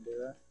watched them do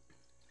that.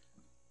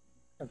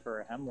 Looking for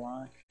a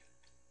hemlock.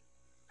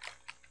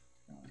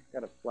 Oh,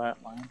 got a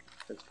flat line.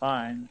 It's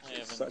fine. I It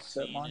haven't sucks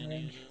at seen long any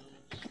range. of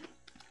those.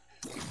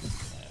 That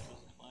was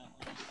a flat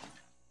line.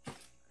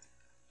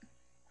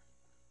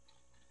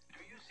 Do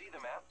you see the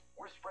map?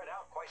 We're spread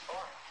out quite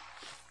far.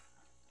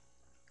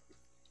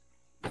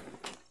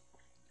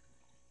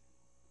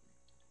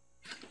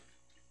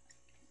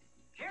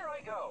 Here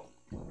I go.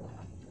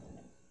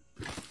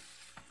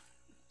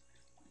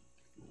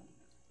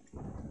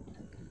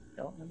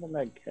 Don't have a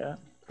med kit.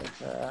 Take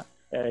that.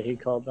 Yeah, he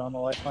called down the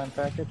lifeline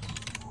package.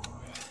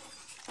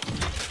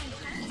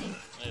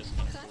 That is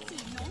kind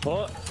of cool.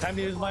 Well, time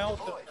to use my ult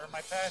or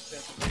my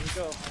passive. There you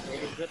go.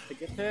 Go to zip to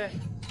get that,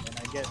 and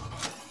I get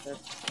this.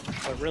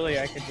 But really,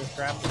 I could just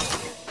grab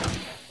it.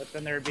 But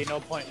then there'd be no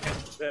point in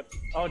hitting zip.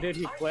 Oh, dude,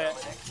 he quit. Oh,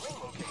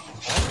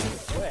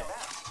 he quit.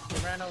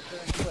 He ran out there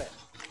and quit.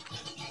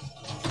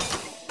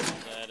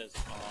 That is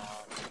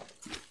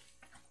awesome.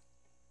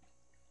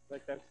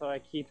 Like, that's how I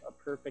keep a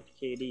perfect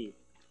KD.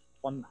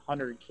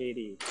 100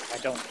 KD. I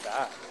don't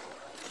die.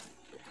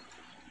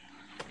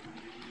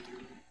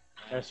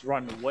 Let's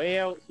run way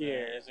out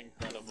here. That is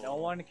incredible. No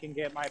one can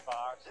get my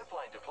box.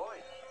 Zipline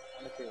deployed.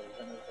 Let's see what's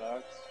in this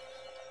box.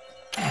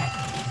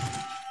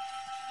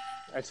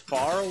 As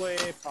far away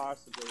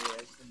possibly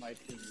as from my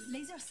team.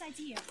 Laser sight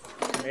here.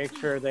 Make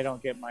sure they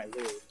don't get my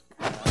loot.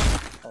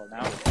 Oh,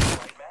 now we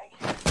Right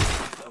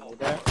mag. do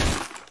that.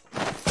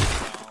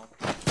 No.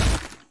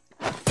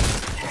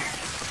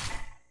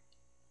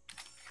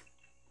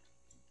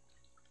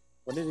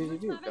 What did he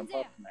do? Jump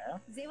off the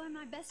map? They were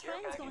my best Care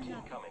friends package growing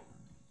up. incoming.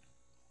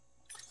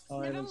 Oh,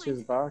 I Never didn't see his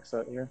mind. box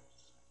out here.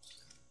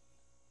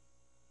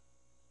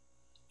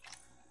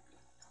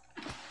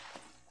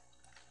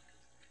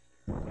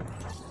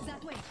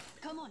 That way.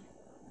 Come on.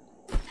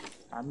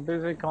 I'm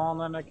busy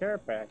calling in a care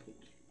package.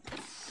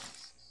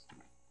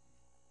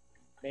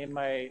 Made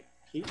my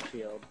heat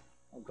shield.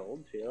 A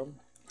gold shield.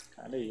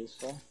 Kinda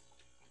useful.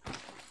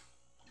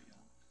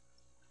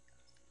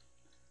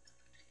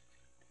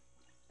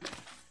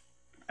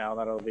 Now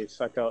that'll be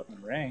sucked out in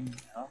the ring, you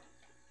know?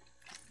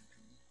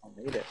 I'll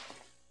need it.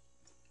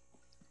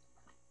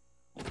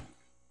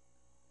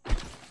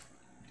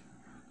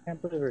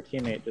 Can't believe her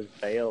teammate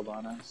just bailed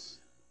on us.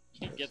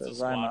 He Just gets a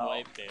says, "I'm squad out."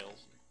 wipe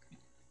tails.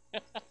 Hey,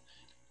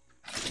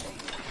 we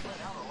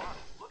spread out a lot.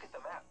 Look at the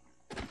map.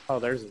 Oh,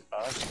 there's his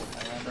box.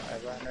 I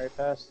ran right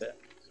past it.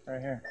 It's right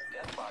here.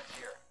 Death box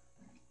here.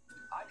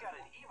 I've got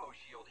an Evo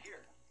shield here.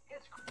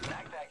 It's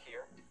backpack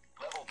here.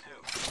 Level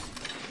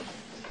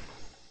 2.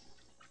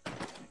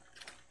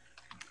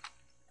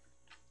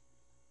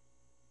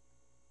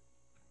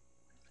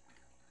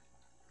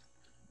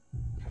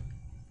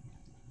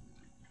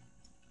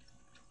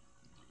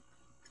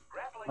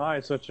 Grappling. Oh, I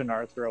switched to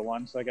Arthro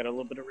 1, so I got a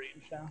little bit of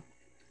range now.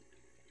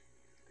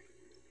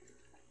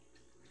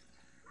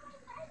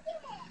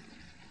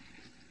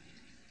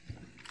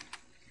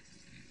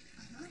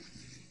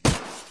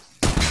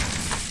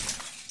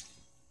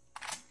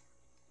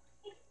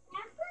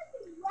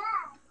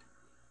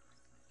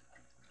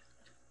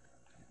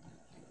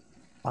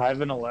 I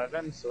have an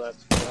 11, so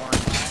that's 4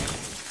 and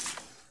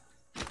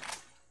 9.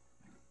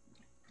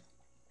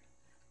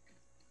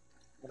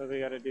 What do we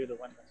gotta do to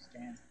win this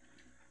game?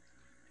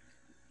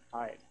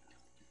 Hide.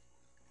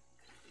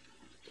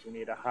 We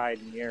need to hide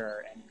near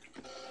our enemy.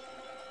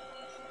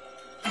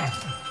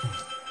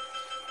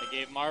 I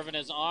gave Marvin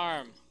his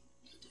arm.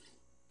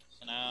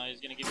 So now he's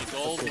gonna give me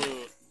gold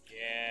loot.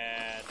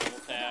 Yeah, double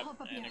tap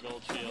hop up and a here.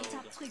 gold Double shield.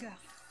 tap trigger.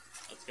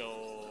 Let's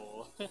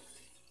go.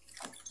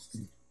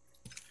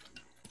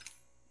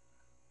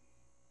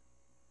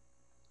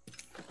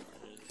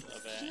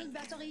 There's a Shield van.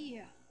 battery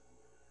here.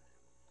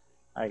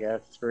 I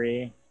got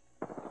 3.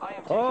 I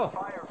am taking Oh,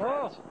 fire,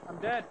 oh, friends. I'm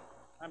dead.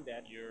 I'm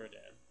dead. You're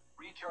dead.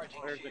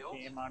 Recharging There's a shields.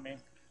 team on me.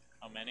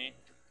 How many?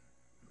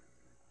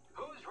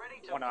 Who's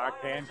ready to 1 fly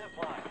octane. on the zip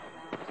line?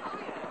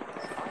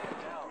 I am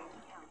down.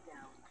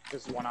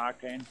 Just 1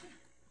 octane.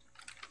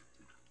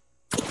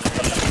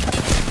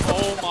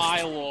 Oh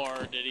my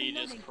lord, did he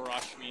just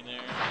crush me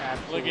there?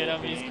 Look at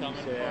him, he's Absolute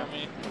coming beans, yeah. for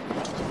me.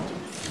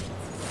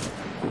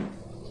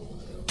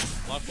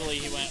 Luckily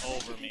he went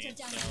over me,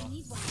 so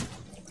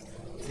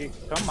If you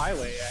come my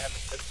way, I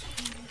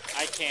have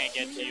I can't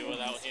get to you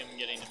without him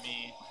getting to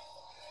me.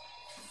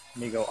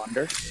 me go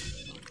under.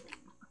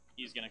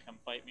 He's gonna come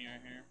fight me right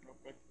here, real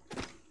quick.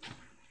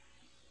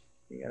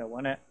 You gotta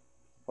win it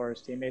before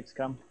his teammates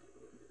come.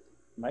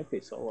 Might be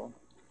solo.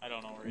 I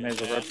don't know where May as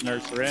he's well at rip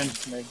nurse now. her in.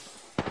 Meg.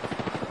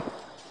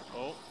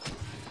 Oh,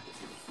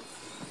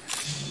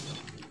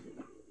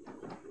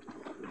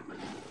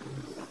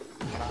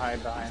 I'm gonna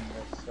hide behind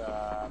this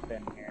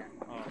bin here.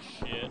 oh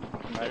shit.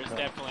 Right There's there.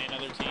 definitely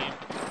another team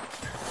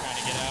trying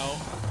to get out.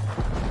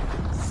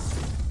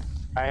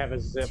 I have a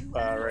zip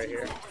right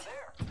here.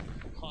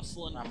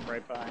 Hustling. I'm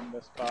right behind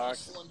this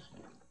box. Hustling.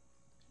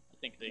 I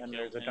think they And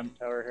killed there's a him. dump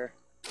tower here.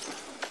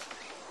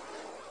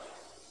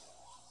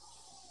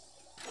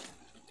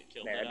 They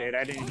killed Yeah, it dude,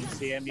 out. I didn't even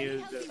see him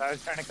use this. I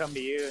was trying to come to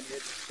you, and you're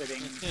just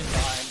sitting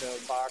behind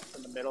a box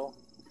in the middle.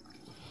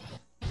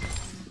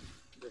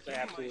 Just Giving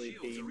my absolutely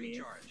shields a beam me.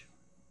 recharge.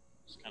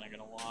 Just kind of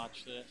gonna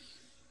watch this.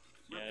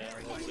 Yeah,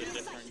 that's a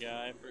different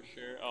guy for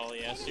sure. Oh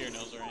yeah, Seer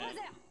knows where I am.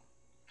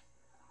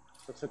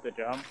 Let's hit the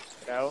jump.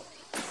 Get out.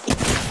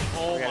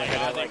 Oh We gotta my hit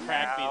god, it they like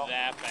cracked now. me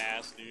that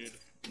fast, dude.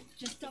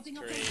 Just stopping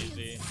up my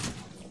Crazy. shields.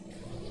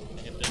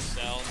 Hit this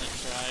cell and then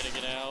try to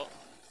get out.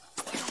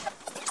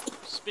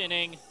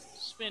 Spinning,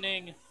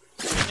 spinning,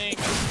 spinning,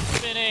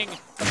 spinning.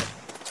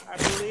 I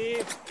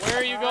believe. Where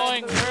are you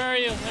going? Where are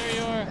you? There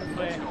you are.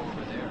 Let's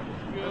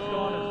go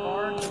on as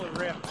far to Go. the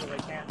rift so they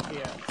can't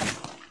see us.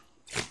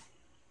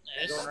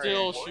 It's Going right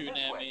still in. shooting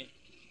at me.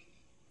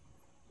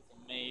 It's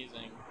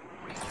amazing.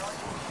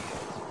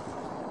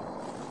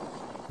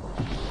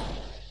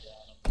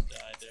 Almost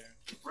died there.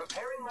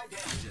 Repairing my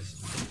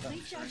damages.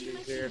 Recharging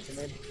my Easier shields.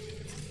 to me.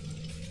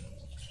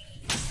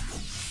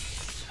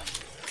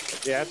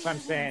 Yeah, that's what I'm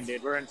saying,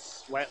 dude. We're in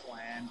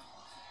Sweatland.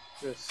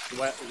 Just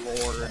sweat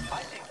lord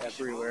I think we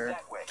should move everywhere.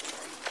 that way.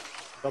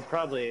 They'll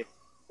probably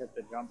hit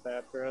the jump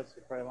after us.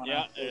 We probably want to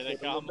Yeah, there they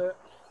come. bit.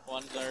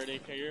 One's already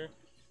here.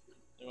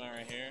 They went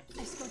right here.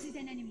 I spotted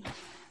an enemy.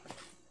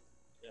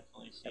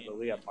 Definitely Yeah, seen. but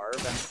we got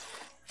Marvin.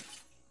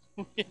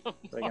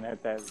 They're gonna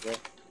hit that zip.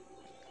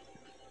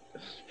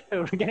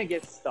 We're gonna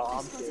get I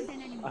stomped, spotted dude.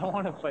 an enemy. I don't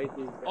want to fight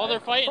these guys. Oh, they're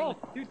fighting. Oh,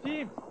 2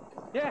 teams.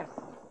 Yes.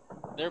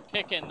 They're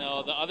picking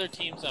though. The other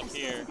team's up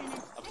here, Spotted an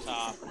up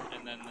top,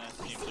 and then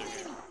the teams are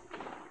here.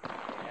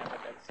 Yeah, but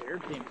that's their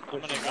team I'm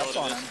pushing gonna go up to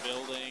on this them.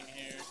 building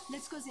here.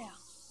 Let's go there.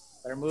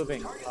 They're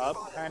moving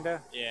up,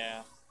 kinda.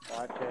 Yeah,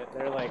 Watch it.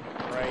 They're like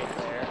right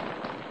there.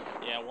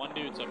 yeah. One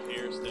dude's up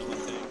here still, I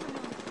think.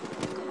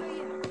 Over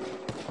here.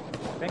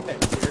 I think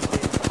that Seer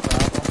team's the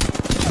problem.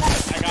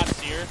 I got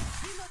Seer. Reload.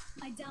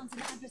 I downed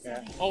an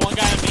adversary. Oh, one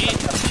guy on me.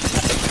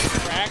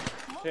 Cracked.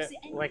 Oh, Shit, the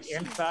enemy like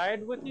shield.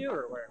 inside with you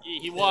or where?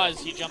 He was.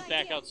 He jumped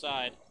back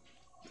outside.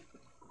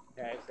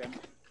 Okay, I see him.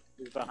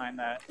 He's behind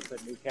that. The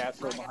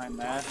Newcastle behind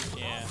that.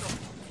 Yeah.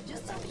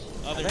 Just up.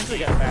 I Other think we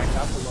team. got backed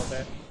up a little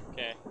bit.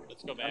 Okay,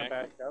 let's go Kinda back.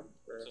 backed up.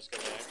 Or, Let's just go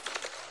back.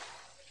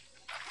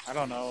 I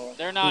don't know.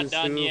 They're not who's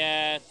done who.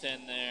 yet,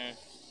 and they're.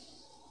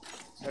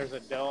 There's a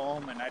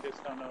dome, and I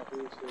just don't know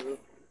who's who.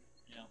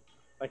 Yeah.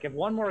 Like if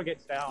one more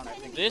gets down, I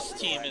think This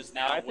team is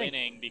now I think-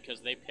 winning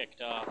because they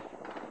picked up.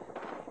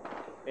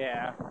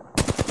 Yeah. We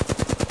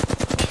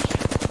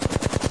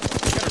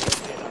gotta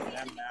rotate on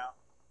them now.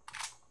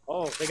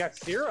 Oh, they got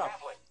Seer up.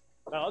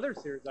 The other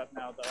Seer's up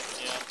now, though.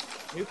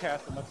 Yeah.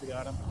 Newcastle must have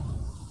got him.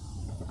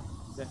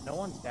 That no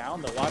one's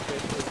down. The watch it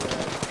is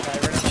guy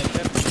right on my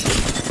tip.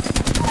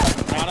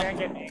 I Got can't him.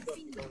 get an angle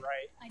to go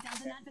right. I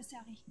downed an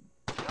adversary.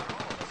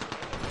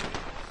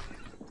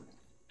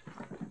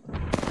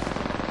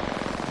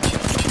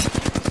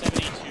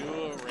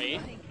 72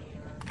 Wraith.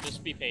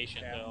 Just be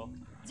patient Yeah. though.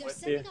 They're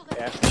With you. sending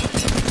Yeah.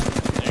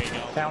 There you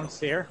go. Down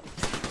Seer.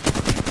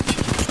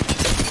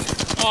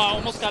 Oh, I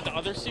almost got the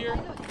other Seer.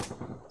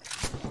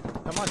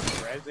 Someone's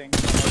rezzing.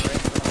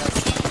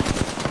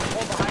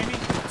 Oh, behind me.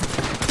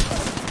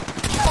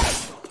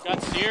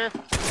 Got Seer.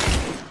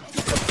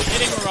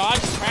 Hitting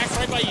Mirage. Cracked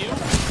right by you.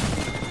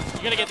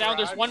 You gotta get down.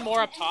 There's one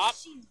more up top.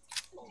 shield.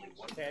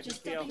 Okay, I Just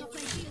just feel. stopping up my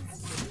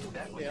shields.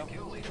 Feel.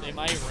 They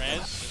might res.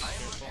 Just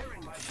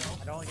careful.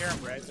 I don't hear him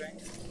rezzing.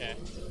 Okay.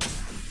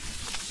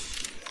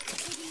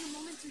 Taking a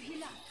moment to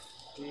heal up.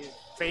 He's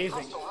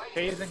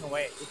phasing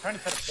away. He's trying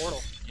to set a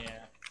portal. Yeah.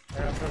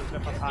 There, I'm throwing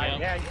stuff up high. Yep.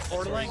 Yeah, he's That's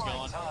where portaling. he's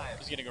going.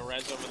 He's gonna go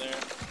res over there.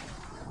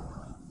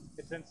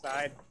 It's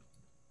inside.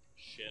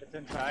 Shit. It's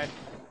inside.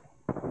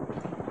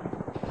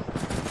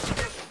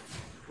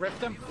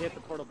 ripped him. He hit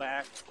the portal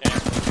back. Okay.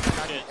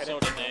 Shit, so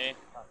did they.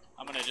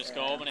 I'm gonna just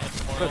go. I'm gonna hit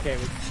the portal. Okay.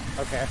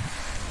 Okay.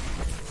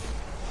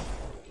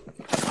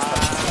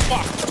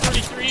 Fuck.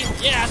 33.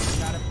 Yes.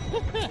 Got him.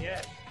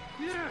 Yes.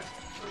 Yes.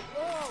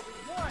 Oh,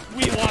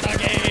 we won a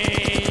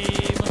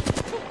game.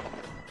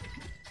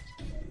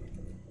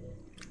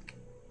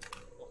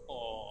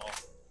 Oh.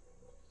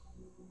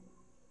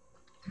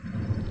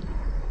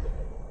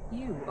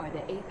 You are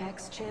the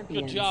Apex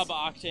champions. Good job,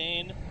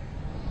 Octane.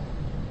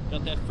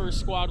 Got that first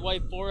squad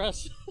wipe for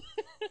us.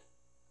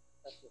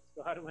 That's the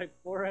squad wipe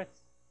for us.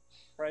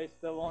 Price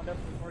still wound up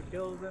with more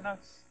kills than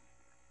us.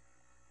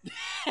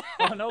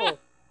 Oh no.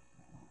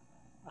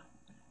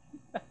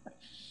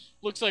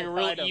 Looks like a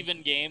real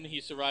even game. He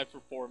survived for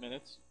 4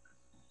 minutes.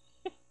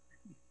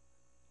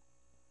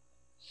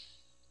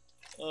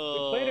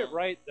 We played it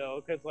right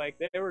though, because like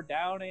they were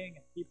downing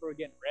and people were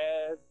getting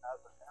red. And I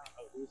was like, I don't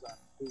know who's on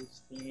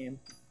whose team.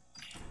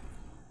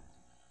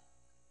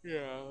 Yeah,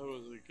 that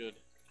was a good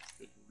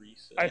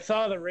reset. I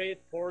saw the Wraith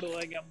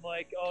portaling. I'm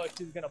like, oh,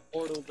 she's gonna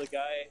portal the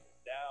guy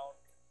down.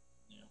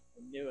 Yeah, I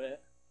knew it.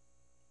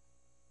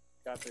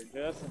 Got there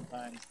just in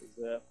time to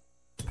zip.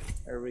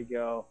 There we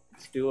go.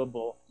 It's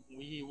doable.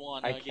 We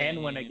won. I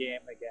can win a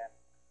game again.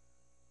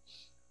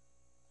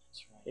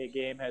 That's right. A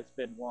game has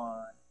been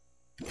won.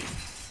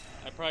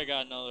 I probably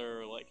got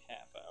another like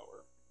half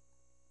hour.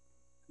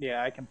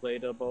 Yeah, I can play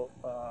till about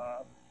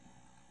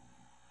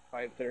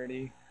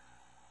 5:30.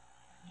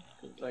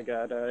 I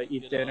gotta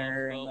eat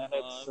dinner, and then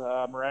it's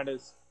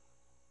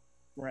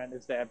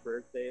Miranda's dad's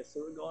birthday,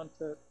 so we're going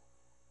to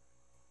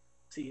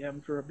see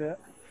him for a bit.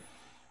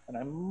 And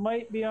I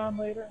might be on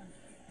later.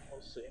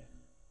 We'll see.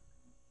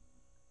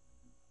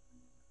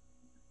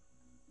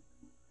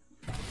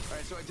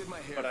 Alright, so I did my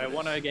hair. But I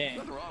won a game.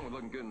 Nothing wrong with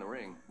looking good in the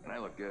ring, and I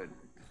look good.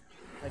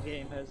 The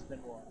game has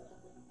been won.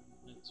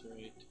 That's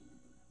right.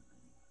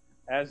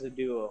 As a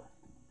duo.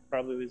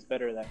 Probably was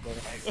better that way.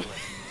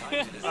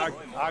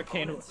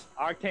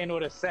 Octane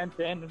would have sent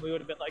in, and we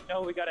would have been like,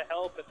 no, we gotta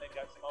help, and then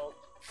got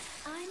smoked.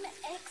 I'm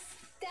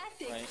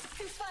ecstatic Right.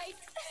 to fight.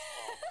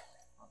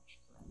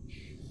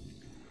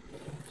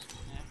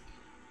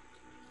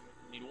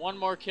 Need one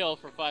more kill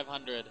for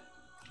 500.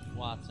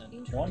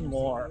 Watson. One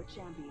more.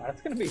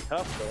 That's gonna be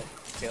tough though.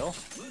 Kill.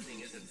 Losing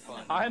isn't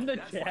fun. I'm the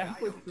That's why champ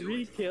I with don't do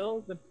 3 it.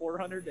 kills and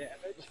 400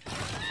 damage.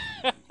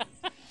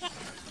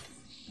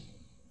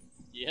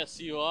 Yes,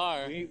 you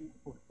are.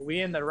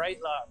 We in the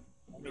right lot.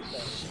 Let me say.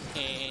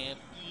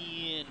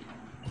 Champion.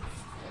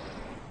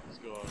 Let's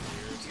go over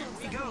here. Here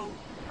we go.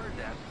 Heard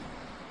that.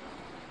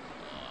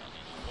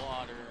 Need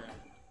water.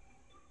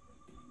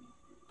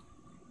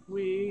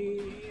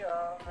 We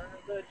are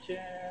the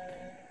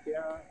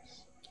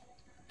champions.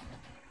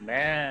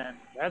 Man,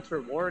 that's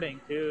rewarding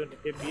too to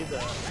give me the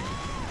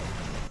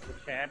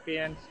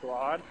champion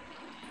squad.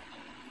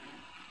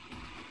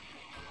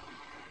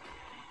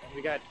 And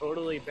we got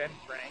totally Ben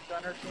Frank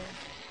on our team.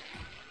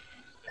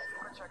 You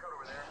want to check out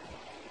over there?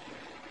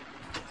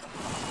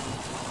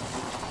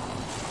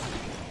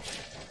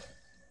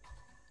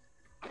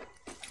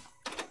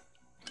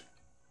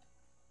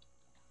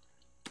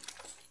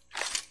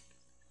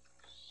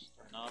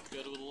 Starting off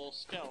good with a little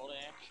scout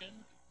action.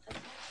 What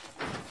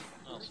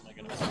else am I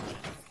gonna find?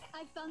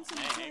 I found some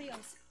Hey.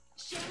 materials.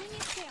 Sharing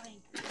is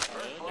caring. Good.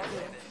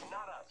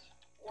 Not us.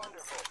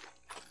 Wonderful.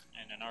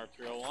 And an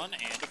R301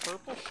 and a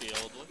purple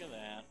shield. Look at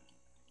that.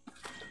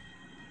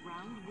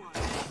 Round one.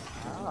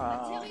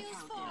 Ah. Materials I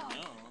for.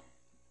 know.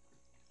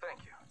 Thank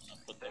you. I'll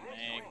put the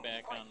mag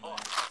back on my.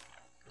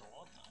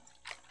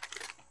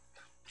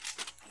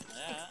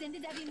 That.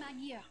 Extended heavy mag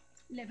here.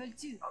 Level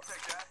 2. I'll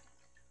take that.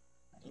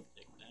 I'll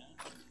take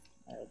that.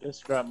 I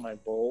just grabbed my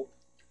bolt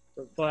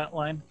for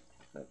flatline.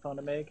 I found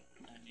a meg.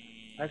 I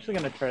need. I'm actually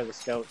gonna try the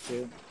scout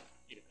too.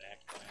 Need a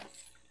backpack.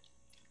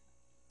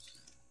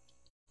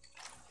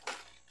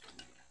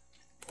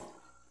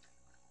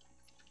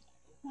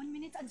 One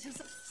minute until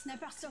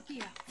sniper stock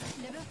here.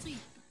 Level 3.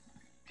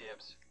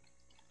 Dibs.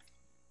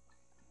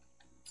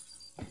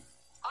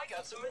 I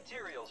got some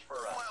materials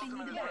for us. I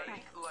need a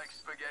backpack. Like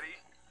spaghetti.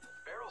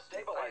 Barrel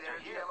stabilizer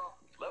here.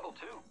 Level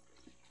 2.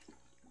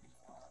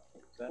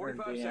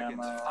 45 Energy seconds.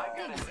 ammo. I've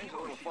got an Thanks.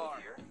 info Little shield far.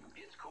 here.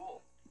 It's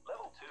cool.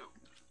 Level 2.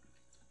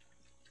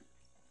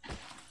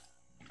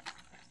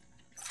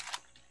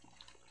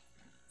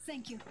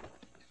 Thank you.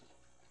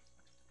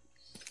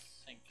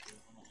 Thank you.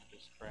 I'm gonna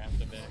just craft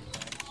a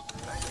backpack.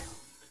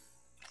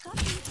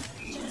 Copy.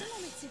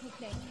 Gentlemen, s'il vous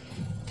plaît.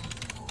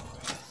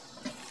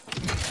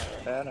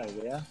 Bad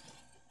idea.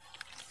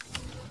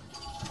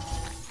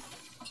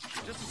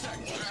 Just a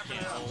second.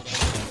 Can't hold it.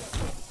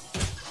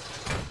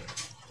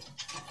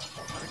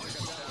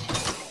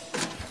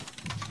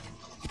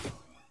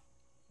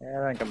 Yeah,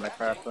 I think I'm gonna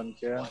craft one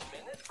too. 1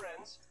 minute,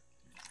 friends.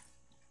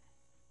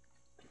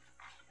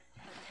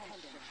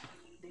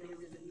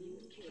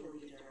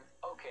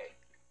 Okay.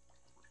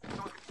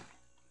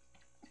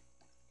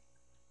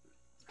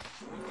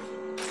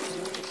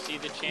 See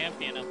the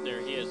champion up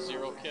there. He has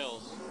 0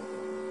 kills.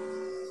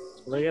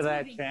 Look at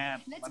that Moving.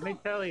 champ. Let's Let me go.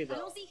 tell you though,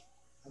 Allons-y.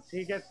 that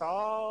he gets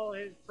all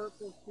his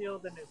purple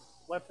shield and his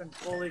weapons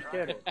fully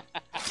kitted.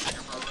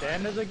 At the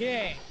end of the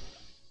game,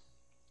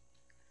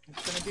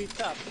 it's gonna be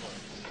tough.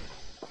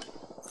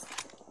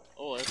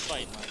 Oh, they're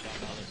fighting like on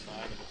the other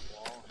side of this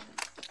wall.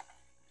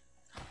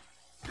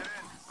 Get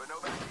in, but no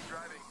backseat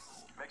driving.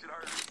 Makes it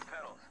harder to keep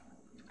pedals.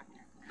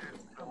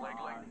 The leg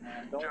length.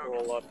 Man, don't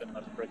roll up in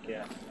the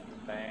frickin'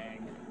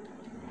 thing.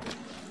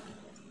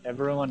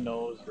 Everyone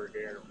knows we're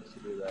here to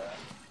do that.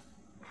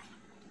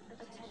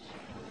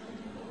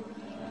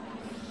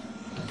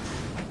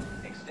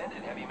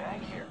 Extended heavy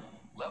mag here.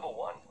 Level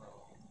 1.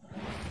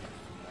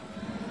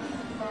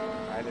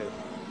 I just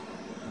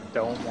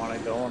don't want to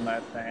go in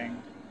that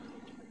thing.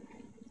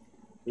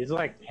 He's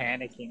like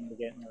panicking to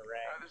get in the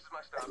ring. This is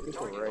my stop.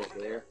 People right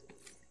here.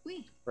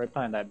 Oui. Right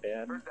behind that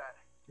bed. Heard that.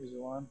 Here's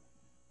one.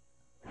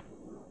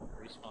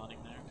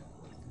 Respawning there.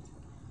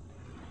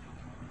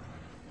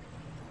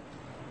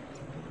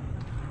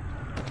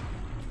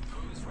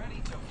 Who's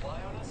ready to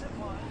fly on a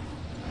zipline?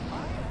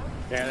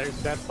 Yeah,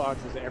 there's death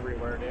boxes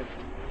everywhere, dude.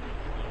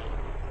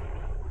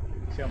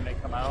 See how many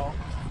come out?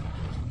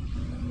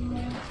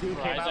 Two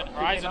came out, two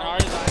Horizon, came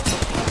out.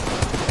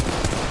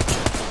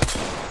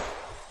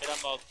 Hit him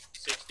about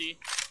 60.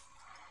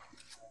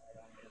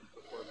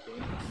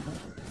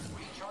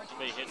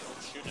 Somebody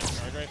shooting a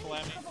charge rifle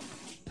at me.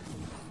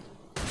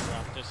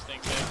 Drop this thing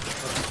back.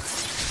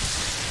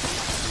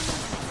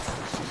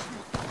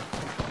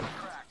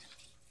 Cracked.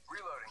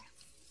 Reloading.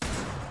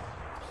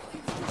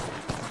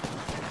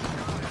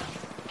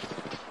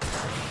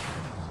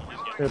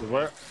 Dude,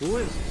 who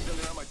is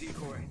Sending out my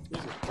decoy.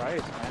 Jesus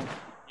Christ, man?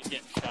 He's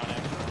getting shot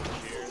at.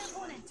 Cheers.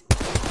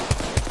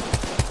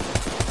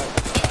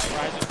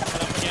 Horizon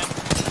coming up again.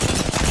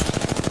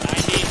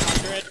 90,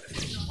 100,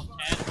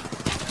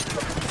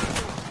 110.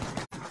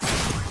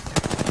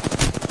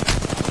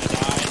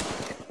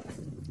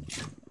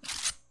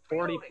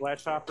 40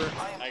 flesh hopper.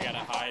 I gotta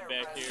hide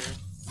back here.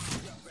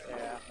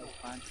 Yeah, that's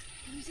fine.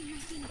 Using your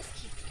Phoenix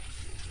kit.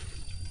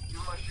 Use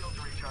my shield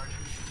to recharge.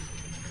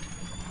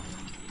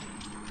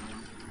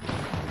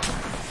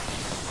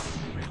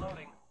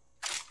 Reloading.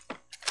 1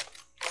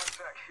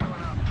 sec,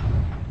 healing up.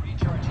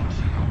 Recharging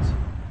shields.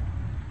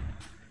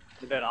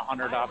 You did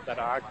 100 off that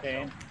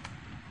octane.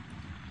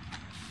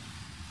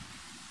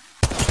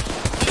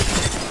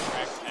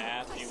 Cracked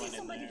path, he went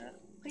in there.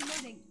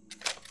 Reloading.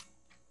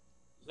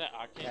 Is that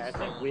Octane? Yeah, I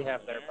think we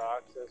have their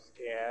boxes.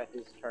 Yeah,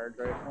 his charge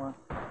rifle.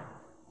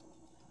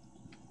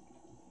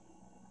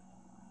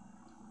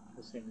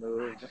 Does he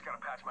move? Just gotta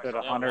patch Did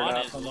myself. 100 one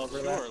off is them over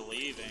sure there?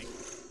 leaving.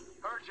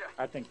 Heard ya.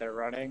 I think they're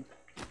running.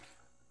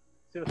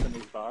 See what's in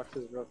these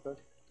boxes real quick.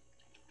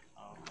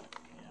 Oh, yeah.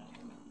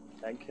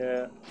 Thank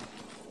you.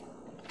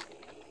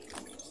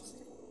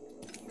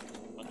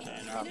 Bunch of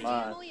Not energy.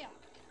 much. Oh, yeah.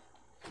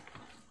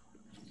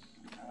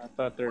 I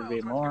thought there'd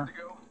be Well, more. good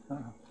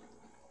to go.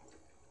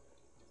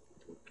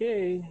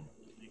 Okay.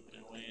 Making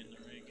their way in the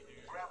rig here.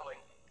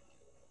 Grappling.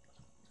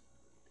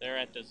 They're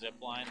at the zip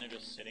line, they're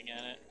just sitting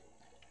at it.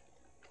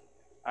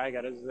 I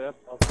got a zip.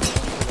 I'll throw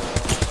one to the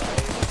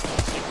right.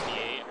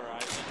 68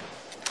 Horizon.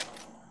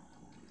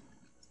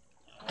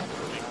 Make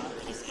sure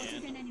I they're spotted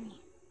in. an enemy.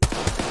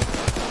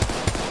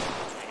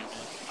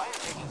 I am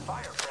taking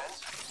fire, friends.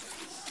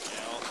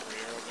 Yeah, all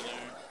three are over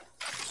there.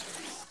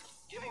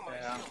 Giving my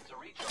Yeah. shield to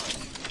recharge.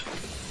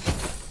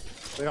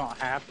 We don't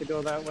have to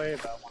go that way,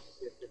 but I want to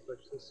see if they push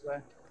this way.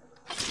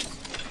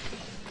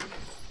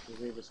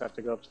 We just have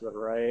to go up to the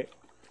right.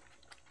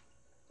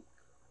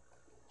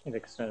 Need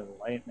extended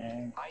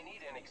lightning. I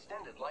need an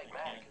extended light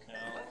mag. Can't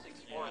tell. Let's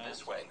explore Yeah,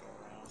 this way.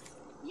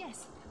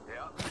 Yes.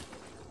 Yeah.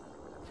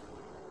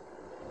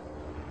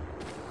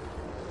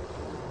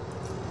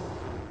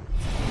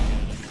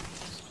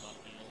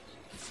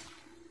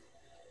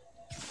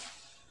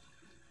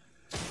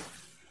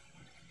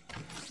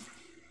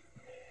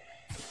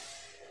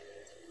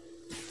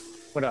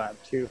 We don't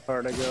have too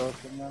far to go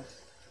from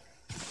this.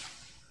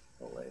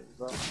 The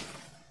ways up.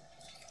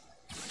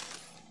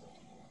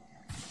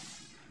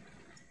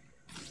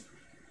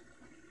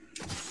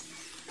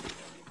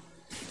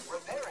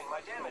 Repairing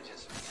my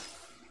damages.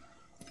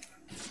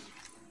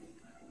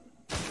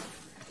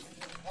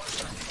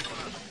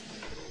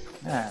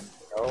 Man,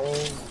 no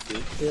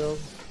deep shield.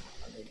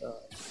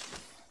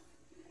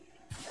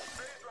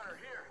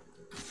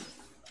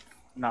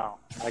 No,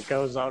 that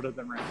goes out of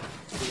the ring.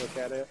 If you look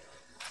at it.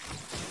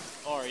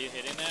 Oh, are you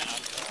hitting that?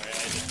 I'm sorry,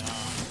 I did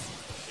not.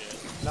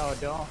 Shit.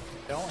 No,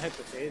 don't hit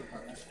the phase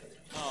limit.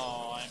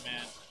 Oh, I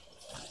meant.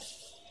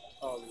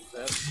 Oh,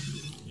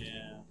 this.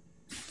 Yeah.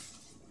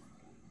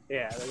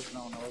 Yeah, there's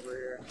no one over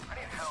here. I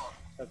need help.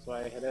 That's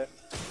why I hit it.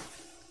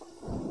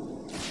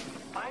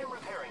 I am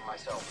repairing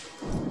myself.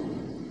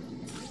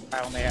 I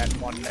only had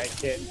one med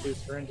kit and 2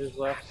 syringes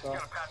left, so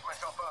Gotta patch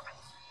myself up.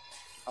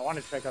 I want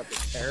to check out the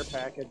care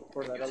package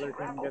before that other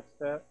team gets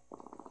that.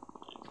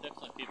 There's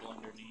definitely people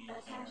underneath.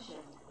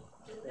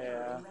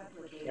 Yeah.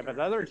 Yeah, but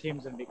the other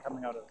team's gonna be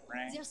coming out of the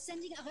ring. They're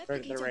sending a They're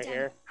replicator right down.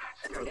 here.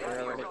 Right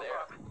there already. I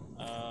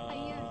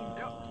don't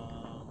know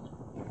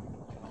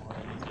what I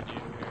need to do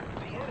here.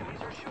 The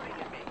enemies are shooting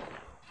at me.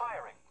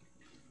 Firing.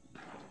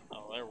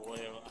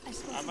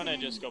 gonna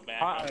just go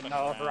back up and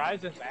No, around.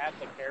 Horizon's at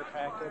the care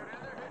package.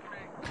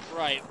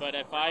 Right, but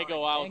if I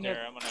go out Dang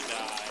there, it. I'm gonna die.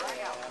 I'm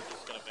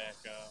just gonna back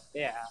up.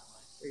 Yeah,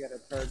 we got a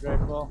charge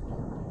rifle.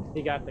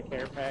 He got the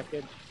care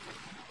package.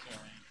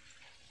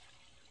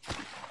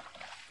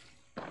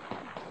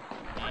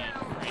 And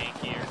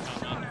Frankie are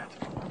coming.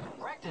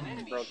 Wrecked an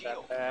enemy Broke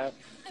shield. that path.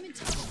 I'm in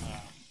trouble.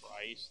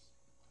 Christ.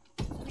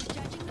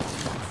 Recharging the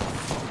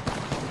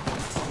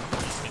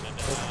He's gonna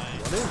die.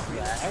 What is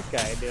that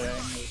guy doing?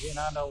 Is he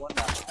not know when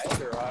to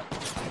hide or what?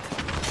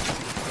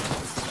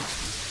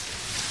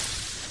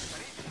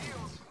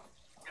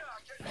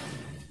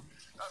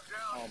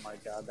 Oh my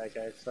god, that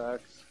guy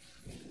sucks.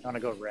 You wanna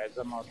go res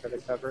him? I'll try to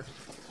cover.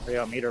 Or you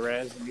want me to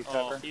res and you Oh,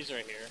 cover? he's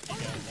right here. He got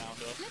down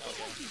to us.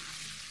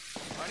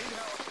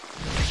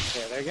 Okay.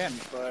 Yeah, they're getting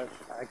pushed.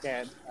 I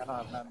can't. I don't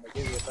have nothing to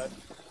give you, but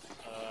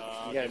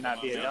you gotta give not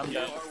him be a dumb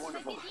dumb. Oh,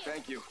 wonderful.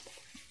 Thank you.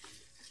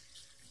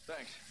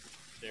 Thanks.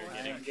 They're I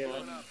getting ain't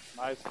giving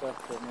my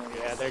stuff to me.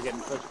 Yeah, they're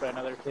getting pushed by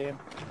another team.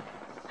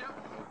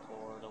 move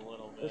forward a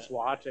little bit. Just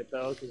watch it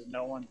though, because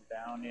no one's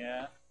down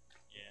yet.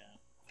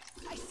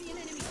 Yeah. I see an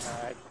enemy.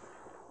 Alright.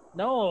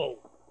 No!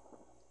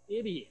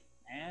 Idiot,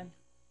 man.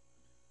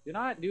 Do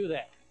not do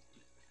that.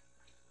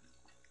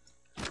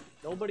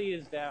 Nobody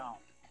is down.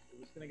 We're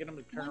just gonna get them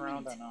to turn 1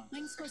 around minute. on us.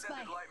 Rings close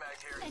by.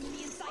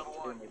 Enemy in sight.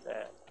 Give me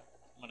that.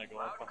 I'm gonna go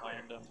up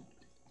behind him.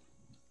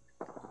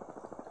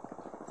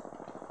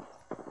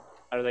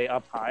 Are they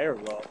up high or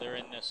low? They're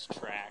in this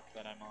track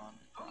that I'm on.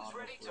 Who's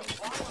ready this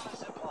to road. fly on a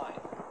zip line?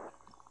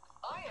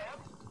 I am.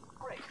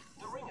 Great.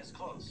 The ring is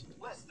close.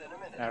 Less than a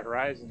minute. That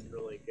Horizon's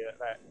really good.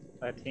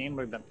 That team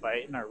we've been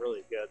fighting are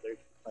really good. They're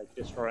like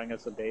destroying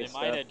us with They base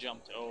might stuff. have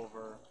jumped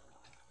over.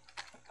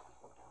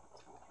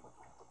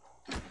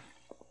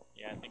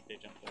 Yeah, I think they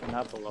jumped They're over.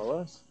 not below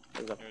us.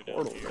 There's a They're down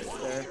portal here.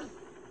 right there.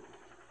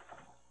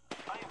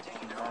 I am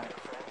taking fire,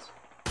 friends.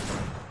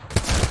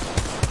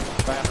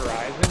 That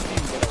Horizon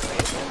team get away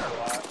from it or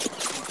what?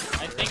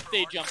 I think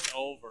they jumped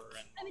over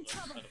and I'm in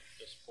trouble. instead of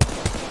this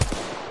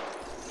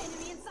point.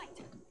 Enemy in sight.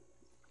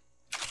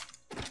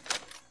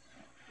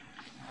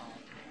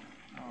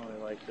 I don't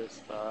really like this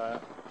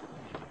spot.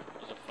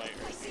 There's a fight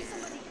I right see here.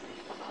 somebody.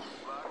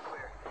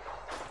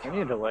 I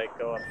need to like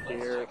go up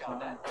here or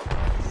something.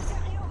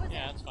 Exactly over there.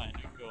 Yeah, that's fine.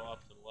 You can go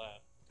up to the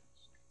left.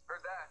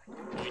 Heard that.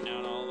 Point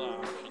out all the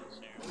options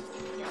here.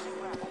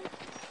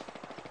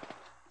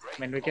 I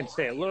mean, we can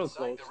stay a little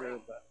closer,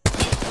 but yeah,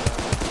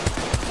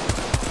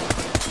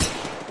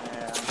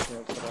 that's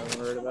what I'm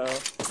worried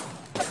about.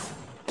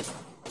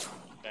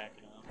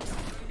 Backing up. We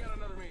got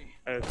another me.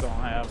 I just don't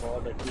have all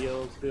the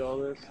heals to do all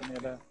this. I need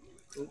to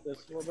loot this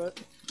a little bit.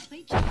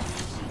 Recharging the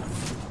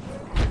shields.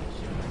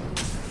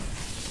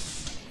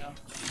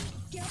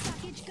 Care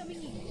package coming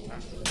in.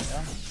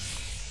 Yeah.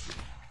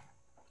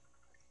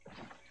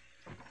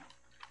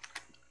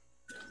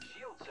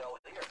 Shield cell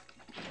here.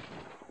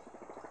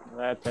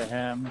 That to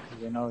him, because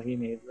we know he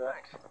needs that.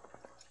 Thanks.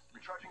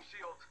 Recharging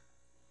shield.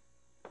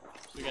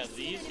 So we got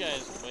these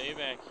guys way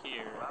back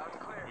here. Loud and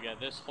clear. We got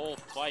this whole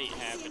fight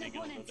happening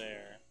over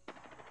there.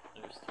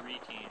 There's 3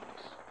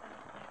 teams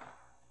currently.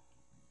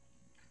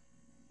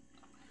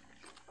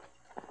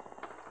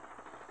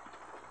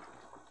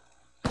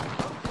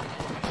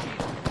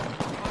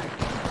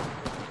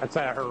 That's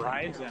that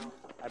Horizon.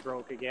 I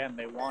broke again.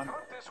 They won.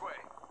 Look this way.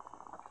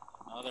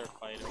 Another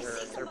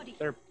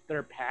fighter.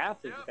 Their path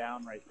is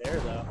down right there,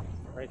 though.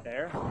 Right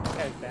there. That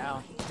guy's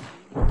down.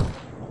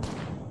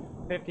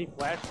 50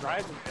 flash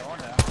Horizon's going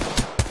down. I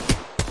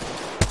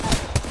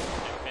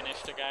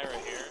finished a guy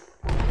right here.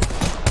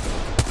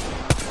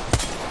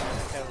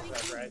 That was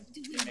that Horizon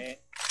teammate.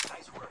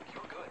 Nice work.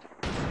 You're good.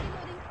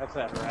 That's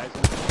that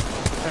Horizon.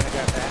 Trying to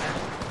get banner.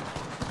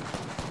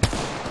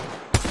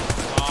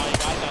 Oh, you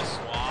got that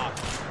swap.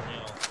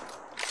 Unreal.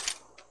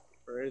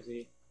 Where is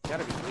he?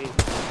 Gotta be weak.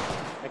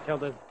 I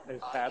killed his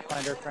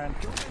Pathfinder friend.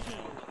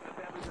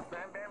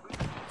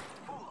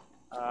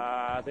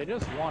 They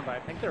just won, but I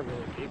think they're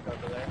really weak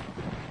over there.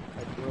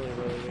 Like really,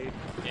 really weak.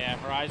 Yeah,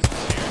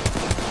 Horizon's here.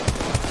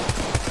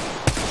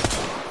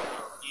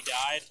 He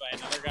died by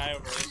another guy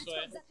over this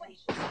way.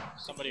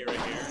 Somebody right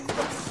here.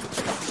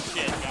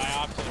 Shit, guy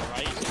off to the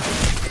right.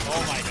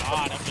 Oh my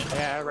god, I'm getting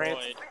Yeah, right.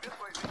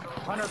 destroyed.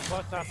 100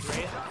 plus off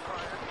rate.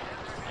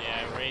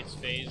 Yeah, Wraith's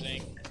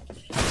phasing.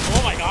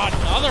 Oh my god,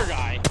 another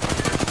guy!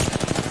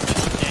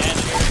 Dead.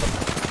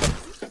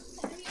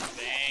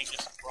 Dang,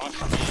 just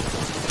crushed me.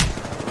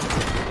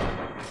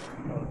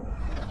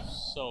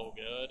 So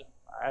good.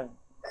 I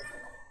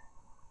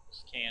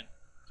Just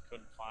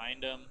couldn't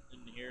find him.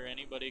 Didn't hear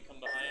anybody come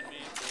behind me.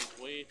 It was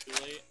way too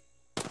late.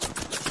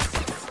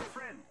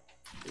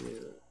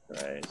 Jesus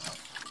Christ.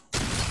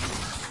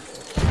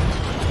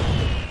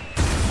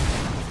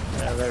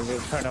 Yeah, they're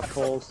just trying to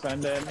full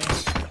send at me.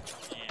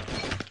 Yeah.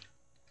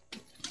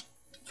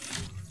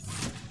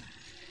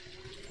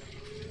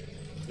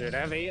 Dude, I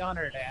have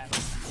 800 and not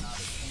a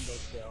single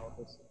kill.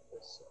 This is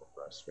so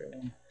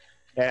frustrating.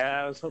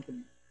 Yeah, I was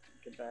hoping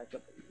to get back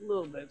up a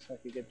little bit so I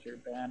could get your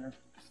banner.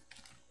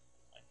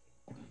 I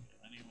couldn't go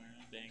anywhere.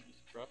 Dang,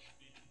 just crushed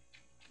me.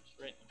 Just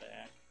right in the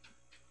back.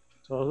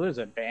 So who is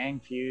it? Bang,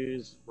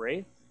 Fuse,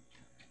 Wraith?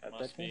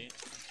 Must be.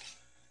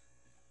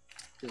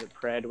 Is it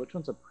Pred? Which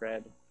one's a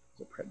Pred?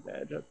 There's a Pred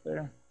badge up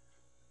there.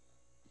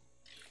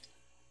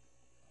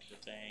 The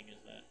Bang is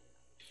that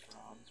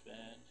bronze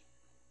badge.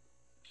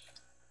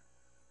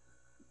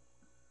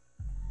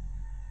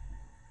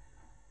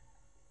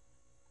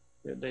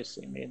 Did they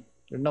see me?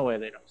 There's no way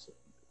they don't see me.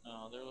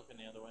 No, they're looking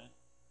the other way.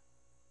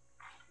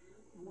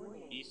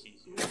 He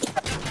sees you.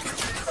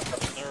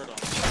 Third on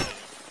the side.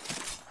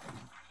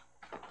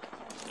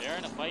 They're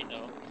in a fight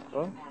though.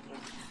 Oh?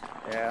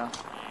 Yeah.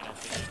 You don't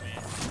think me.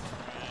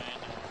 Right.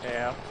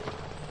 Yeah.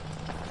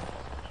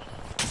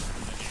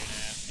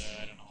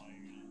 I don't know what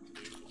you're gonna have to.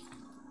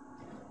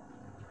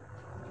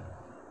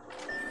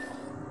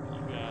 You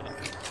got it.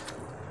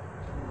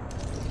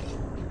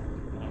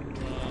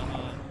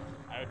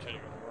 I would try to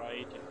go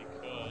right if you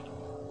could.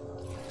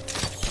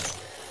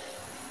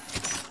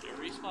 Your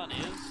respawn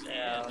is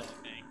Yeah. I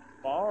think.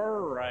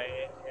 Far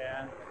right.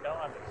 Yeah. I don't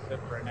have to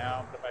sip right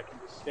now, but if I can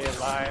just stay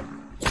alive.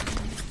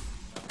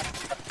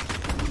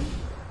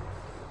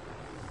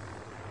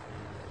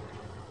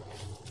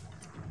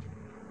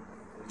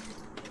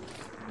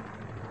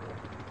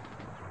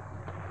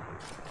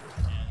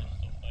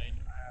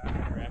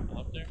 Grapple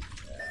up there.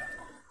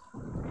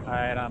 I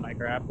had on my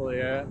grapple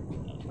yet.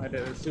 I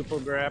did a super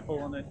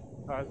grapple and it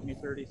caused me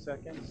 30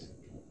 seconds.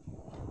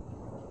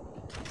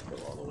 Go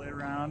all the way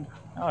around.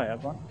 Oh, I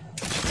have one.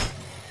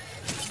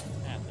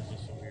 Math is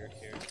just a weird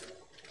character.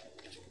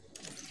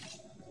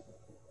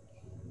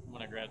 I'm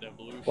gonna grab that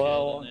blue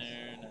Well, shield in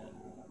there and then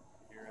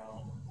figure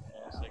out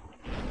what else I can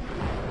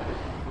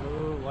get.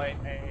 Blue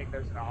lightning.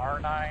 There's an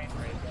R9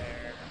 right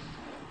there.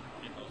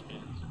 Get those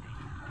bins.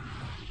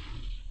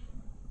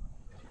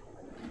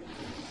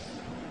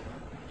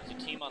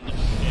 There's a team on the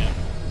ship.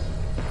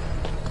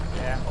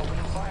 Yeah.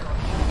 Opening fire on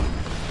reloading.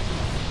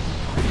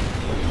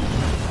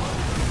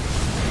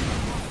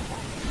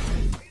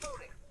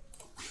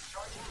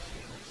 Charging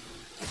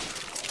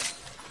shields.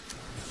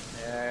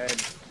 Yeah,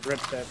 I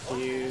ripped that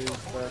fuse,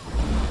 but I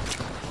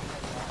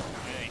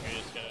think we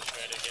just gotta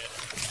try to get.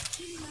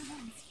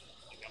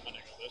 Like I'm gonna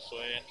go this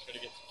way and try to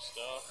get some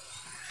stuff.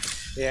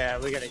 yeah,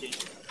 we gotta get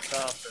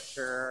stuff for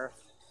sure.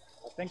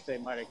 I think they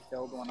might have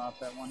killed one off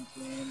that one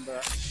team,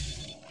 but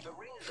The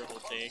ring is Triple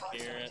take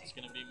here. That's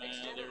gonna be my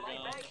extended other right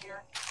gun. back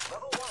here.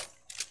 Level 1.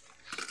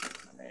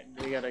 I mean,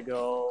 we gotta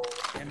go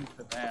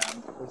into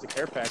them. There's a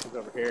care package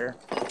over here.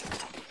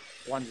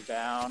 One's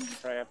down. We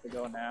probably have to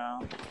go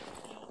now.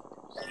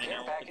 Let me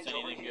know if it's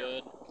anything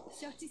good.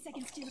 30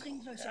 seconds till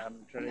ring closure. Yeah,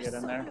 I'm trying to get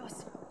in there.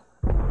 Close.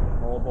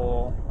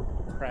 Mobile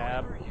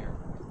crab.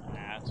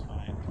 Nah, that's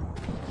fine.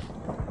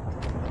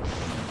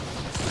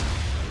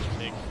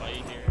 Big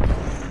fight here.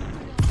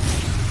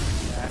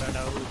 I don't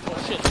know who's Oh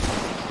shit!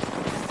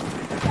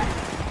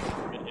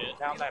 Good hit.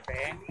 down that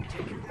bang.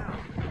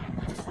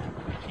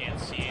 Can't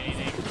see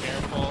anything.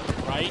 Careful.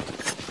 Right.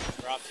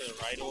 Drop to the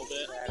right a little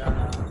bit.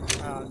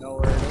 I don't know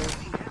where it is.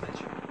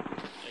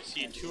 I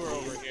see two are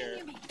over here.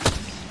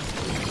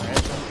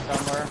 Right,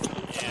 somewhere.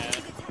 Yeah.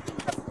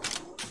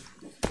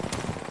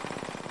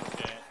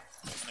 Okay.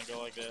 I'm gonna go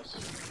like this.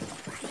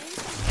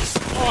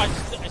 Oh,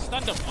 I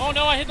stunned him. Oh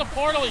no, I hit the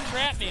portal. He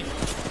trapped me.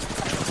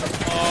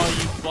 Oh,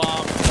 you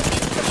bum.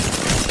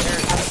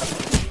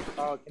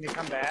 Oh, can you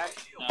come back?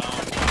 No,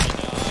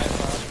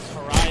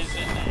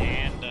 Horizon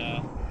and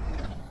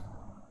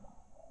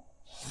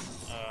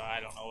I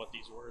don't know what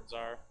these words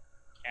are.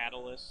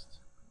 Catalyst,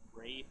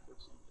 Wraith, or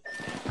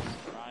something.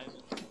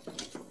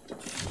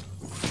 Horizon.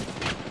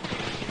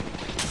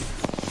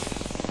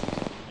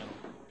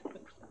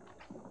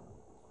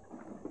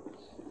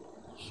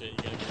 Shit, you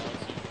gotta get out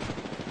soon.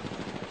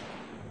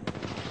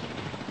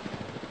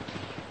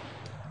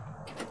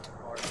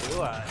 Or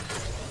do I?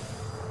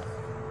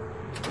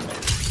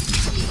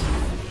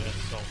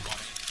 That's so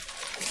funny.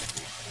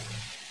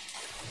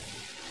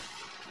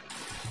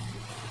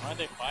 Why are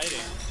they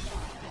fighting?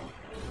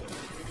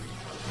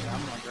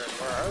 I'm wondering,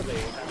 where are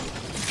they?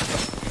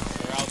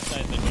 They're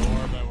outside the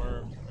door, but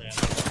we're.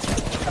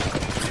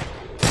 Yeah.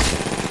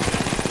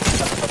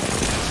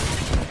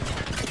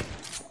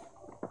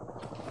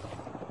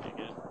 Okay,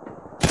 good.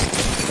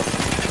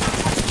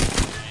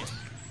 Nice.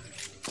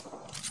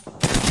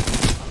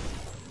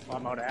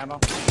 I'm out of ammo.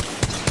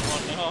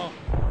 Oh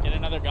no! Get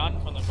another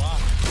gun from the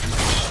box.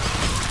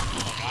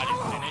 Oh my god,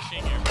 he's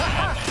finishing your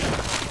bad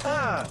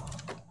man.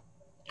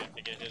 You have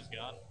to get his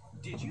gun.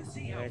 Did you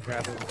see Yeah, how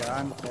grab his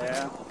gun.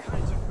 Yeah. all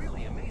kinds of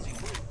really amazing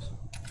moves?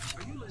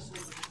 Are you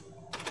listening?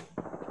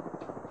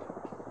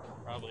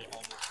 Probably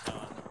almost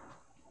done.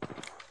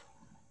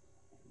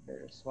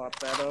 Here, swap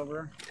that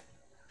over.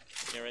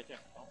 Yeah, right there.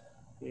 Oh,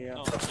 Yeah.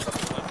 no, just to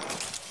the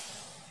left.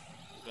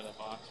 He's got a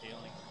box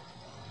healing.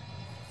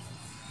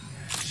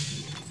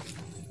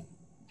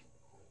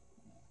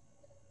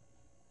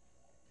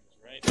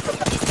 He's right.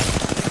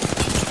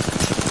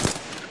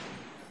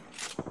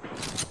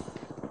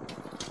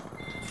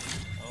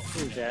 Oh,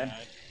 He's dead.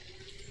 died.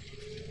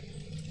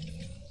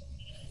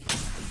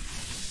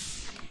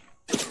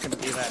 It's gonna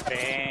be that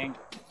bang.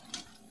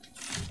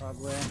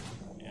 Probably.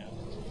 Yeah.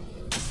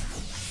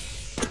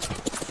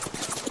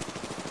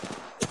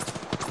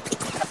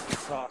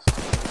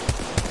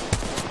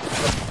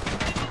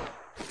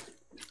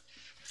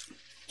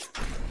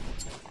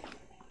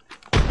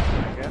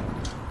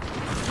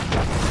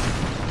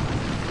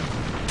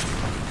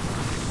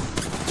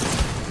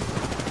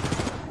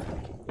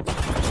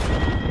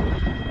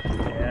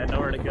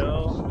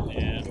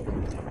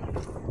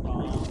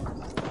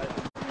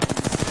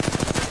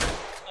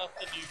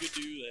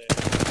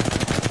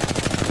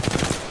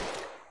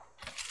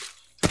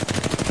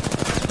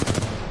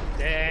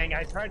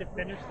 tried to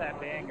finish that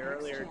bang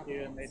earlier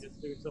too, and they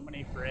just threw so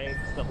many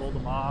frags to hold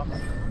them off.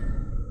 If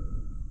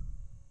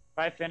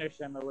I finished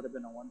them, it would have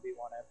been a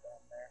 1v1 at the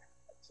end there.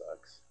 That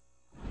sucks.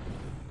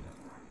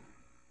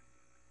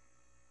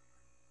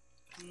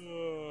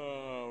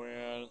 Oh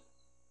man.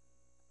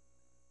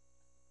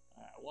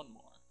 Alright, one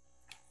more.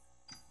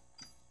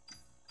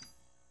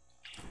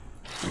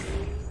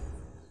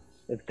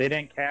 If they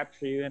didn't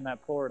capture you in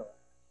that portal,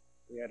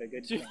 we had a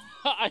good Dude, team.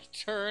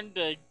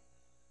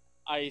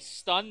 I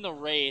stunned the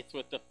Wraith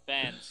with the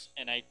fence,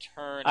 and I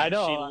turn, I and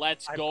know, she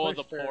lets I go of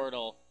the pushed her.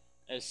 portal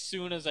as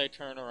soon as I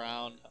turn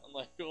around. I'm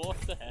like,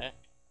 what the heck?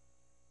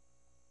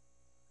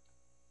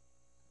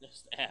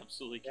 Just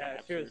absolutely Yeah, if she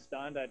captured. was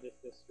stunned, I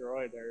just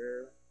destroyed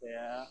her.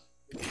 Yeah.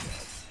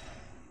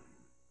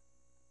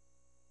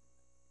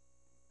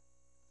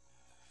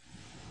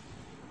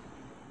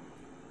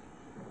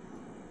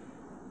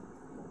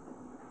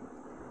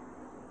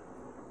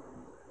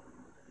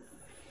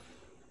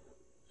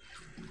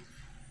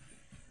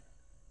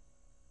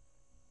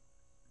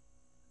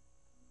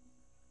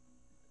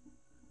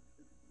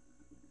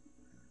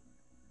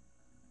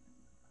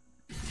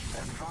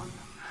 And fun,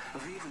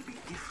 we will be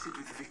gifted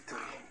with victory.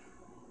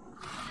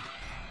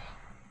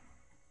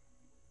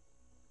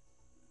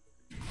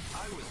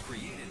 I was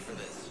created for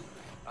this,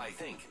 I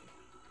think.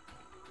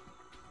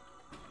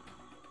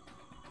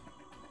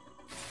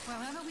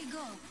 Wherever we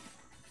go,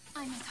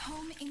 I'm at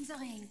home in the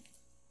ring.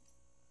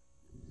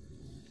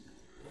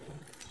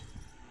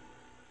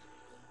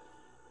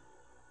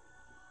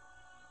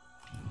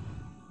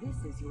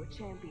 This is your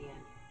champion.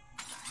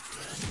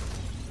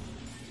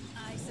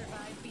 I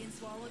survived being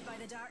swallowed by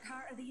the dark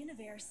heart of the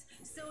universe,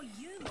 so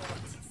you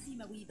won't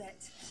seem a wee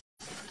bit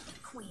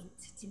quaint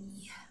to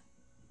me.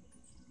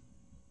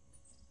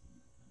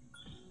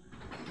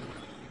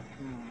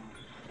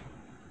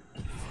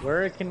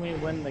 Where can we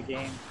win the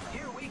game?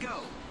 Here we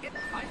go.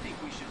 I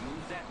think we should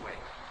move that way.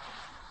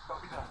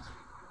 Copy that.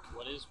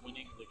 What is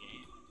winning the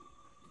game?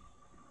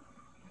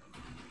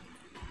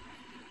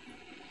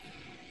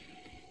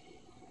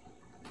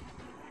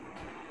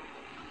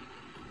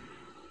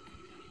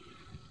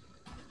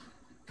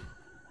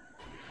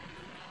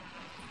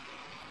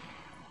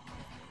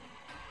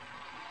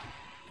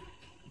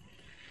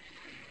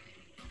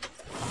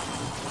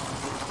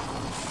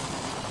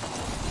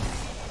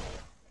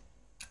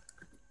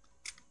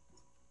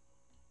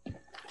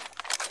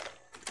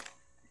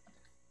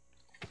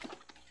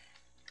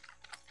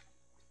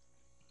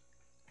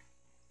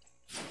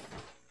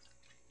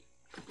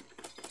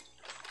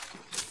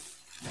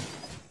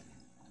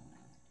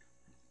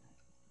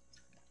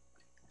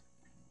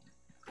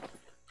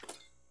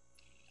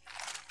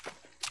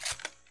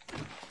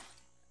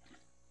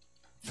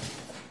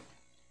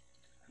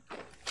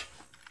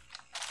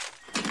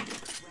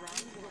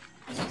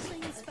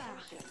 Sling spar.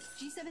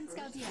 G7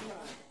 scout here.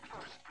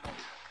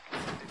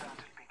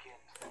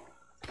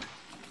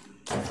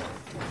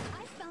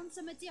 I found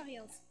some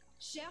materials.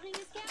 Sharing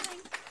is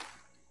caring.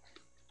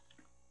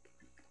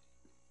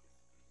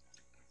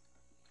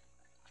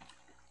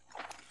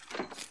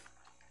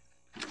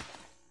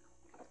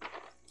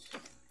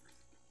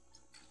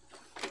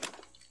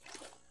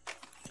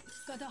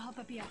 Gotta hop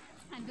up here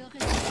and build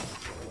it.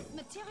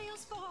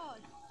 Materials for all.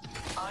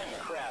 I'm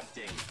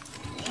crafting.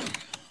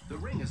 The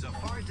ring is a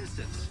far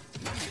distance.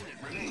 1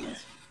 minute remains.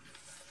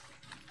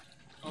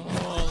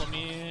 Oh, let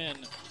me in.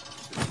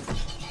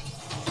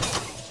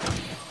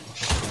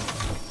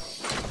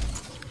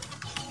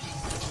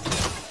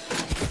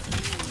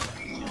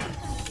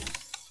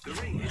 The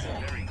ring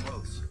isn't very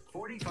close.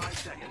 45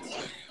 seconds.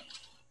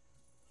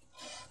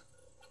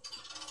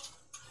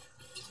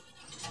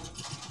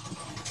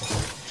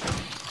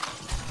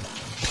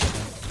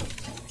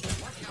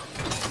 Watch out.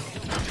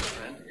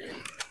 Friend.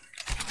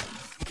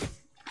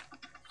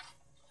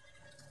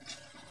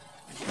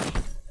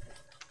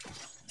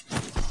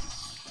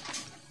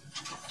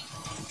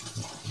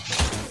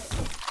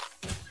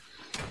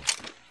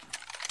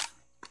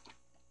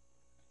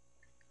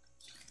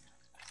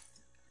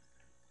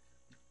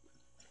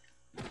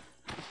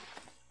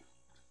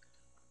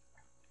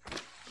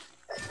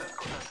 Let's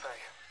go that way.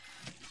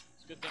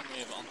 It's a good thing we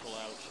have Uncle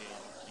Ouchie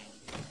on the team.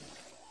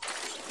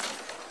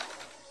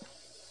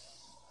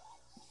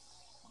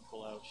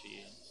 Uncle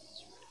Ouchie is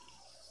It's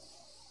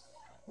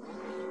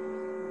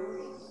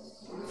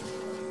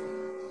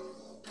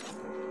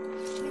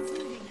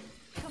moving.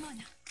 Come on.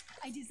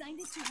 I designed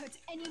it to hurt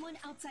anyone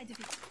outside of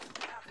it.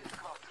 Captain's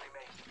clock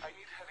remains. I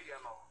need heavy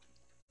ammo.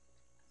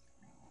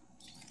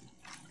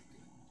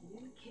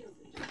 New kill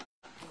leader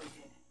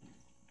appointed.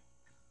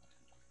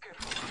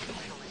 Careful,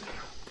 kilometer.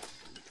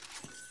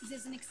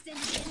 There's an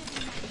extended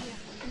energy map here.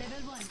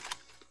 Level 1.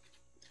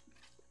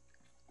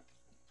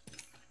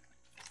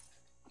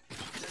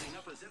 Setting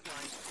up a zip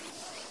line.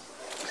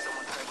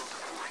 Someone able to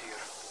move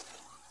here.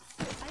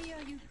 I hear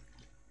you.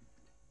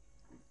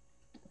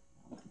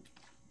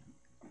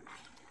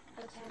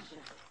 Attention.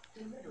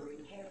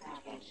 Delivering care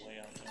package. way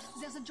out there.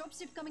 There's a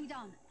dropship coming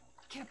down.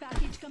 Care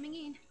package coming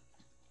in.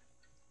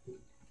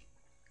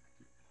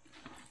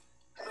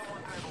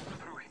 Someone able to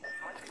through here.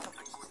 Might be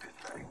something good this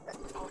time.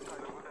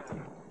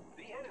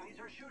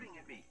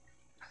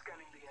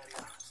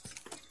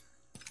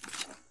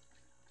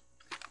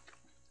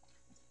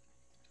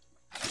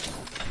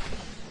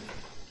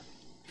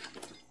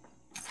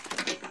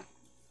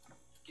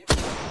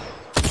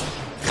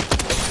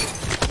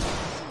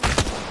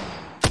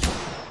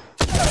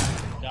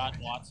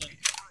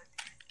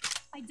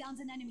 Found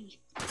an enemy.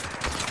 Oh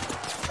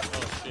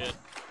shit.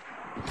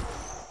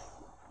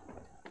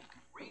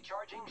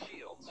 Recharging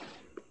shields.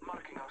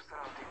 Marking our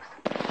surroundings.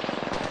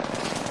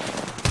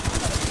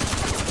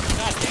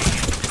 God dang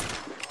it.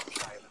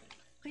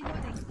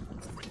 Reloading.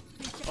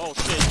 Oh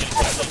shit, getting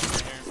right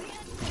here.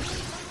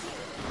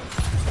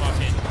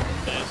 Fucking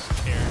best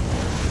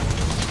character.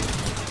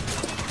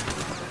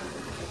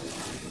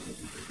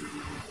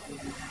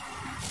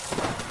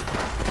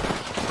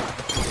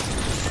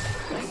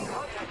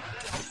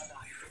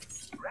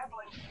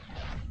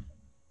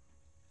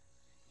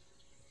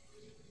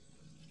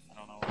 I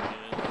don't know what it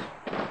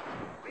is.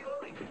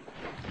 Reloading.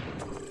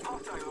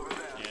 Hostile over there.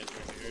 Yeah, it's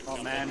right here. Oh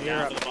Coming man, down you're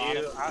to up the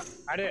mute.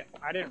 bottom.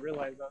 I didn't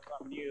realize that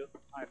was on mute.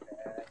 My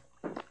bad.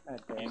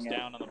 God dang He's it.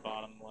 down on the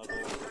bottom level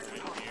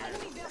right here.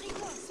 Enemy very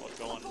close. What's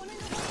going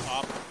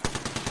up?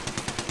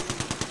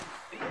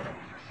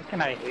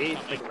 Can I hate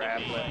the Coming to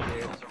grappling, me.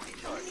 dude? Enemy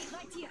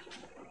right here.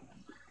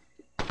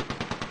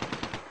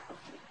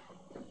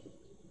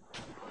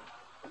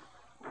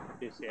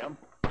 Do you see him?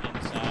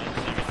 Inside,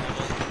 second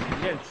level.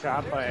 He's getting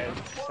shot by a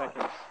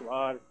second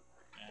squad.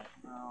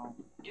 Yeah, Oh.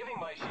 Giving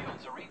my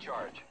shields a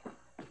recharge.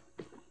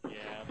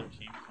 yeah, other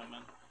team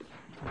coming.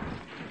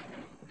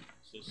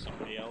 So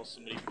somebody else,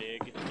 somebody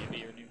big,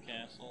 maybe or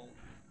Newcastle.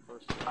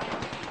 First one.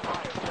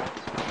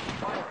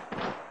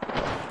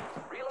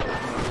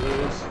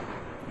 Lose.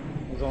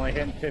 I was only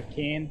hitting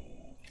 15.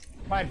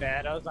 My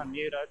bad, I was on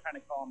mute. I was trying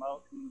to call him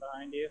out from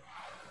behind you.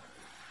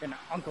 And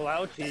Uncle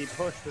Ouchie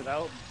pushed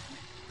without me.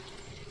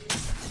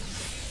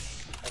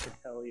 I could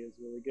tell he was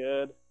really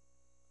good.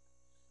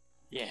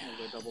 Yeah,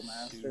 He was a double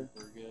master.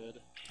 super good.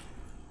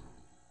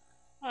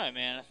 Alright,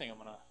 man, I think I'm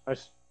gonna I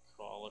just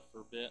call it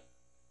for a bit.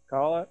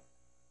 call it.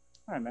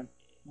 Alright, man.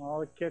 Well,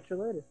 I'll catch you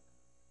later.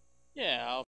 Yeah, I'll